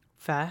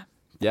 Fair.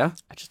 Yeah?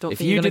 I just don't if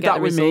think you you're did get that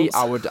the with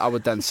results. me, I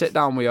would then sit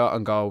down with you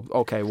and go,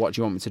 okay, what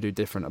do you want me to do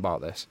different about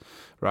this,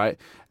 right?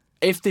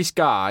 If this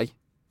guy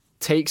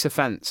takes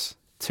offence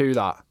to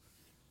that,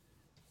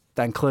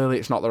 then clearly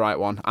it's not the right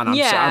one. And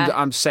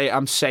I'm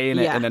saying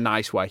it in a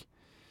nice way.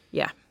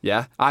 Yeah.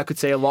 Yeah? I could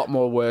say a lot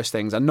more worse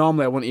things. And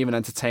normally I wouldn't even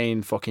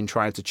entertain fucking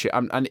trying to...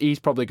 and he's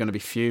probably going to be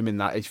fuming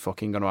that he's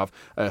fucking going to have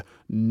a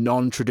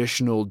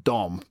non-traditional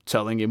dom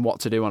telling him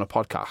what to do on a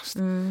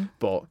podcast.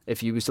 But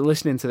if he was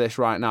listening to this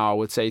right now, I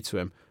would say to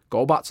him,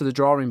 go back to the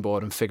drawing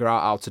board and figure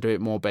out how to do it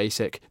more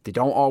basic. They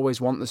don't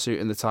always want the suit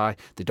and the tie.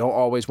 They don't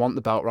always want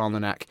the belt around the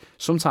neck.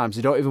 Sometimes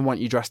they don't even want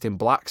you dressed in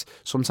blacks.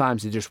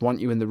 Sometimes they just want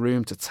you in the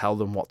room to tell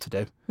them what to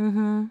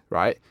do.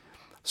 Right?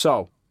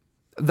 So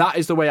that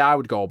is the way I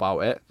would go about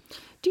it.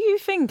 Do you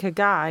think a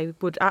guy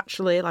would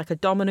actually, like a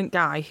dominant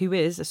guy who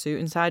is a suit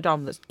and tie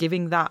dom that's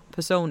giving that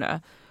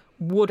persona,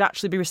 would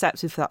actually be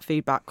receptive for that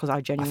feedback? Because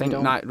I genuinely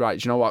don't. Right,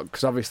 do you know what?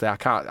 Because obviously I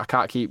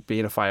can't keep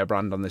being a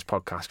firebrand on this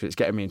podcast because it's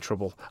getting me in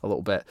trouble a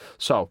little bit.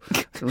 So,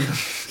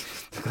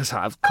 because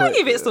I'll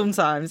give it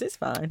sometimes, it's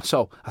fine.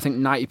 So I think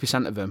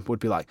 90% of them would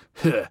be like,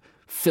 huh,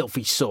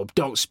 filthy sub,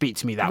 don't speak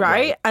to me that way.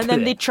 Right, and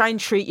then they'd try and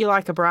treat you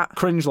like a brat.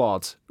 Cringe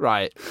lords,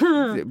 right.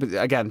 But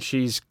again,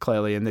 she's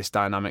clearly in this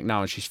dynamic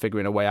now and she's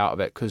figuring a way out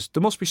of it because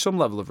there must be some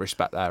level of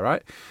respect there,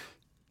 right?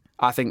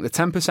 I think the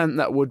 10%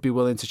 that would be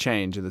willing to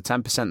change are the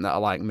 10% that are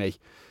like me,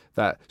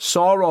 that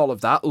saw all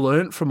of that,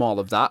 learnt from all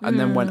of that, and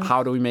then went,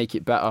 how do we make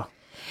it better?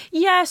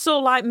 Yeah, so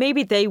like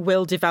maybe they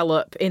will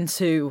develop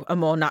into a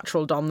more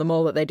natural dom the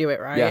more that they do it,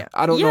 right? Yeah,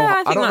 I don't know.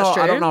 I think that's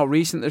true. I don't know how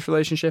recent this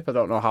relationship. I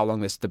don't know how long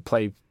the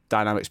play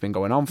dynamic's been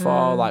going on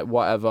for. Like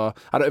whatever.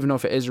 I don't even know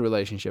if it is a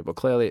relationship, but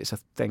clearly it's a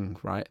thing,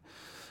 right?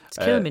 It's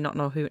killing me not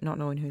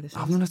knowing who this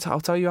is. I'll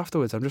tell you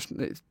afterwards.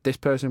 This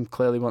person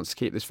clearly wants to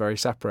keep this very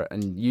separate,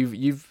 and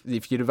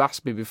if you'd have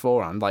asked me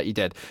beforehand, like you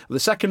did, the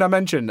second I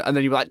mentioned, and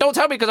then you were like, "Don't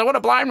tell me because I want to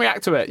blind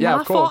react to it." Yeah,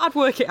 I thought I'd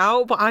work it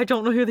out, but I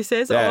don't know who this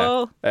is at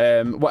all.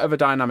 Whatever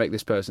dynamic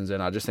this person's in,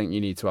 I just think you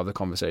need to have the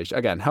conversation.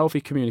 Again, healthy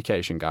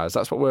communication, guys.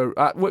 That's what we're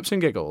at Whips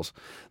and Giggles.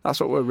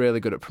 That's what we're really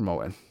good at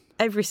promoting.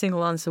 Every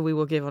single answer we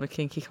will give on a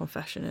kinky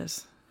confession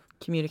is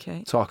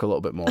communicate. Talk a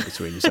little bit more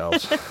between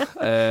yourselves.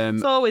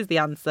 It's always the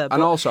answer.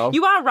 And also,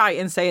 you are right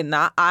in saying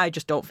that. I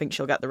just don't think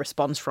she'll get the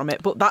response from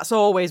it. But that's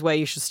always where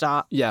you should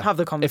start. Yeah. Have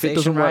the conversation. If it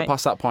doesn't work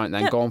past that point,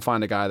 then go and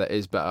find a guy that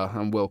is better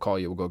and we'll call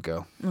you a good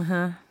girl.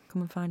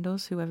 Come and find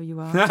us, whoever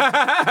you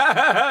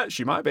are.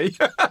 She might be.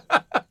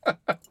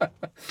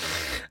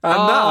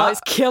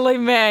 It's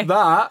killing me.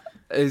 That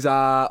is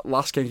our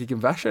last kinky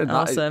confession.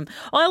 Awesome.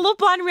 I love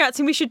blind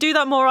reacting. We should do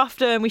that more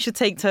often. We should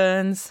take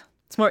turns.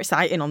 It's more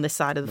exciting on this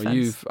side of the fence.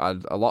 You've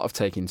had a lot of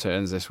taking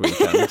turns this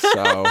weekend,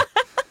 so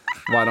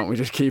why don't we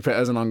just keep it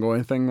as an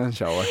ongoing thing then,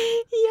 shall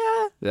we?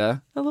 Yeah. Yeah?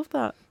 I love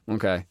that.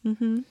 Okay.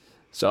 Mm-hmm.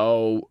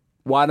 So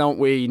why don't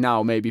we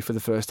now, maybe for the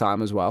first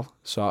time as well,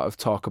 sort of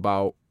talk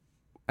about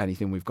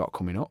anything we've got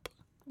coming up?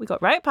 We got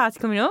Riot Party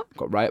coming up.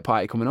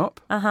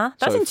 That's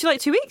That's in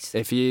 2 weeks.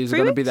 If you're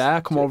going to be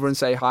there, come over and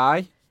say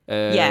hi.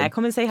 Yeah,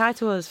 come and say hi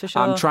to us for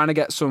sure. I'm trying to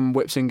get some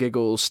Whips and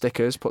Giggles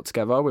stickers put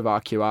together with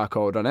our QR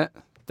code on it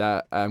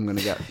that I'm going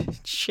to get.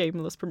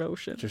 Shameless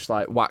promotion. Just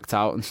like whacked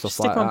out and stuff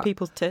like that. Stick on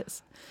people's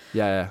tits.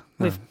 Yeah.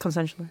 With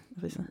consensually,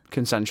 obviously.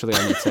 Consensually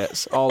on your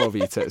tits. All over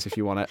your tits if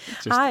you want it.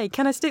 Hi,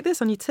 can I stick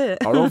this on your tit?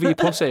 Or over your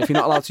pussy if you're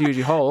not allowed to use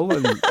your hole.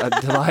 And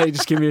like,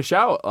 just give me a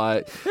shout.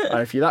 Like, and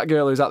if you're that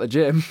girl who's at the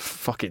gym,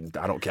 fucking,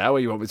 I don't care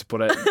where you want me to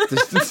put it.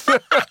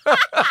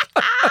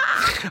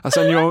 I'll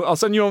send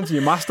you home to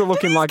your master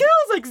looking like.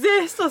 Girls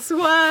exist, I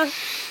swear.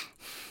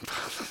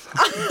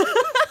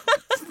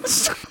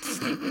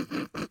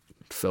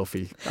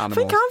 Filthy animals. I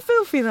think I'm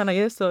filthy then, I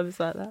hear stories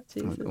like that.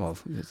 Jesus. Well,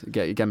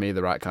 get me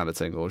the right kind of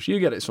tingles. You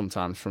get it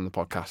sometimes from the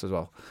podcast as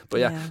well. But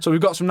yeah, so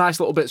we've got some nice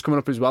little bits coming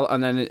up as well.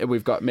 And then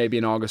we've got, maybe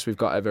in August, we've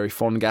got a very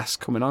fun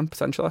guest coming on,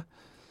 potentially.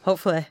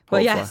 Hopefully.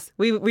 Well, yes,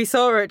 we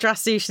saw her at Draft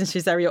Station.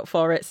 She's very up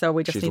for it. So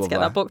we just need to get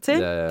that booked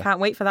in. Yeah.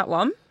 Can't wait for that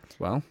one.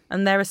 Well.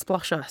 And they're a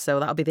splasher, so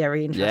that'll be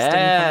very interesting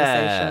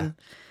conversation.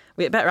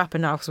 We better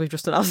happen now because we've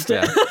just announced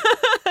it.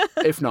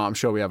 If not, I'm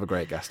sure we have a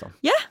great guest on.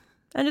 Yeah.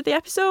 End of the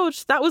episode.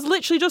 That was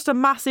literally just a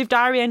massive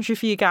diary entry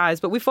for you guys,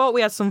 but we thought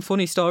we had some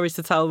funny stories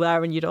to tell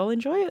there and you'd all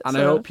enjoy it. And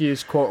I hope you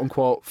quote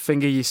unquote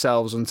finger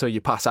yourselves until you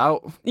pass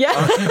out. Yeah.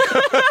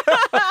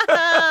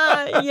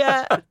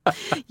 Yeah.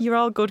 You're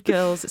all good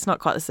girls. It's not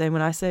quite the same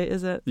when I say it,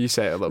 is it? You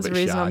say it a little bit shy. There's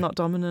a reason I'm not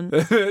dominant.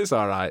 It's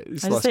all right. I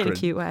just say it in a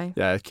cute way.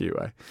 Yeah, a cute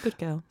way. Good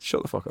girl.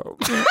 Shut the fuck up.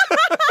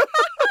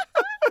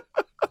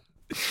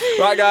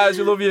 Right, guys,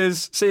 we love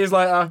yous. See yous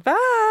later.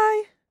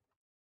 Bye.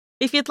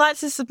 If you'd like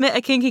to submit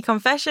a kinky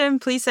confession,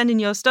 please send in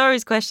your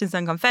stories, questions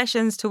and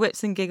confessions to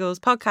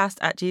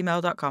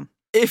whipsandgigglespodcast@gmail.com.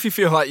 If you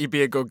feel like you'd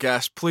be a good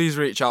guest, please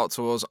reach out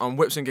to us on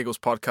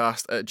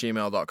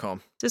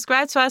whipsandgigglespodcast@gmail.com.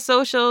 Subscribe to our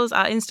socials,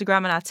 our Instagram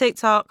and our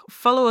TikTok.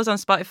 Follow us on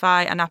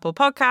Spotify and Apple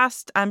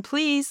Podcast. And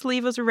please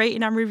leave us a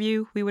rating and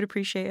review. We would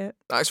appreciate it.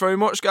 Thanks very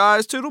much,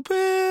 guys. Toodle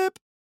pip.